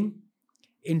grounding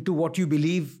into what you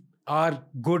believe are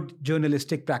good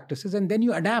journalistic practices, and then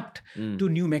you adapt to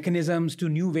new mechanisms, to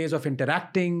new ways of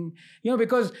interacting,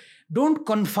 because don't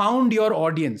confound your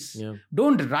audience.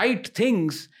 Don't write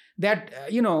things that,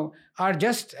 are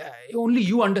just only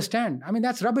you understand. I mean,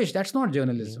 that's rubbish. That's not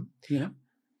journalism.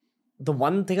 The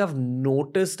one thing I've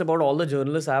noticed about all the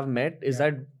journalists I've met is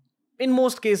that in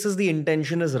most cases, the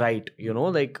intention is right.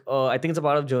 I think it's a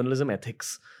part of journalism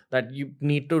ethics that you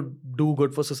need to do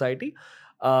good for society.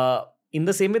 In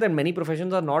the same way that many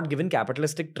professions are not given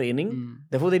capitalistic training,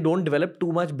 therefore they don't develop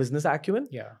too much business acumen.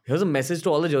 Here's a message to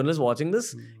all the journalists watching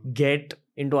this. Get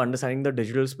into understanding the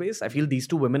digital space. I feel these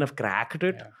two women have cracked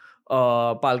it.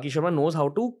 Palki Sharma knows how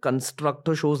to construct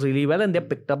her shows really well, and they're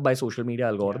picked up by social media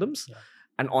algorithms.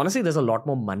 And honestly, there's a lot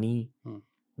more money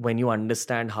when you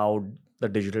understand how the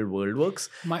digital world works.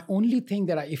 My only thing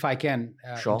that if I can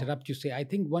interrupt you, say, I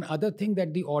think one other thing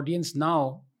that the audience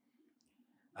now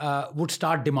would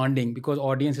start demanding, because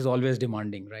audience is always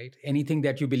demanding, right? Anything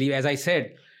that you believe, as I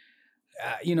said,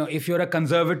 if you're a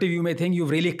conservative, you may think you've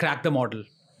really cracked the model,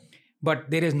 but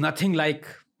there is nothing like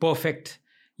perfect,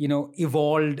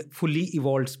 fully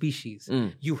evolved species.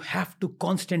 You have to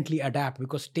constantly adapt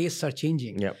because tastes are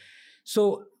changing.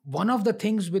 So one of the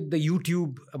things with the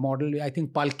YouTube model, I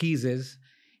think Palki's is,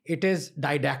 it is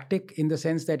didactic in the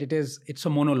sense that it's a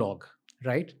monologue,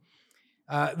 right?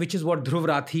 Which is what Dhruv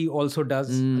Rathi also does.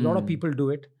 A lot of people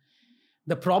do it.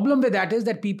 The problem with that is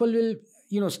that people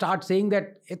will, start saying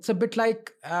that it's a bit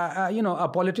like, a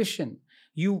politician.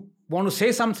 You want to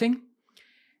say something,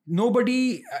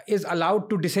 nobody is allowed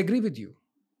to disagree with you,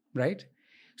 right?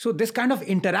 So this kind of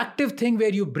interactive thing where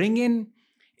you bring in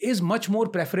is much more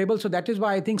preferable. So that is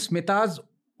why I think Smita's,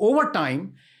 over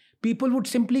time, people would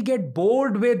simply get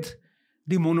bored with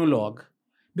the monologue,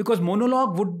 because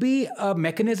monologue would be a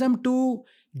mechanism to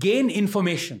gain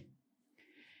information.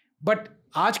 But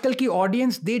aajkal ki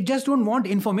audience, they just don't want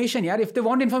information. If they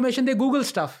want information, they Google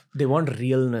stuff. They want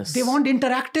realness. They want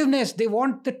interactiveness. They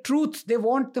want the truth. They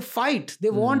want the fight.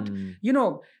 They want,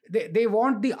 they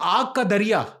want the aag ka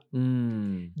darya.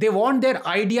 They want their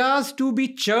ideas to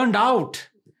be churned out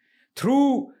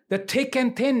through the thick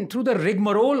and thin, through the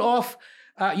rigmarole of,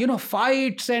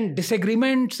 fights and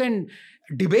disagreements and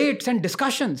debates and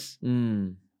discussions.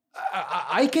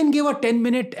 I can give a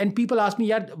 10-minute, and people ask me,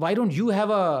 why don't you have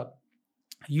a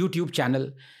YouTube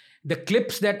channel? The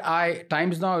clips that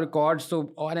Times Now records,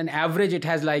 so on an average, it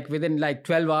has within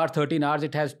 12 hours, 13 hours,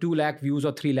 it has 2 lakh views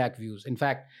or 3 lakh views. In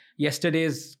fact,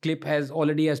 yesterday's clip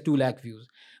already has 2 lakh views.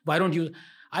 Why don't you?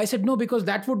 I said, no, because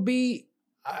that would be,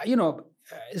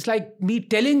 it's like me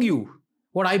telling you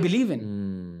what I believe in.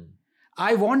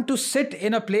 I want to sit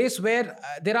in a place where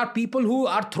there are people who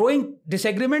are throwing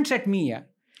disagreements at me. Yeah.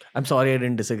 I'm sorry I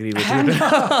didn't disagree with you.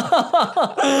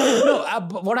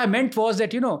 What I meant was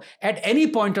that, at any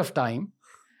point of time,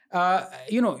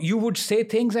 you would say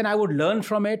things and I would learn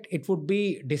from it. It would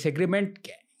be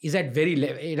disagreement is at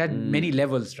it had many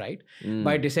levels, right?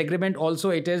 By disagreement also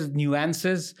it is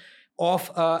nuances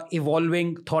of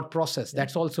evolving thought process.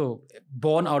 That's also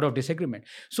born out of disagreement.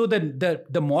 So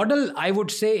the model I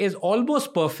would say is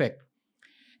almost perfect,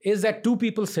 is that 2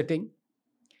 people sitting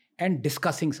and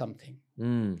discussing something.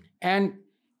 And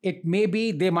it may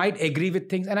be they might agree with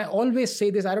things. And I always say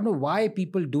this, I don't know why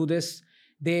people do this.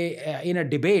 They in a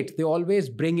debate, they always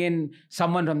bring in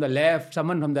someone from the left,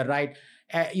 someone from the right.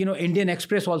 Indian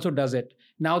Express also does it.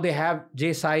 Now they have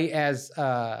Jay Sai as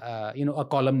a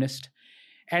columnist.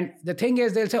 And the thing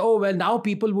is, they'll say, oh, well, now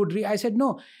people would read. I said,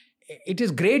 no, it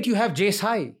is great you have Jay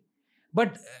Sai,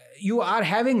 but you are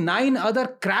having 9 other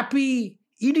crappy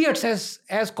idiots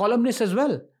as columnists as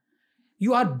well.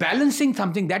 You are balancing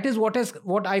something. That is what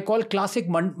I call classic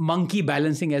monkey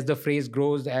balancing, as the phrase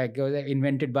goes,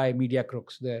 invented by media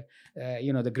crooks.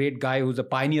 The great guy who's a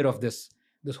pioneer of this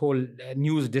whole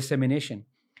news dissemination.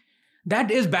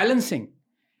 That is balancing.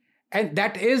 And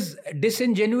that is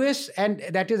disingenuous, and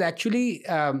that is actually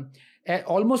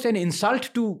almost an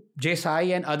insult to Jay Sai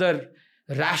and other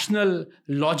rational,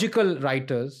 logical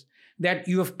writers, that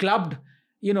you have clubbed,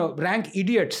 rank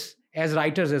idiots as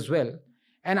writers as well.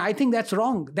 And I think that's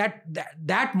wrong.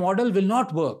 That model will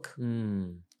not work.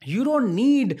 You don't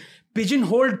need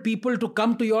pigeonholed people to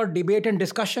come to your debate and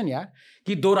discussion. Yeah,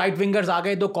 कि 2 right-wingers आ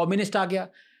गए, 2 communist आ गया.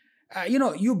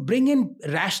 You bring in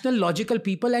rational, logical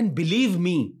people, and believe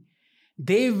me,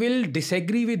 they will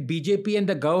disagree with BJP and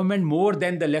the government more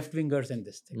than the left-wingers in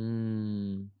this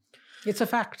thing. It's a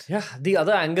fact. Yeah. The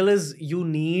other angle is you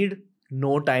need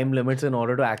no time limits in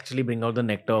order to actually bring out the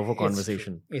nectar of a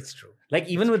conversation. It's true. Like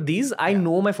even with these, I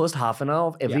know my first half an hour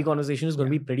of every conversation is going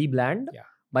to be pretty bland. Yeah.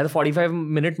 By the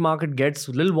 45-minute mark, it gets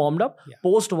a little warmed up. Yeah.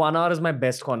 Post 1 hour is my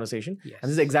best conversation. Yes. And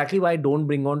this is exactly why I don't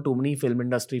bring on too many film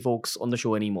industry folks on the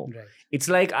show anymore. Right. It's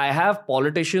like I have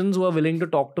politicians who are willing to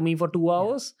talk to me for 2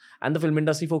 hours, and the film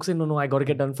industry folks say, no, I got to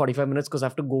get done 45 minutes because I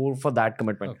have to go for that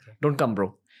commitment. Okay. Don't come,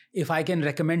 bro. If I can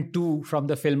recommend 2 from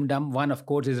the filmdom, one, of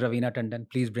course, is Raveena Tandon.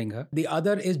 Please bring her. The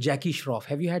other is Jackie Shroff.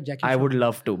 Have you had Jackie Shroff? I would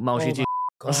love to. Maushi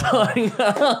Oh, sorry.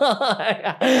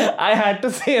 I had to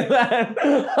say that.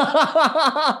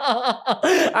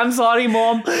 I'm sorry,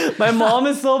 Mom. My mom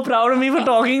is so proud of me for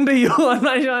talking to you on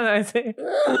my show. And I say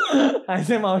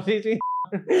Maushi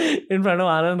in front of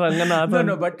Anand Ranganathan.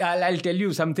 No, but I'll tell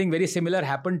you something very similar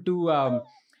happened to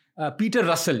Peter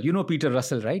Russell. You know Peter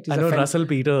Russell, right? I know Russell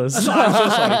Peters. No, I'm so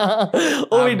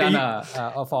sorry. I've done a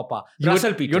faux pas.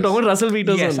 Russell Peters. You're talking about Russell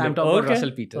Peters? Yes, I'm talking about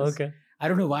Russell Peters. Okay. I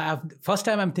don't know why. First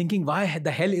time I'm thinking, why the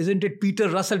hell isn't it Peter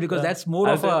Russell? Because that's more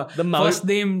of a first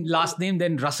name, last name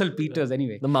than Russell Peters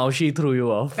anyway. The Maushi threw you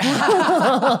off.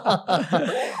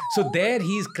 So there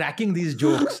he's cracking these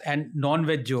jokes and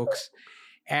non-veg jokes.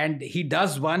 And he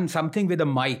does something with a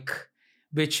mic,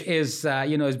 which is,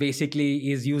 is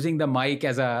basically is using the mic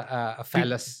as a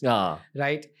phallus,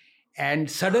 right?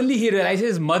 And suddenly he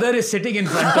realizes his mother is sitting in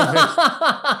front of him.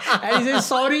 And he says,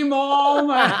 sorry, Mom.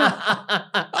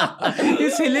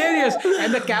 It's hilarious.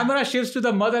 And the camera shifts to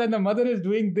the mother and the mother is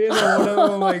doing this or whatever.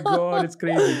 Oh my God, it's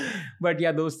crazy. But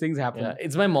yeah, those things happen. Yeah,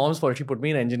 it's my mom's fault. She put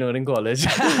me in engineering college.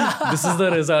 This is the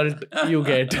result you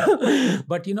get.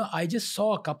 But I just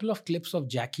saw a couple of clips of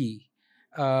Jackie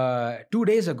 2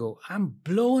 days ago. I'm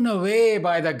blown away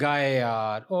by the guy.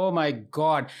 Oh my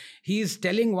God. He's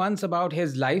telling once about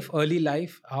his early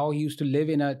life, how he used to live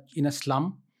in a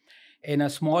slum, in a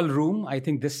small room, I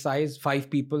think this size, 5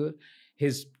 people,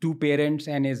 his 2 parents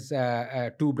and his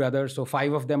 2 brothers, so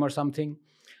 5 of them or something.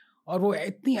 और वो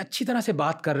इतनी अच्छी तरह से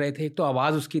बात कर रहे थे. एक तो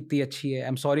आवाज़ उसकी इतनी अच्छी है.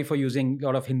 I'm sorry for using a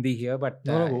lot of Hindi here, but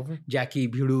Jackie,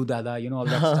 Bhidu, Dada, all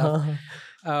that stuff.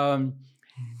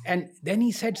 And then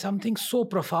he said something so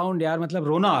profound, yaar, matlab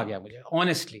rona aa gaya mujhe,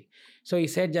 honestly. So he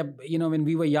said, when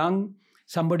we were young,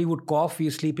 somebody would cough, we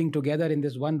were sleeping together in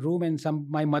this one room, and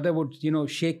my mother would,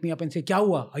 shake me up and say, kya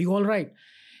hua? Are you all right?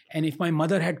 And if my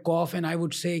mother had cough and I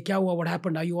would say, kya hua? What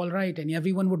happened? Are you all right? And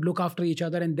everyone would look after each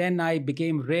other. And then I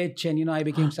became rich and, I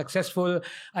became successful.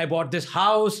 I bought this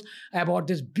house. I bought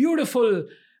this beautiful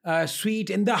suite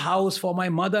in the house for my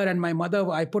mother. And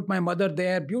I put my mother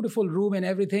there, beautiful room and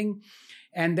everything.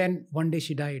 And then one day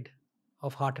she died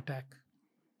of heart attack.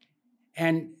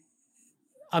 And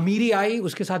Amiri आई,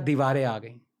 उसके साथ दीवारें आ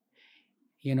गई.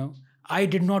 I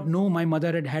did not know my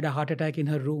mother had had a heart attack in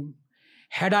her room.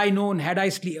 Had I known,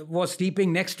 was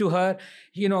sleeping next to her,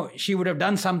 she would have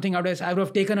done something. I would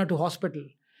have taken her to hospital.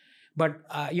 But,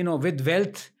 with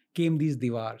wealth came these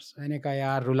diwars. मैंने कहा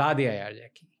यार रुला दिया यार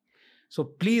Jackie. So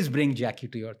please bring Jackie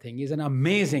to your thing. He's an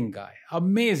amazing guy.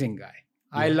 Amazing guy.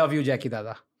 I love you, Jackie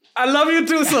Dada. I love you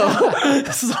too,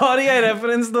 sir. Sorry I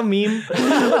referenced the meme.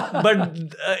 But,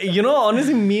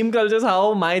 honestly, meme culture is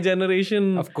how my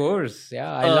generation... Of course. Yeah.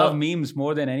 I love memes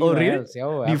more than anyone else.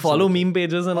 Yeah, do you follow meme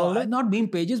pages and all that? Not meme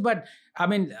pages, but I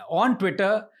mean, on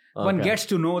Twitter, one gets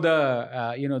to know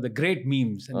the great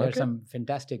memes. And there's some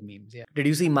fantastic memes. Yeah. Did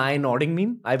you see my nodding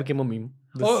meme? I became a meme.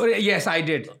 Yes, I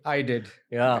did. Yeah. I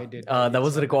did. That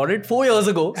was recorded 4 years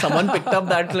ago. Someone picked up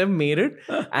that clip, made it,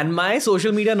 and my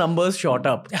social media numbers shot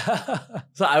up.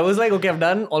 So I was like, okay, I've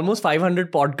done almost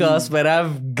 500 podcasts where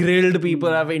I've grilled people,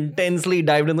 I've intensely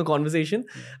dived in the conversation.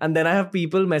 And then I have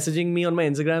people messaging me on my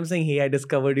Instagram saying, hey, I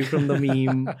discovered you from the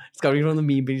meme. Discovered you from the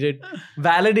meme page. It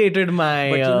validated my...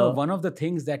 But one of the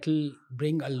things that will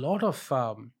bring a lot of...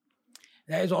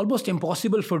 that is almost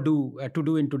impossible to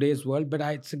do in today's world, but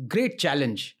it's a great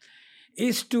challenge,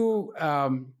 is to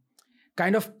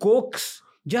kind of coax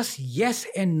just yes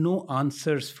and no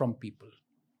answers from people.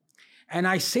 And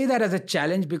I say that as a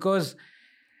challenge because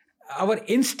our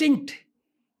instinct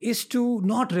is to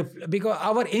not, because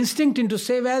our instinct is to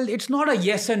say, well, it's not a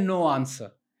yes and no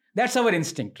answer. That's our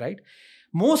instinct, right?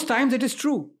 Most times it is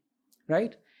true,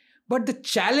 right? But the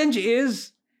challenge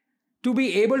is to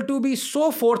be able to be so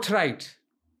forthright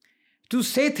to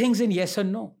say things in yes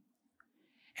and no.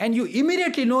 And you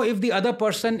immediately know if the other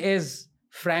person is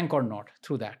frank or not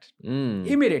through that.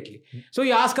 Immediately. So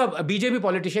you ask a BJP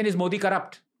politician, is Modi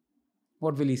corrupt?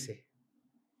 What will he say?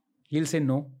 He'll say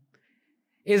no.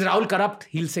 Is Rahul corrupt?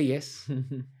 He'll say yes.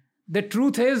 The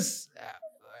truth is,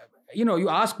 you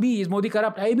ask me, is Modi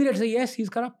corrupt? I immediately say yes, he's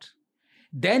corrupt.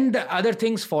 Then the other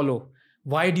things follow.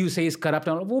 Why do you say he's corrupt?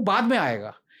 वो बाद में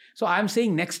आएगा. So I'm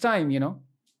saying next time,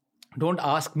 don't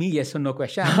ask me yes or no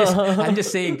question. I'm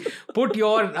just saying, put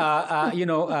your,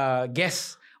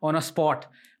 guess on a spot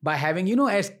by having,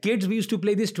 as kids, we used to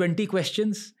play these 20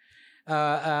 questions,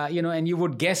 and you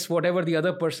would guess whatever the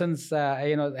other person's,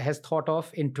 has thought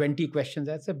of in 20 questions.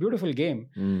 That's a beautiful game.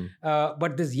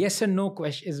 But this yes and no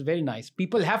question is very nice.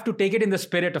 People have to take it in the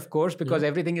spirit, of course, because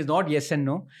everything is not yes and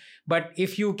no. But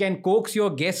if you can coax your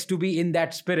guests to be in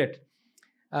that spirit,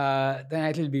 then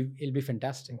it'll be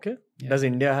fantastic. Okay. Yeah. Does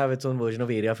India have its own version of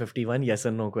Area 51? Yes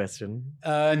and no question.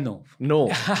 No.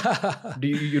 No.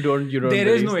 You don't. There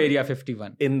is no Area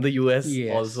 51 in the US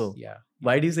also. Yeah.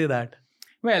 Why do you say that?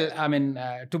 Well, I mean,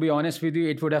 to be honest with you,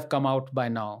 it would have come out by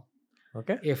now.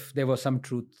 Okay. If there was some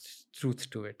truth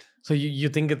to it. So you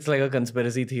think it's like a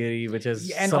conspiracy theory which has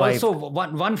and survived. Also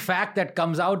one fact that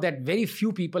comes out that very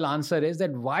few people answer is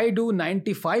that why do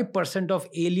 95% of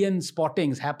alien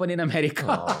spottings happen in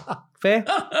America? Fair.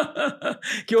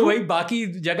 क्यों भाई बाकी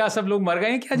जगह सब लोग मर गए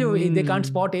हैं क्या जो they can't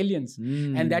spot aliens?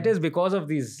 And that is because of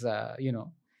these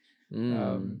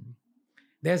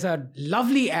there's a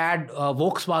lovely ad,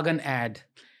 Volkswagen ad.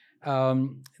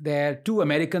 There 2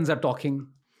 Americans are talking.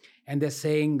 And they're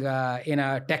saying in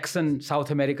a Texan South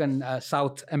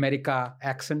America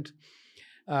accent,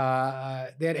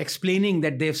 they're explaining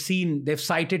that they've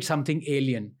sighted something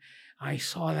alien. I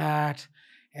saw that.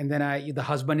 And then the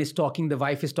husband is talking, the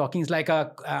wife is talking. It's like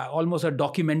almost a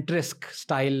documentarisk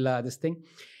style, this thing.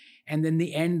 And then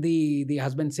the end, the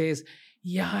husband says,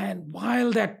 yeah, and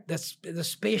while the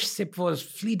spaceship was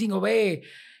fleeting away,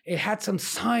 it had some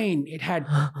sign. It had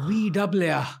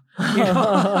VW.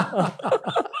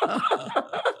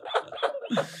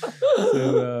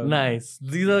 So, nice.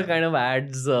 These are kind of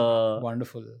ads.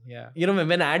 Wonderful. Yeah.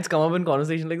 When ads come up in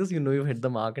conversation like this, you've hit the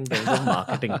mark in terms of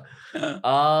marketing.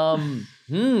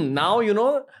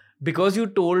 Now, because you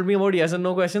told me about yes and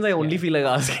no questions, I only feel like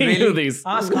asking you these.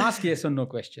 Ask yes or no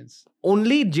questions.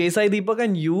 Only Jay Sai Deepak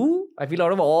and you, I feel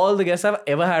out of all the guests I've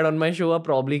ever had on my show, are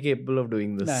probably capable of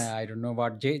doing this. I don't know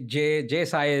what. Jay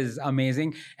Sai is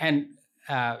amazing. And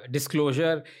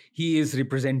disclosure, he is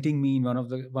representing me in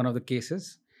one of the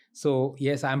cases. So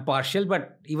yes, I'm partial,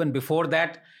 but even before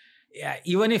that,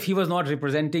 even if he was not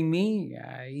representing me,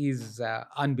 he's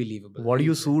unbelievable. What are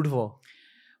you sued for?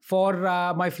 For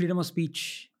my freedom of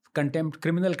speech,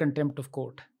 criminal contempt of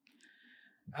court.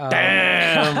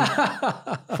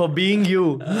 Damn! For being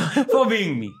you. For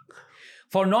being me.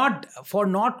 For not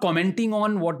commenting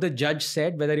on what the judge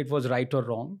said, whether it was right or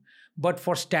wrong, but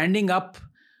for standing up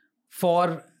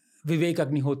for Vivek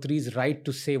Agnihotri's right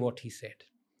to say what he said.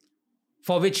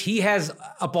 for which he has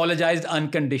apologized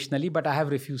unconditionally, but I have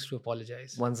refused to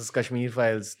apologize. Once this Kashmir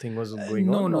Files thing was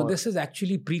going on? No. This is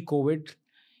actually pre-COVID.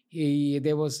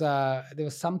 There was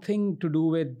something to do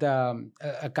with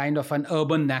a kind of an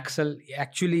urban Naxal.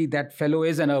 Actually, that fellow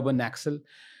is an urban Naxal.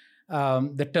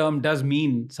 The term does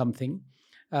mean something.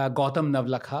 Gautam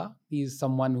Navlakha. He's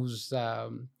someone who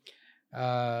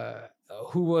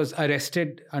was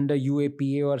arrested under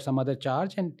UAPA or some other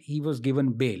charge, and he was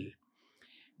given bail.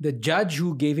 The judge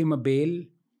who gave him a bail,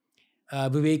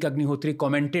 Vivek Agnihotri,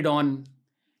 commented on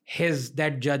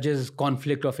that judge's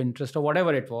conflict of interest or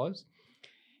whatever it was.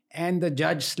 And the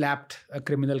judge slapped a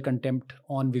criminal contempt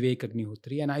on Vivek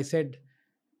Agnihotri. And I said,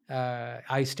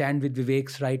 I stand with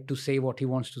Vivek's right to say what he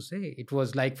wants to say. It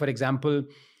was like, for example,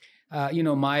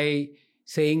 my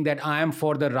saying that I am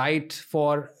for the right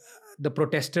for the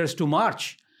protesters to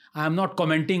march. I am not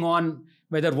commenting on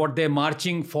whether what they're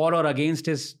marching for or against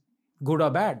is good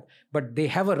or bad, but they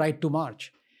have a right to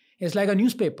march. It's like a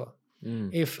newspaper.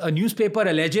 If a newspaper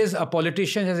alleges a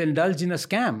politician has indulged in a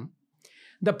scam,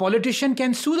 the politician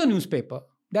can sue the newspaper.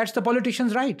 That's the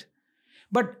politician's right.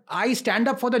 But I stand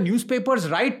up for the newspaper's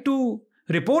right to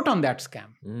report on that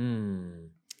scam.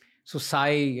 So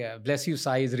Sai, bless you,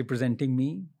 Sai is representing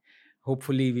me.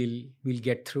 Hopefully we'll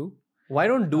get through. Why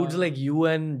don't dudes like you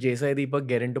and J-Sai Deepak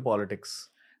get into politics?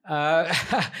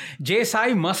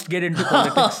 J-Sai must get into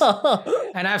politics.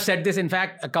 And I've said this, in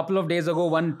fact, a couple of days ago,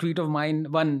 one clip of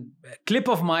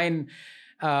mine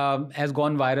has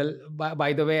gone viral.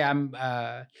 By the way,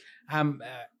 I'm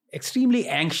extremely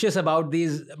anxious about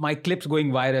my clips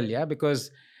going viral,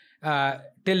 because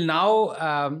till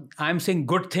now I'm saying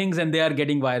good things and they are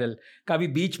getting viral.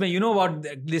 Kabhi beech mein, you know what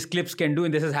these clips can do,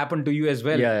 and this has happened to you as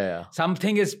well. Yeah.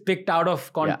 Something is picked out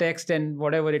of context and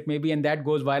whatever it may be, and that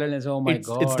goes viral, and so, oh my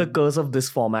God. It's the curse of this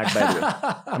format, by the way.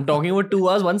 I'm talking about 2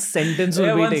 hours, one sentence will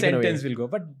be taken away. One sentence will go,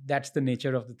 but that's the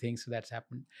nature of the thing, so that's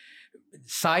happened.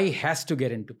 Sai has to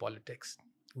get into politics.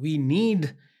 We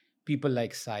need people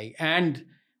like Sai and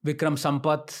Vikram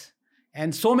Sampath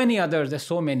and so many others. There's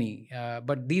so many.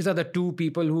 But these are the 2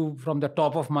 people who, from the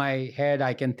top of my head,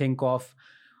 I can think of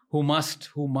who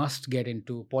must get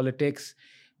into politics.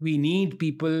 We need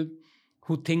people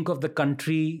who think of the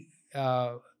country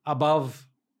above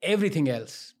everything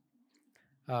else.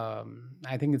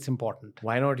 I think it's important.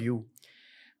 Why not you?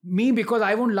 Me, because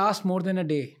I won't last more than a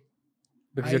day.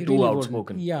 Because you're too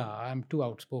outspoken. Yeah, I'm too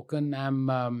outspoken.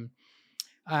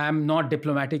 I'm not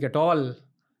diplomatic at all.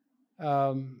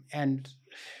 And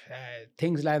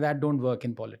things like that don't work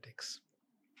in politics.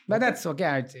 But that's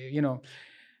okay.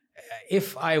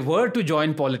 If I were to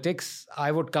join politics,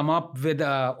 I would come up with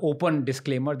an open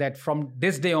disclaimer that from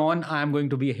this day on, I am going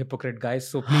to be a hypocrite, guys.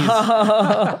 So please.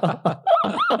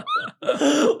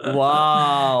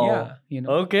 Wow. Yeah.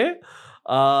 Okay.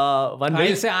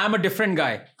 I'll say I'm a different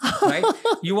guy, right?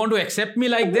 You want to accept me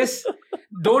like this?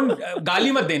 Don't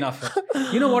gali mat dena fir.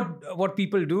 You know what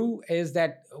people do is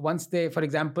that once they, for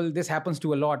example, this happens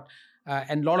to a lot,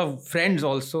 and a lot of friends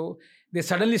also, they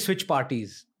suddenly switch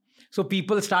parties. So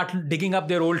people start digging up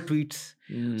their old tweets.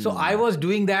 So I was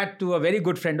doing that to a very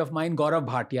good friend of mine, Gaurav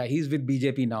Bhatia. He's with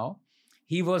BJP now.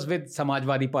 He was with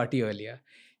Samajwadi Party earlier.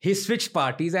 He switched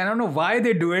parties. I don't know why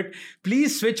they do it.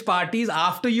 Please switch parties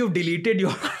after you've deleted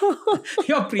your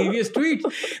previous tweets.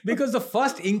 Because the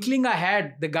first inkling I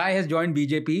had, the guy has joined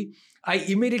BJP, I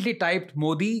immediately typed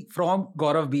Modi from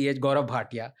Gaurav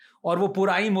Bhatia. और वो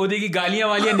पुरानी मोदी की गालियां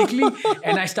वालियां निकली,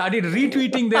 and I started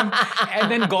retweeting them.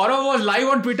 And then Gaurav was live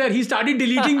on Twitter. He started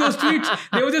deleting those tweets.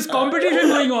 There was this competition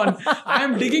going on. I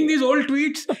am digging these old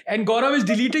tweets and Gaurav is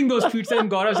deleting those tweets. And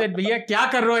Gaurav said, "Bhaiya,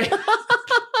 kya kar rahe ho?"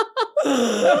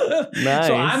 Nice.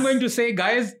 So I'm going to say,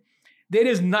 guys, there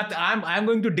is not. I'm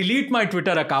going to delete my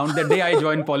Twitter account the day I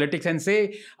joined politics and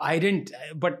say I didn't.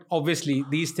 But obviously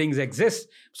these things exist.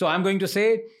 So I'm going to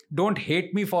say, don't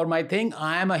hate me for my thing.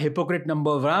 I am a hypocrite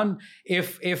number 1.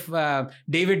 If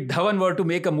David Dhawan were to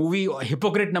make a movie,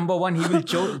 hypocrite number 1, he will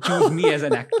choose me as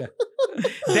an actor.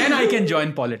 Then I can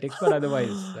join politics. But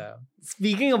otherwise.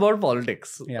 Speaking about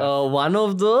politics, one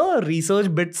of the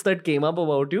research bits that came up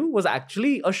about you was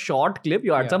actually a short clip.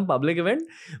 You had some public event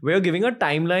where you're giving a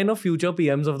timeline of future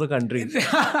PMs of the country.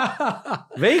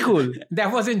 Very cool.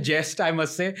 That was in jest, I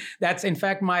must say. That's in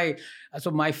fact my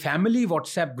family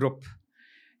WhatsApp group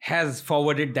has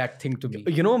forwarded that thing to me.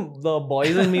 You know, the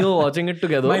boys and me were watching it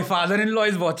together. My father-in-law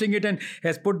is watching it and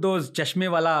has put those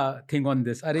chashme wala thing on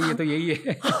this. Arey, ye to yahi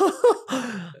hai.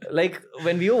 Like,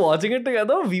 when we were watching it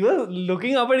together, we were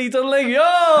looking up at each other like,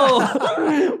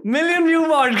 yo, million view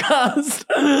podcast.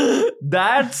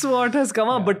 That's what has come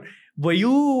up. Were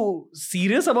you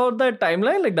serious about that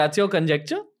timeline? Like, that's your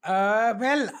conjecture?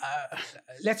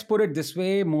 Let's put it this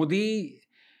way. Modi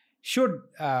should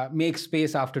make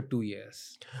space after 2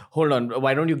 years. Hold on.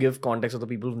 Why don't you give context of the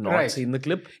people who've not seen the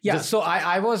clip? Yeah. So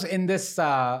I was in this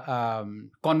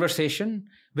conversation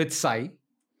with Sai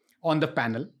on the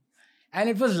panel. And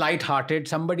it was lighthearted.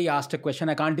 Somebody asked a question.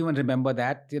 I can't even remember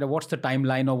that. What's the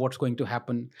timeline or what's going to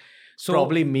happen? So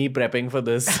probably me prepping for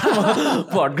this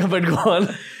podcast, but go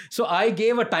on. So I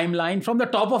gave a timeline from the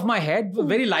top of my head,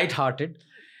 very lighthearted,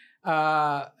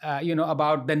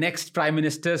 about the next prime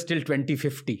minister till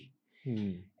 2050.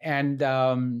 And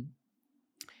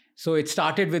so it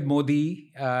started with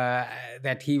Modi,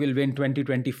 that he will win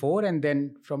 2024, and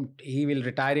then he will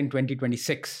retire in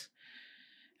 2026.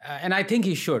 And I think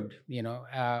he should,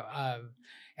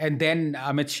 and then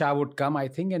Amit Shah would come, I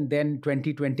think, and then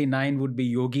 2029 would be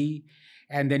Yogi,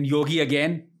 and then Yogi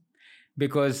again,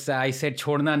 because I said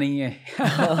छोड़ना नहीं है.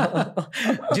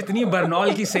 जितनी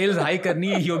बर्नॉल की sales high करनी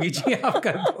है, योगी जी आप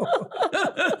कर दो.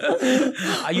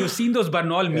 You've seen those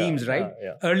Bernal memes, right?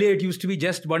 Yeah. Earlier it used to be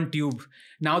just one tube.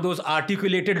 Now those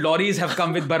articulated lorries have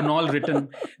come with Bernal written.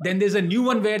 Then there's a new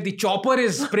one where the chopper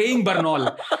is spraying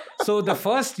Bernal. So the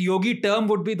first Yogi term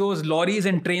would be those lorries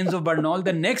and trains of Bernal.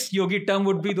 The next Yogi term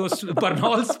would be those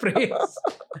Bernal sprays.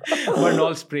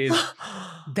 Bernal sprays.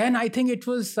 Then I think it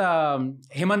was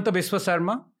Himanta Biswa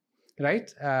Sarma,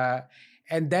 right?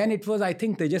 And then it was, I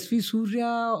think, Tejasvi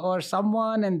Surya or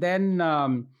someone. And then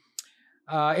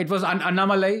it was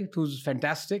Annamalai, who's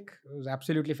fantastic. It was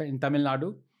absolutely in Tamil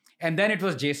Nadu. And then it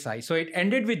was J-Sai. So it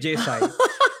ended with J-Sai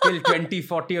till 20,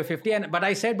 40 or 50. But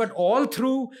I said, but all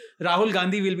through, Rahul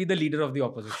Gandhi will be the leader of the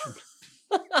opposition.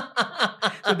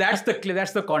 So that's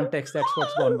the context. That's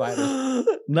what's gone viral.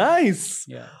 Nice.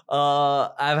 Yeah.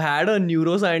 I've had a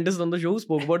neuroscientist on the show who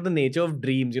spoke about the nature of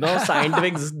dreams.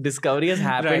 Scientific discovery has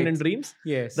happened in dreams.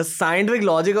 Yes. The scientific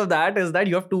logic of that is that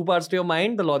you have two parts to your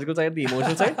mind, the logical side, the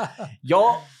emotional side.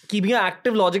 You're keeping your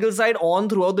active logical side on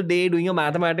throughout the day, doing your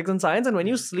mathematics and science. And when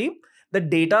you sleep, the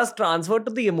data is transferred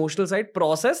to the emotional side,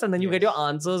 processed, and then you get your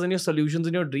answers and your solutions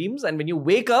in your dreams. And when you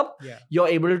wake up, you're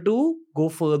able to go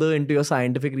further into your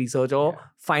scientific research or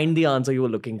find the answer you were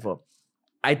looking for.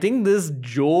 I think this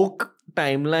joke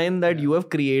timeline that you have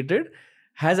created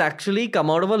has actually come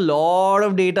out of a lot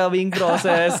of data being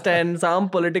processed and some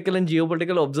political and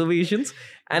geopolitical observations.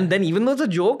 And then even though it's a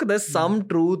joke, there's some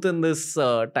truth in this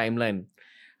timeline.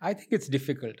 I think it's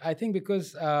difficult. I think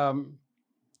because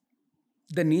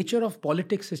the nature of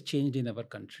politics has changed in our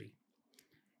country.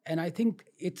 And I think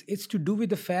it's to do with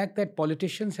the fact that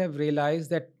politicians have realized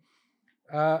that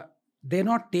they're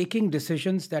not taking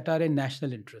decisions that are in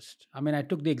national interest. I mean, I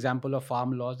took the example of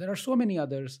farm laws. There are so many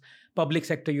others. Public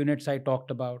sector units I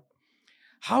talked about.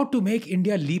 How to make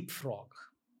India leapfrog,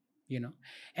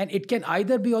 And it can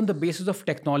either be on the basis of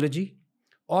technology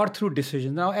or through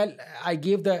decisions. Now, I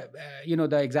gave the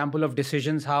example of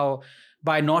decisions, how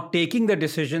by not taking the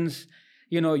decisions,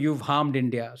 you've harmed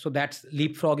India. So that's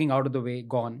leapfrogging out of the way,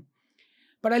 gone.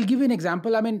 But I'll give you an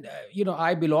example. I mean,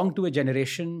 I belong to a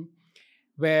generation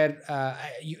where,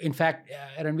 in fact,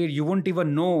 Ranveer, you wouldn't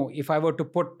even know if I were to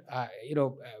put,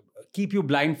 keep you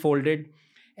blindfolded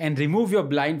and remove your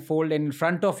blindfold, and in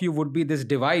front of you would be this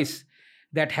device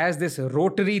that has this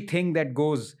rotary thing that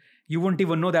goes. You wouldn't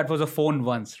even know that was a phone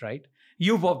once, right?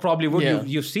 You probably would. Yeah.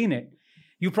 You've seen it.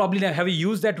 You probably have you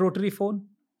used that rotary phone?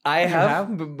 I have.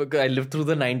 I lived through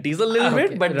the 90s a little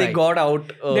bit, but they got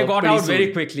out. They got out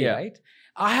very quickly, right?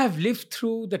 I have lived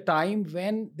through the time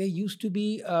when there used to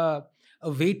be a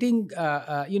waiting,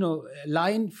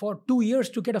 line for 2 years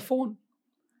to get a phone.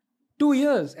 2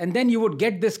 years. And then you would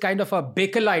get this kind of a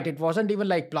Bakelite. It wasn't even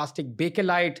like plastic.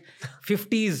 Bakelite,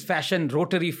 50s fashion,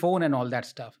 rotary phone and all that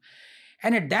stuff.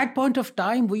 And at that point of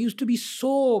time, we used to be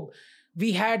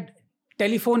we had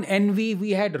telephone envy,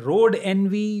 we had road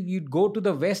envy. You'd go to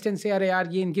the West and say, "Arey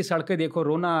yaar, ye inki sadke dekho,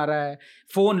 rona aa raha hai.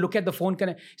 Phone, look at the phone."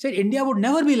 Said India would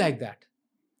never be like that.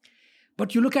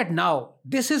 But you look at now,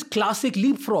 this is classic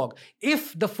leapfrog.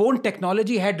 If the phone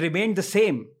technology had remained the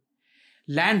same,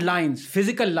 landlines,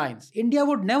 physical lines, India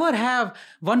would never have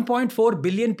 1.4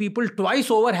 billion people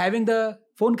twice over having the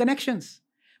phone connections.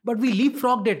 But we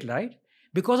leapfrogged it, right?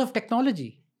 Because of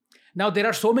technology. Now, there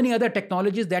are so many other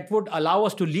technologies that would allow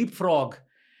us to leapfrog,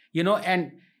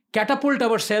 and catapult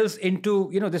ourselves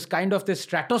into, this kind of this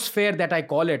stratosphere that I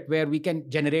call it, where we can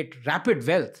generate rapid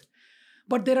wealth.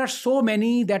 But there are so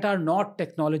many that are not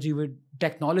technology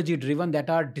driven, that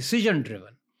are decision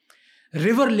driven.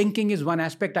 River linking is one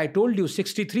aspect. I told you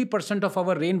 63% of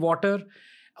our rainwater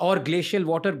or glacial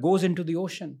water goes into the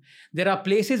ocean. There are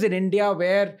places in India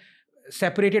where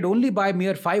separated only by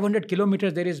mere 500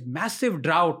 kilometers, there is massive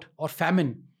drought or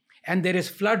famine, and there is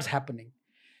floods happening.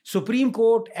 Supreme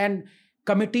Court and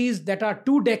committees that are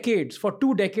for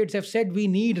 2 decades have said we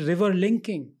need river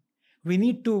linking. We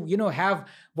need to, have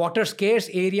water scarce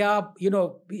area,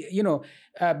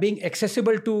 being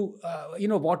accessible to,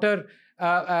 water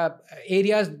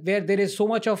areas where there is so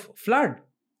much of flood.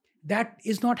 That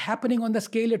is not happening on the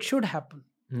scale it should happen.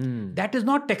 That is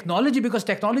not technology, because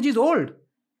technology is old.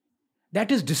 That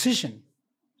is decision.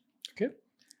 Okay.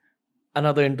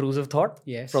 Another intrusive thought.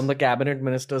 Yes. From the cabinet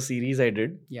minister series I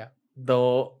did. Yeah.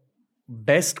 The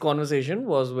best conversation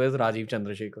was with Rajiv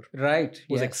Chandrasekhar. Right.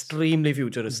 It was extremely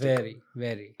futuristic. Very,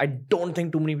 very. I don't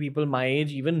think too many people my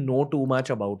age even know too much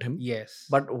about him. Yes.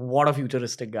 But what a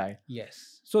futuristic guy.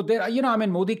 Yes. So there are,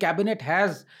 Modi cabinet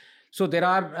has, so there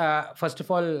are, first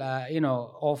of all,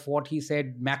 of what he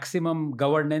said, maximum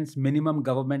governance, minimum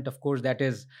government. Of course, that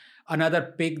is another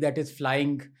pig that is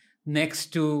flying next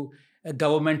to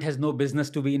government has no business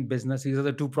to be in business. These are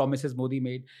the two promises Modi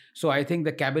made. So I think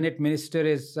the cabinet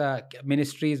ministry is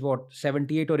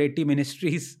 78 or 80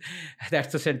 ministries.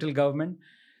 That's the central government.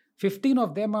 15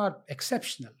 of them are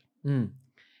exceptional.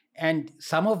 And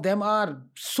some of them are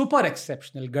super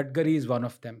exceptional. Gadkari is one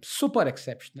of them, super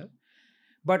exceptional.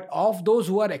 But of those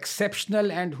who are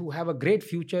exceptional and who have a great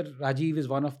future, Rajiv is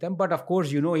one of them. But of course,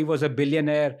 he was a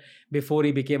billionaire before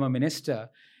he became a minister.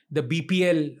 The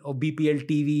BPL or BPL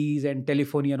TVs and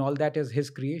telephony and all that is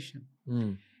his creation.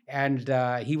 And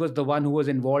he was the one who was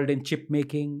involved in chip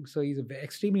making. So he's an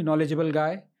extremely knowledgeable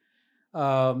guy.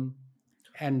 And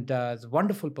he's a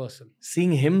wonderful person.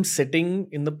 Seeing him sitting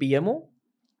in the PMO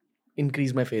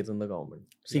increased my faith in the government.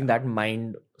 Seeing that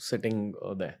mind sitting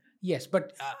there. Yes,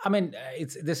 but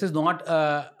this is not,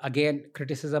 again,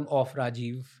 criticism of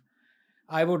Rajiv.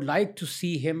 I would like to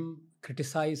see him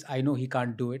criticize. I know he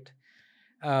can't do it.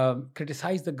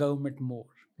 Criticize the government more.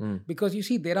 Because you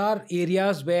see, there are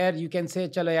areas where you can say,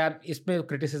 chalo yaar, isme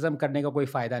criticism karne ka koi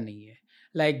fayda nahi hai.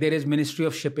 Like there is Ministry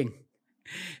of Shipping.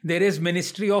 There is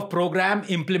Ministry of Program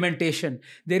Implementation.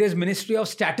 There is Ministry of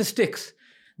Statistics.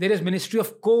 There is Ministry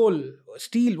of Coal,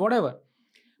 Steel, whatever.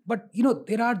 But,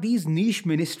 there are these niche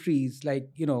ministries like,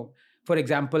 for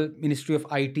example, Ministry of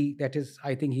IT, that is,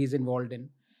 I think he's involved in.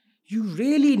 You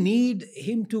really need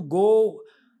him to go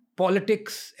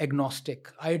politics agnostic,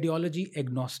 ideology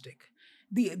agnostic.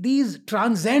 These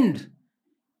transcend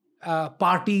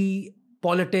party,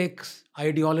 politics,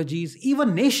 ideologies,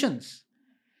 even nations.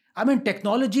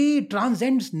 Technology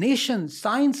transcends nations.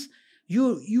 Science,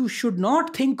 you should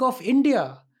not think of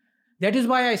India. That is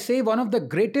why I say our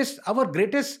greatest,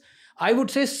 I would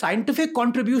say, scientific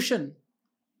contribution,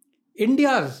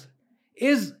 India's,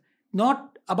 is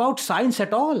not about science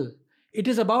at all. It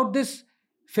is about this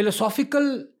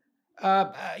philosophical,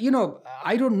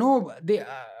 I don't know,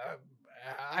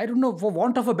 for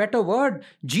want of a better word,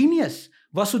 genius.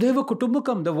 Vasudhaiva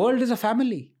Kutumbakam, the world is a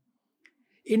family.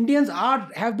 Indians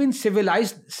have been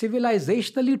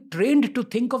civilizationally trained to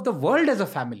think of the world as a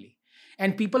family.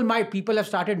 And people have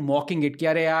started mocking it. Ki,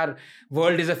 yaar,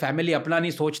 world is a family. Apna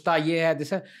nahi sochta, ye hai,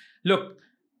 this hai. Look,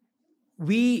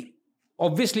 we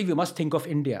must think of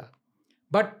India.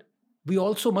 But we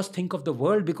also must think of the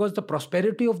world, because the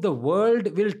prosperity of the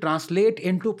world will translate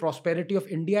into prosperity of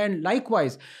India. And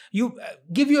likewise,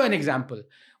 give you an example.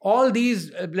 All these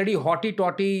bloody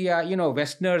hotty-totty,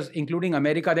 Westerners, including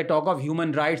America, they talk of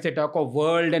human rights, they talk of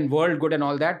world and world good and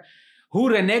all that.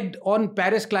 Who reneged on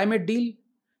Paris climate deal?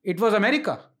 It was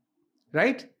America,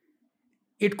 right?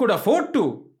 It could afford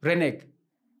to renege.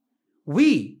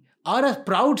 We are a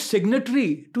proud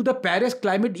signatory to the Paris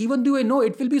climate, even though I know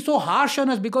it will be so harsh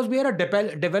on us because we are a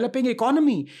developing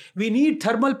economy. We need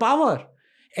thermal power.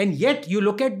 And yet you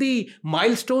look at the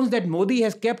milestones that Modi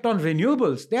has kept on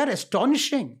renewables. They are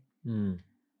astonishing.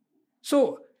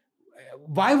 So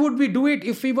why would we do it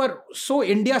if we were so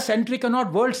India-centric and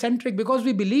not world-centric? Because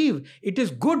we believe it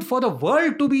is good for the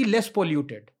world to be less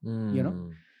polluted.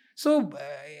 So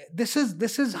this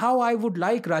is how I would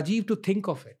like Rajiv to think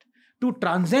of it. To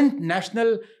transcend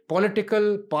national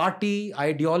political party,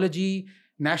 ideology,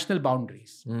 national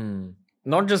boundaries.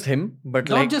 Not just him, but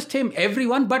not just him,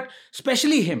 everyone, but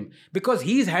especially him, because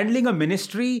he's handling a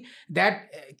ministry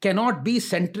that cannot be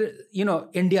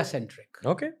India-centric.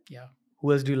 Okay. Yeah.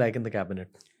 Who else do you like in the cabinet?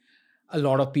 A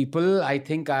lot of people. I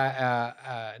think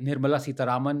Nirmala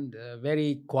Sitharaman,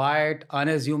 very quiet,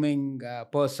 unassuming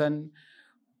person,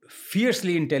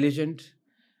 fiercely intelligent,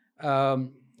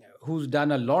 who's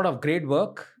done a lot of great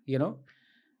work,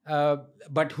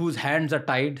 but whose hands are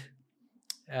tied.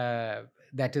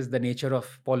 That is the nature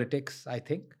of politics, I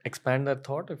think. Expand that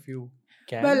thought if you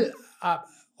can. Well,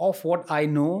 of what I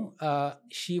know,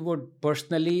 she would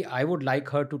personally, I would like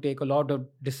her to take a lot of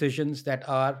decisions that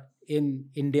are in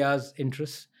India's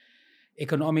interests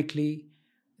economically,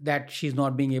 that she's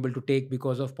not being able to take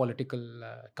because of political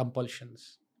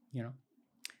compulsions. You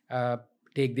know,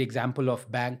 take the example of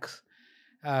banks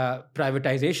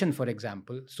privatization, for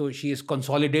example. So she has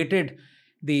consolidated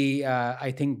the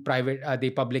I think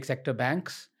the public sector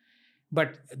banks,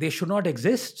 but they should not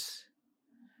exist.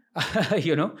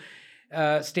 you know,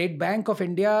 State Bank of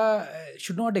India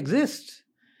should not exist.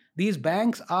 These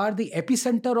banks are the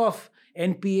epicenter of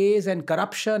NPAs and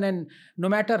corruption, and no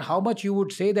matter how much you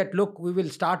would say that, look, we will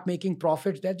start making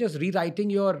profits, they're just rewriting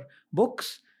your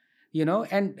books.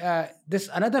 And this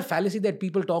another fallacy that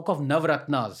people talk of,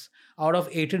 Navratnas. Out of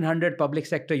 1,800 public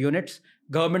sector units,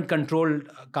 government controlled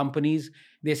companies,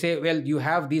 they say, well, you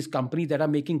have these companies that are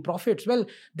making profits. Well,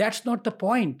 that's not the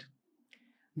point.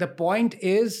 The point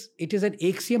is, it is an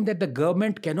axiom that the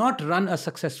government cannot run a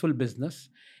successful business.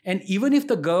 And even if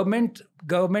the government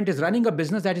is running a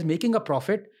business that is making a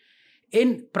profit,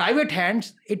 in private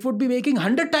hands, it would be making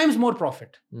 100 times more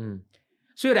profit.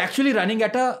 So you're actually running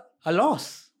at a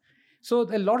loss. So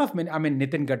a lot of,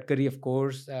 Nitin Gadkari, of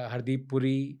course, Hardeep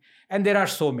Puri, and there are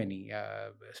so many.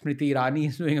 Smriti Irani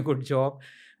is doing a good job.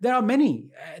 There are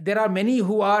many. There are many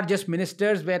who are just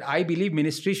ministers where I believe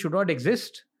ministries should not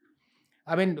exist.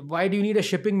 Why do you need a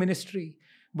shipping ministry?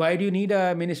 Why do you need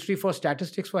a ministry for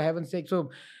statistics, for heaven's sake?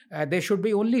 So there should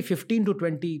be only 15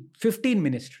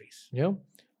 ministries. Yeah.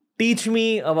 Teach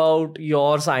me about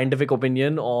your scientific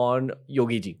opinion on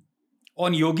Yogi Ji.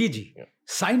 On Yogi Ji? Yeah.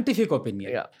 Scientific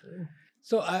opinion. Yeah.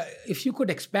 So if you could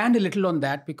expand a little on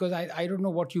that, because I don't know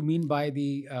what you mean by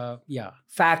the,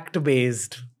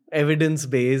 fact-based,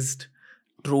 evidence-based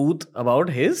truth about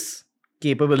his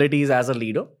capabilities as a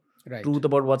leader. Right. Truth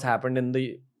about what's happened in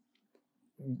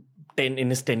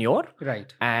his tenure.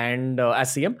 Right. And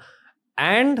as CM.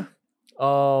 And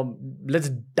let's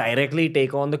directly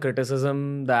take on the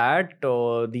criticism that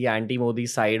the anti-Modi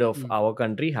side of our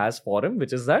country has for him,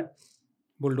 which is that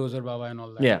Bulldozer Baba and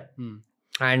all that. Yeah.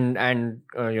 And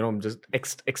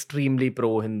just extremely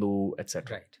pro-Hindu,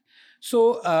 etc. Right.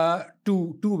 So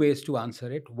two ways to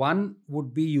answer it. One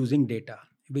would be using data,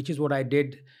 which is what I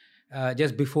did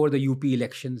just before the UP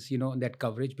elections, that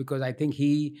coverage, because I think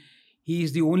he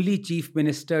is the only chief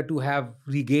minister to have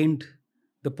regained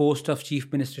the post of chief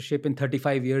ministership in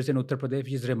 35 years in Uttar Pradesh,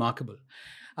 which is remarkable.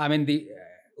 The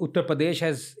Uttar Pradesh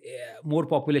has more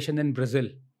population than Brazil.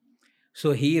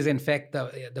 So he is, in fact,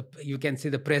 you can say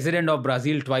the president of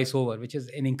Brazil twice over, which is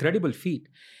an incredible feat.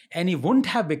 And he wouldn't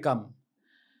have become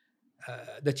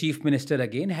the chief minister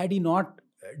again had he not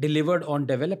delivered on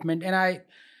development. And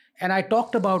I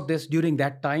talked about this during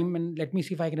that time, and let me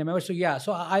see if I can remember.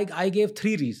 So I gave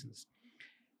 3 reasons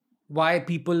why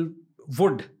people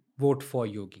would vote for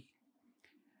Yogi.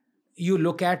 You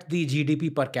look at the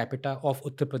GDP per capita of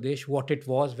Uttar Pradesh, what it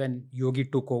was when Yogi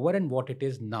took over and what it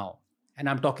is now. And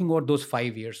I'm talking about those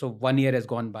 5 years. So 1 year has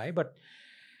gone by. But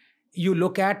you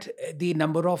look at the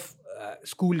number of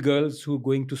schoolgirls who are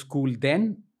going to school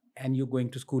then and you're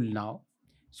going to school now.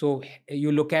 So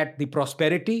you look at the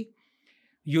prosperity,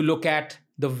 you look at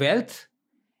the wealth,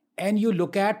 and you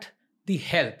look at the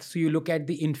health. So you look at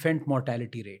the infant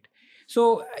mortality rate.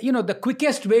 So, the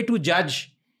quickest way to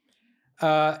judge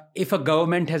if a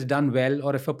government has done well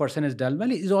or if a person has done well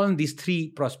is on these 3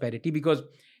 prosperity, because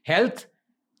health,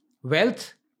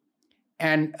 wealth,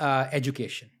 and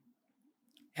education.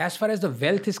 As far as the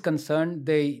wealth is concerned,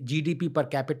 the GDP per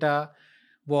capita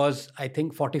was, I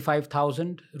think,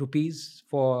 45,000 rupees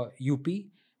for UP.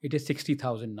 It is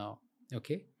 60,000 now.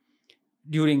 Okay.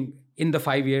 In the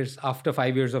 5 years, after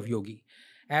 5 years of Yogi.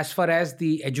 As far as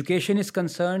the education is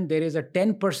concerned, there is a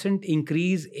 10%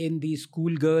 increase in the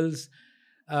schoolgirls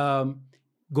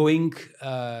going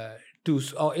to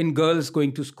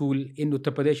school in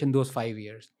Uttar Pradesh in those 5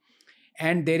 years.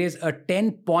 And there is a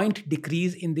 10-point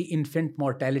decrease in the infant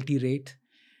mortality rate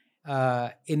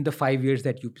in the 5 years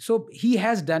that UP. So he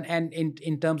has done, and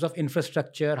in terms of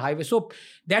infrastructure, highways. So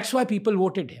that's why people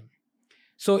voted him.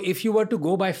 So if you were to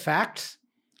go by facts,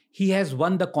 he has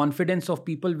won the confidence of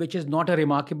people, which is not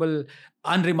a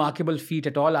unremarkable feat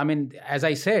at all. As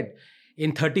I said,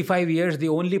 in 35 years, the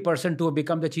only person to have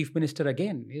become the chief minister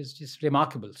again is just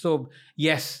remarkable. So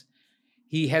yes,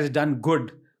 he has done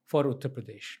good for Uttar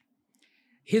Pradesh.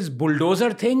 His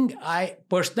bulldozer thing, I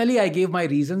gave my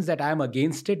reasons that I am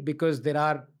against it, because there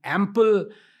are ample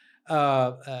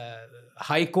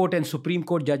High Court and Supreme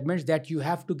Court judgments that you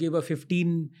have to give a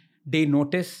 15-day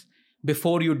notice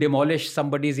before you demolish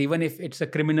somebody's, even if it's a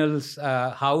criminal's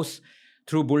house,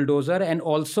 through bulldozer. And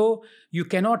also, you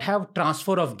cannot have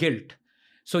transfer of guilt.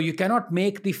 So you cannot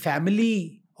make the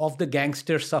family of the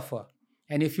gangster suffer.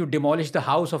 And if you demolish the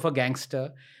house of a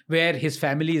gangster where his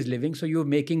family is living, so you're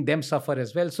making them suffer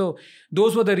as well. So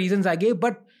those were the reasons I gave.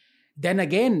 But then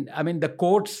again, I mean, the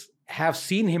courts have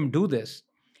seen him do this.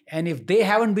 And if they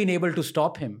haven't been able to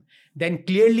stop him, then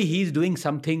clearly he's doing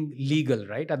something legal,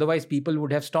 right? Otherwise, people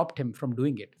would have stopped him from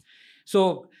doing it.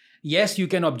 So yes, you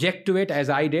can object to it as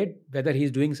I did, whether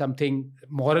he's doing something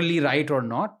morally right or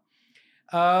not.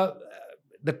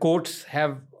 The courts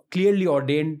have clearly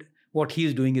ordained what he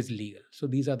is doing is legal. So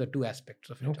these are the two aspects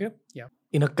of it. Okay. Yeah.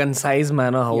 In a concise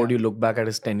manner, how Yeah. would you look back at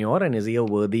his tenure, and is he a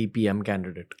worthy PM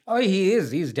candidate? Oh, he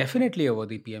is. He's definitely a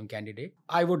worthy PM candidate.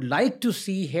 I would like to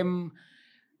see him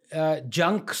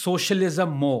junk socialism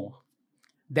more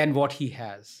than what he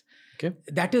has. Okay.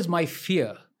 That is my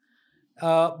fear.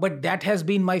 But that has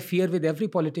been my fear with every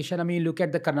politician. I mean, look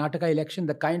at the Karnataka election,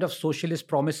 the kind of socialist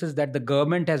promises that the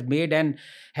government has made and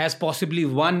has possibly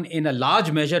won in a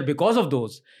large measure because of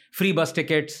those. Free bus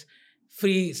tickets,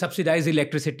 free subsidized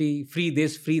electricity, free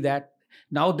this, free that.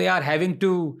 Now they are having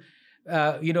to,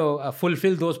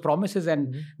 fulfill those promises,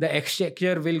 and the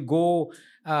exchequer will go,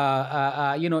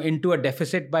 into a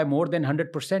deficit by more than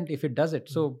 100% if it does it.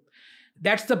 So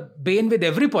that's the bane with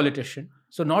every politician.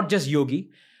 So not just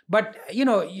Yogi. But,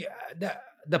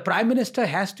 the Prime Minister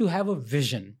has to have a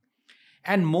vision.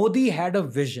 And Modi had a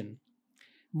vision.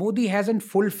 Modi hasn't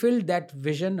fulfilled that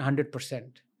vision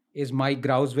 100%, is my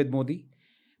grouse with Modi.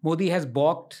 Modi has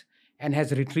balked and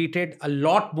has retreated a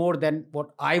lot more than what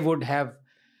I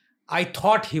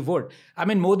thought he would. I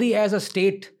mean, Modi as a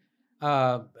state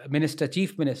minister,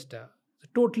 chief minister, a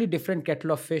totally different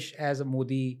kettle of fish as a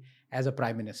Modi as a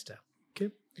Prime Minister, Okay.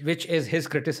 which is his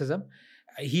criticism.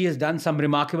 He has done some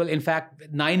remarkable, in fact,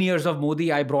 9 years of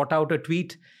Modi, I brought out a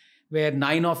tweet where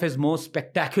 9 of his most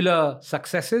spectacular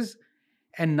successes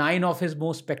and 9 of his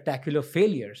most spectacular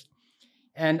failures.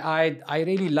 And I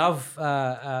really love,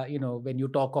 when you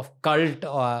talk of cult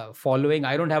following,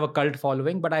 I don't have a cult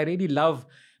following, but I really love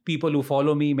people who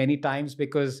follow me many times,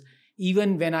 because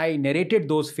even when I narrated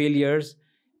those failures,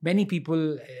 many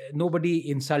people, nobody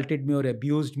insulted me or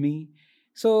abused me.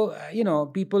 So,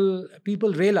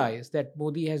 people realize that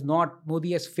Modi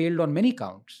has failed on many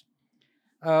counts.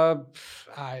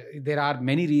 There are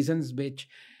many reasons which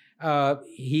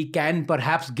he can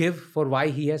perhaps give for why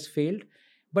he has failed.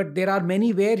 But there are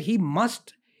many where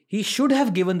he should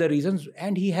have given the reasons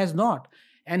and he has not.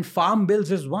 And farm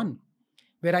bills is one,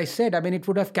 where I said, it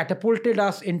would have catapulted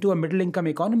us into a middle income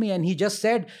economy. And he just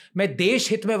said, मैं देश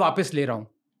हित में वापस ले रहा हूं.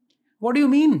 What do you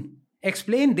mean?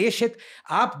 Explain देश हित.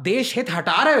 आप देश हित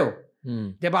हटा रहे हो.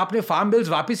 जब आपने फार्म बिल्स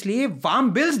वापस लिए, फार्म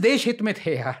बिल्स देश हित में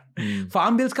थे यार.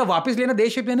 फार्म बिल्स का वापस लेना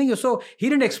देश हित में नहीं है. So he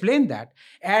didn't explain that.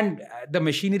 And the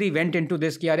machinery went into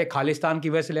this कि अरे खालिस्तान की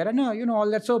वजह से ले रहा है. No,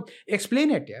 all that. So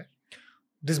explain it, yeah.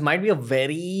 This might be a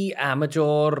very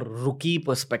amateur rookie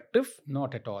perspective.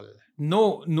 Not at all.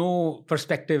 No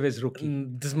perspective is rookie.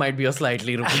 This might be a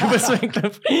slightly rookie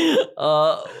perspective.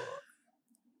 I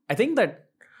think that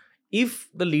if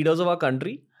the leaders of our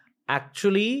country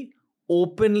actually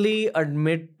openly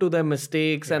admit to their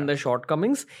mistakes and their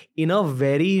shortcomings in a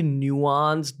very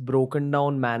nuanced, broken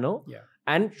down manner,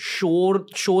 and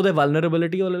show their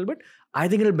vulnerability a little bit, I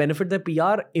think it'll benefit their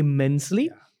PR immensely.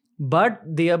 Yeah. But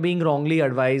they are being wrongly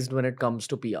advised when it comes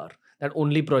to PR, that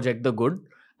only project the good.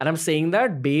 And I'm saying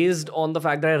that based on the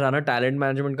fact that I run a talent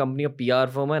management company, a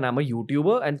PR firm, and I'm a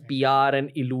YouTuber, and PR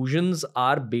and illusions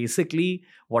are basically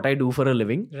what I do for a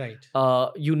living. Right.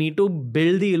 You need to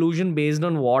build the illusion based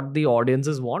on what the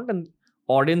audiences want, and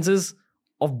audiences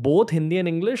of both Hindi and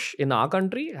English in our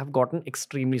country have gotten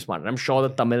extremely smart. And I'm sure the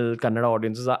Tamil, Kannada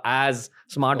audiences are as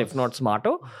smart, if not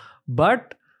smarter.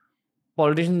 But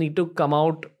politicians need to come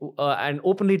out and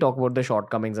openly talk about their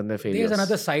shortcomings and their failures. There's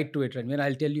another side to it, Ranveer.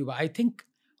 I'll tell you. I think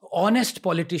honest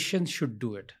politicians should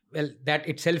do it. Well, that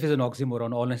itself is an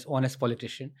oxymoron, honest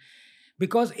politician.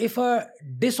 Because if a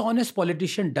dishonest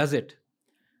politician does it,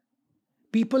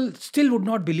 people still would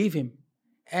not believe him.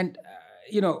 And,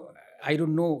 I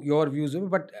don't know your views,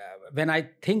 but when I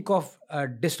think of a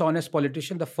dishonest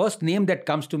politician, the first name that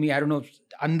comes to me, I don't know,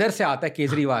 andar se aata hai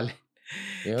Kejriwal.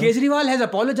 Yeah. Kejriwal has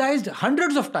apologized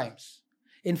hundreds of times.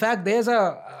 In fact, there's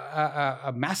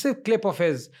a massive clip of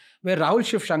his where Rahul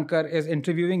Shiv Shankar is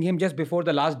interviewing him just before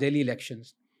the last Delhi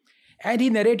elections. And he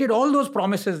narrated all those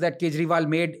promises that Kejriwal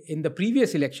made in the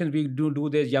previous elections. We do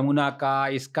this, Yamuna ka,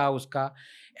 iska, uska.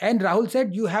 And Rahul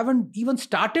said, you haven't even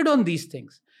started on these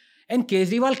things. And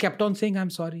Kejriwal kept on saying, I'm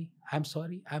sorry.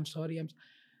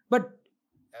 But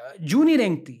Juni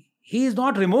Rengti, he is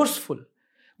not remorseful.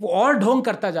 वो और ढोंग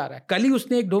करता जा रहा है. कल ही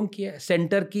उसने एक ढोंग किया है.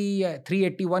 सेंटर की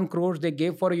 381 crores they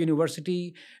gave for a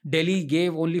university. Delhi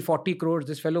gave only 40 crores.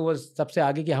 This fellow was सबसे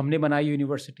आगे कि हमने बनाई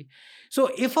university. So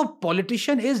if a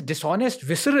politician is dishonest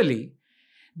viscerally,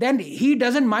 then he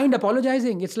doesn't mind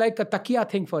apologizing. It's like a takiya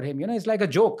thing for him. It's like a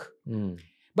joke.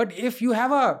 But if you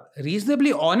have a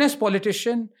reasonably honest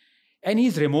politician and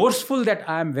he's remorseful that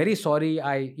I'm very sorry,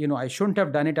 I shouldn't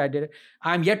have done it, I did it.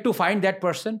 I'm yet to find that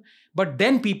person. But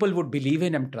then people would believe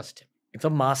in him and trust him. It's a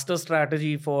master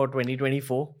strategy for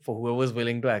 2024 for whoever's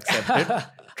willing to accept it.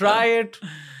 Try it.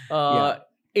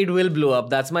 It will blow up.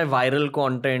 That's my viral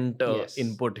content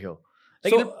input here.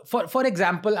 Like, so, for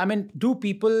example, I mean, do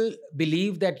people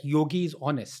believe that Yogi is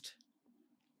honest?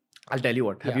 I'll tell you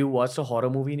what. Have you watched a horror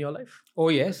movie in your life? Oh,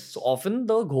 yes. So often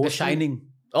the ghost... The Shining.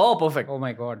 Oh, perfect. Oh,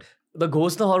 my God. The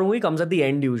ghost in the horror movie comes at the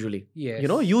end usually. Yes.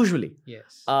 Usually.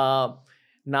 Yes.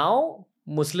 Now,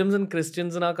 Muslims and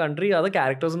Christians in our country are the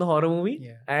characters in the horror movie.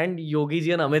 Yeah. And Yogi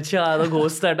Ji and Amit Shah are the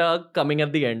ghosts that are coming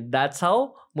at the end. That's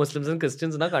how Muslims and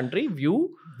Christians in our country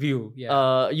view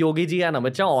Yogi Ji and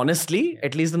Amit Shah. Honestly,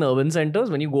 at least in urban centers,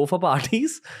 when you go for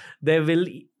parties, there will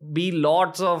be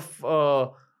lots of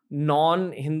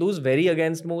non-Hindus very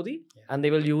against Modi. And they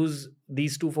will use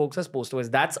these two folks as poster boys.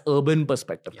 That's urban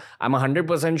perspective. Yeah. I'm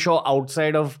 100% sure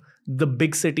outside of the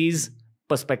big cities,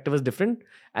 perspective is different.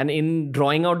 And in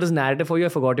drawing out this narrative for you, I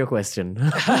forgot your question.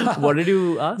 What did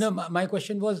you ask? No, my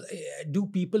question was, do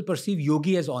people perceive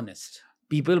Yogi as honest?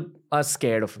 People are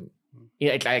scared of him.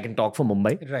 I can talk for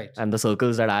Mumbai. Right. And the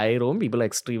circles that I roam, people are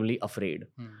extremely afraid.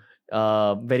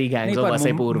 Very gangs of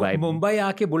Wasseypur vibe. Mumbai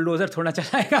aake bulldozer thoda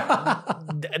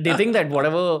chalayega. They think that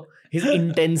whatever his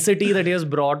intensity that he has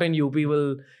brought in UP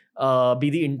will be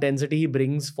the intensity he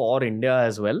brings for India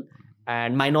as well.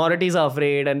 And minorities are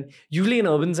afraid. And usually in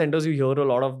urban centers, you hear a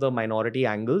lot of the minority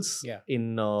angles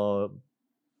in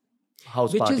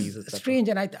house parties. Which is strange.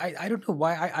 And I don't know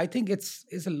why. I think it's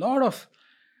a lot of,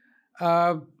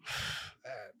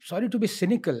 sorry to be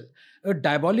cynical, a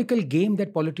diabolical game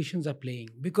that politicians are playing.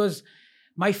 Because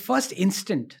my first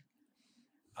instant,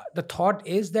 the thought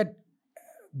is that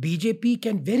BJP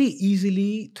can very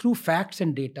easily, through facts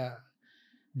and data,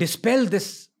 dispel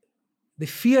the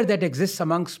fear that exists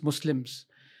amongst Muslims,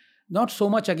 not so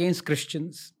much against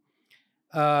Christians.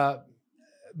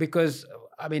 Because,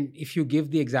 I mean, if you give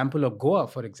the example of Goa,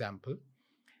 for example,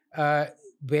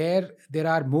 where there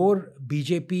are more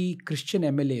BJP Christian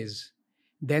MLAs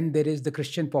than there is the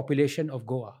Christian population of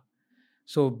Goa.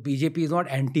 So BJP is not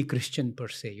anti-Christian per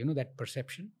se, that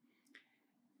perception.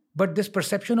 But this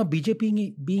perception of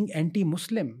BJP being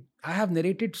anti-Muslim, I have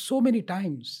narrated so many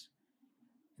times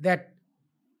that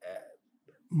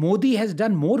Modi has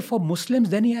done more for Muslims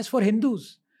than he has for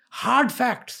Hindus. Hard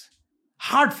facts.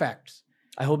 Hard facts.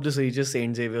 I hope this reaches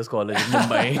St. Xavier's College in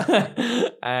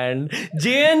Mumbai. And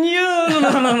JNU.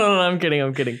 No, I'm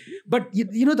kidding. But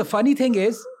the funny thing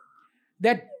is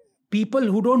that people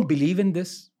who don't believe in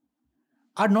this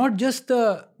are not just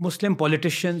the Muslim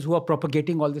politicians who are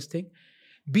propagating all this thing.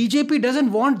 BJP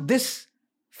doesn't want this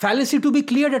fallacy to be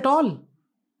cleared at all.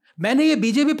 मैंने ये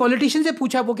BJP politician से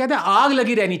पूछा, वो कहते हैं आग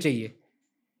लगी रहनी चाहिए.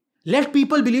 Let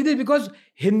people believe this because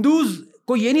Hindus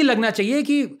को ये नहीं लगना चाहिए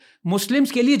कि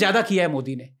Muslims के लिए ज़्यादा किया है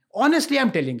मोदी ने. Honestly,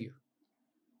 I'm telling you.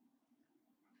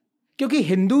 क्योंकि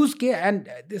Hindus के, and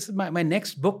this is my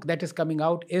next book that is coming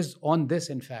out is on this,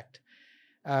 in fact.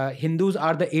 Hindus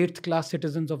are the 8th class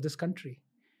citizens of this country,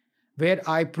 where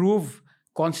I prove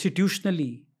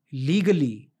constitutionally,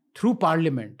 legally, through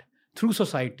parliament, through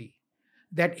society,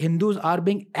 that Hindus are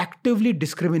being actively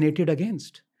discriminated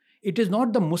against. It is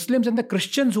not the Muslims and the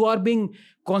Christians who are being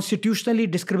constitutionally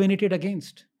discriminated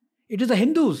against. It is the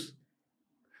Hindus.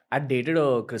 I dated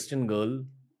a Christian girl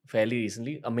fairly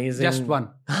recently. Amazing. Just one.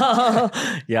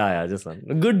 Yeah, just one.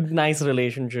 A good, nice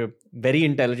relationship. Very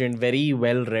intelligent, very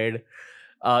well read.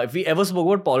 If we ever spoke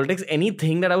about politics,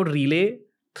 anything that I would relay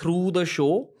through the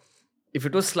show, if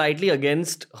it was slightly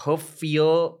against her fear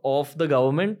of the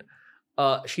government,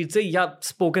 she'd say, yeah,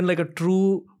 spoken like a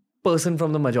true person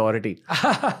from the majority.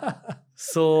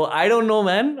 So I don't know,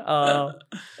 man.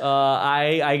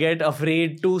 I get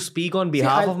afraid to speak on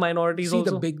behalf of minorities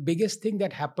also. The biggest thing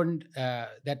that happened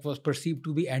that was perceived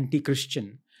to be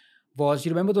anti-Christian was, you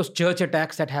remember those church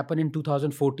attacks that happened in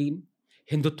 2014?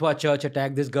 Hindutva church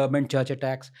attack, this government church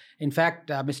attacks. In fact,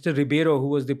 Mr. Ribeiro, who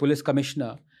was the police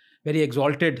commissioner, very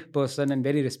exalted person and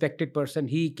very respected person,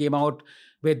 he came out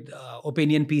with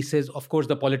opinion pieces. Of course,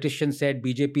 the politicians said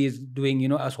BJP is doing,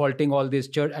 assaulting all these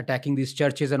attacking these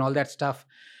churches and all that stuff.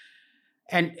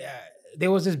 And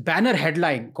there was this banner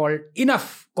headline called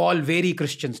 "Enough, Call Very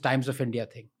Christians, Times of India"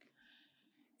 thing.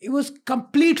 It was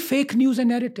complete fake news and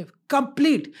narrative.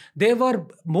 Complete. They were,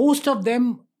 most of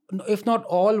them, if not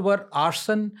all, were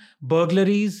arson,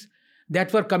 burglaries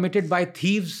that were committed by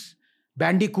thieves,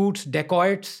 bandicoots,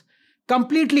 dacoits,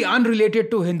 completely unrelated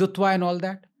to Hindutva and all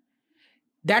that.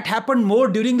 That happened more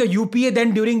during the UPA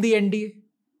than during the NDA.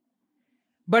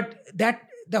 But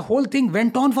the whole thing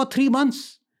went on for 3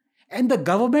 months. And the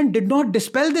government did not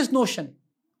dispel this notion.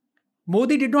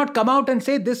 Modi did not come out and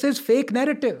say this is fake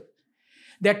narrative.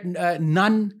 That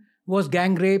none was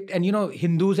gang raped, and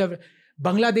Hindus have,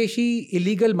 Bangladeshi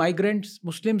illegal migrants,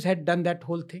 Muslims had done that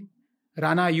whole thing.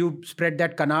 Rana, you spread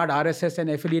that canard, RSS and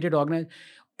affiliated organization.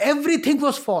 Everything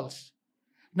was false.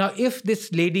 Now, if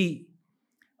this lady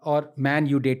or man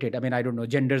you dated, I mean, I don't know,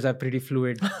 genders are pretty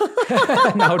fluid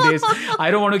nowadays. I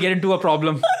don't want to get into a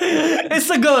problem. It's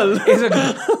a girl. It's a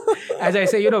girl. As I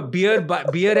say, beer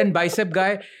and bicep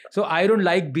guy. So I don't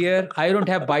like beer. I don't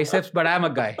have biceps, but I'm a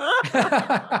guy.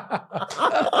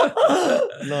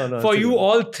 No. For you,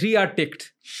 all three are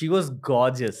ticked. She was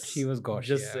gorgeous.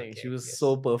 Just saying. She was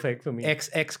so perfect for me.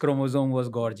 X chromosome was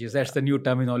gorgeous. That's the new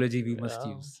terminology we must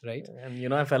use, right?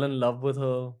 And I fell in love with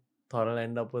her. Thought I'll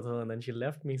end up with her, and then she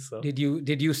left me. So did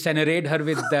you serenade her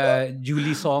with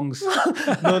Julie songs?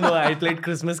 No, I played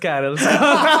Christmas carols. Then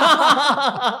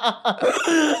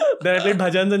I played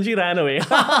bhajans and she ran away.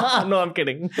 No, I'm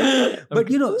kidding. But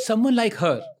someone like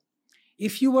her,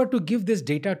 if you were to give this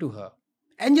data to her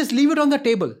and just leave it on the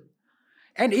table,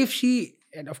 and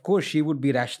of course she would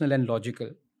be rational and logical,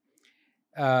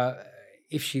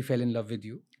 if she fell in love with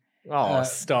you. Oh,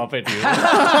 stop it, you.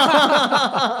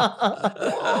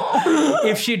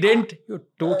 If she didn't, you're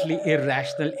totally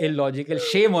irrational, illogical.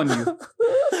 Shame on you,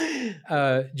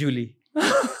 Julie.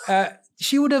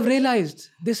 She would have realized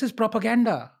this is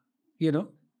propaganda,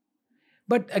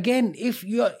 But again, if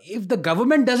the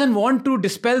government doesn't want to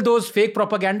dispel those fake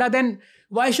propaganda, then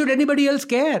why should anybody else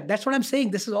care? That's what I'm saying.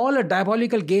 This is all a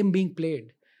diabolical game being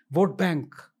played. Vote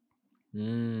bank.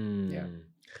 Yeah.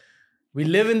 We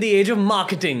live in the age of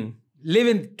marketing.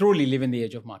 Truly live in the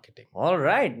age of marketing. All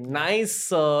right.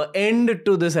 Nice end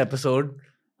to this episode.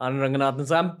 Anand Ranganathan.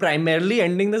 So I'm primarily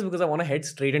ending this because I want to head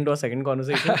straight into our second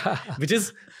conversation, which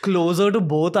is closer to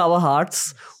both our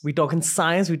hearts. We talk in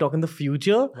science, we talk in the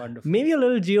future. Wonderful. Maybe a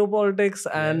little geopolitics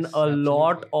and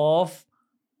lot of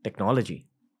technology.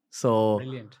 So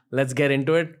Brilliant. Let's get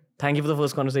into it. Thank you for the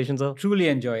first conversation, sir. Truly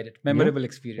enjoyed it. Memorable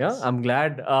experience. Yeah, I'm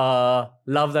glad.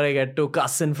 Love that I get to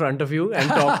cuss in front of you and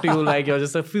talk to you like you're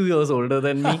just a few years older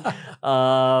than me.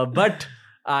 But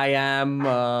I am,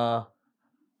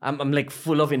 I'm like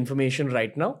full of information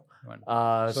right now.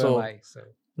 So am I. So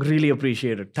really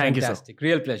appreciate it. Thank you, sir. Fantastic.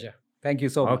 Real pleasure. Thank you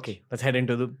so much. Okay, let's head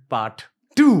into the part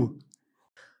 2.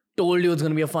 Told you it's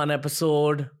going to be a fun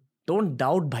episode. Don't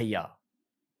doubt Bhaiya.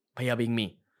 Bhaiya being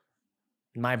me.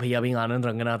 My Bhaiya being Anand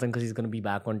Ranganathan, because he's going to be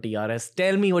back on TRS.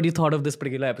 Tell me what you thought of this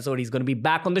particular episode. He's going to be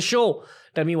back on the show.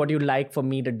 Tell me what you'd like for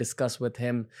me to discuss with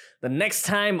him the next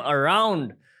time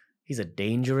around. He's a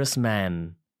dangerous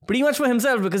man. Pretty much for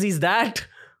himself, because he's that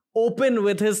open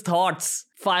with his thoughts.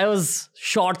 Fires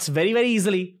shots very, very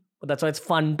easily. But that's why it's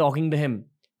fun talking to him.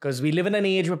 Because we live in an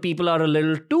age where people are a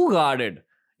little too guarded.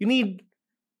 You need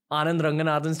Anand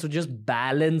Ranganathans to just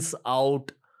balance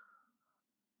out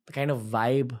the kind of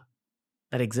vibe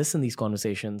that exists in these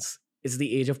conversations. It's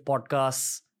the age of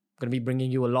podcasts. I'm going to be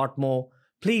bringing you a lot more.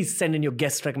 Please send in your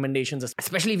guest recommendations,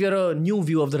 especially if you're a new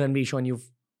viewer of The Ranveer Show and you've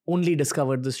only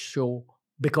discovered this show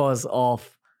because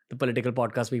of the political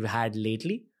podcast we've had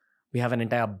lately. We have an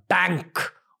entire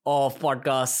bank of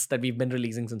podcasts that we've been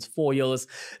releasing since 4 years.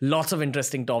 Lots of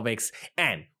interesting topics.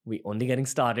 And we're only getting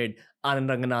started. Anand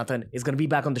Ranganathan is going to be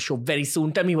back on the show very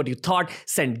soon. Tell me what you thought.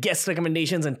 Send guest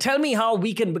recommendations and tell me how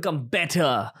we can become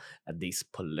better at these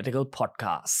political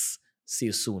podcasts. See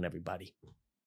you soon, everybody.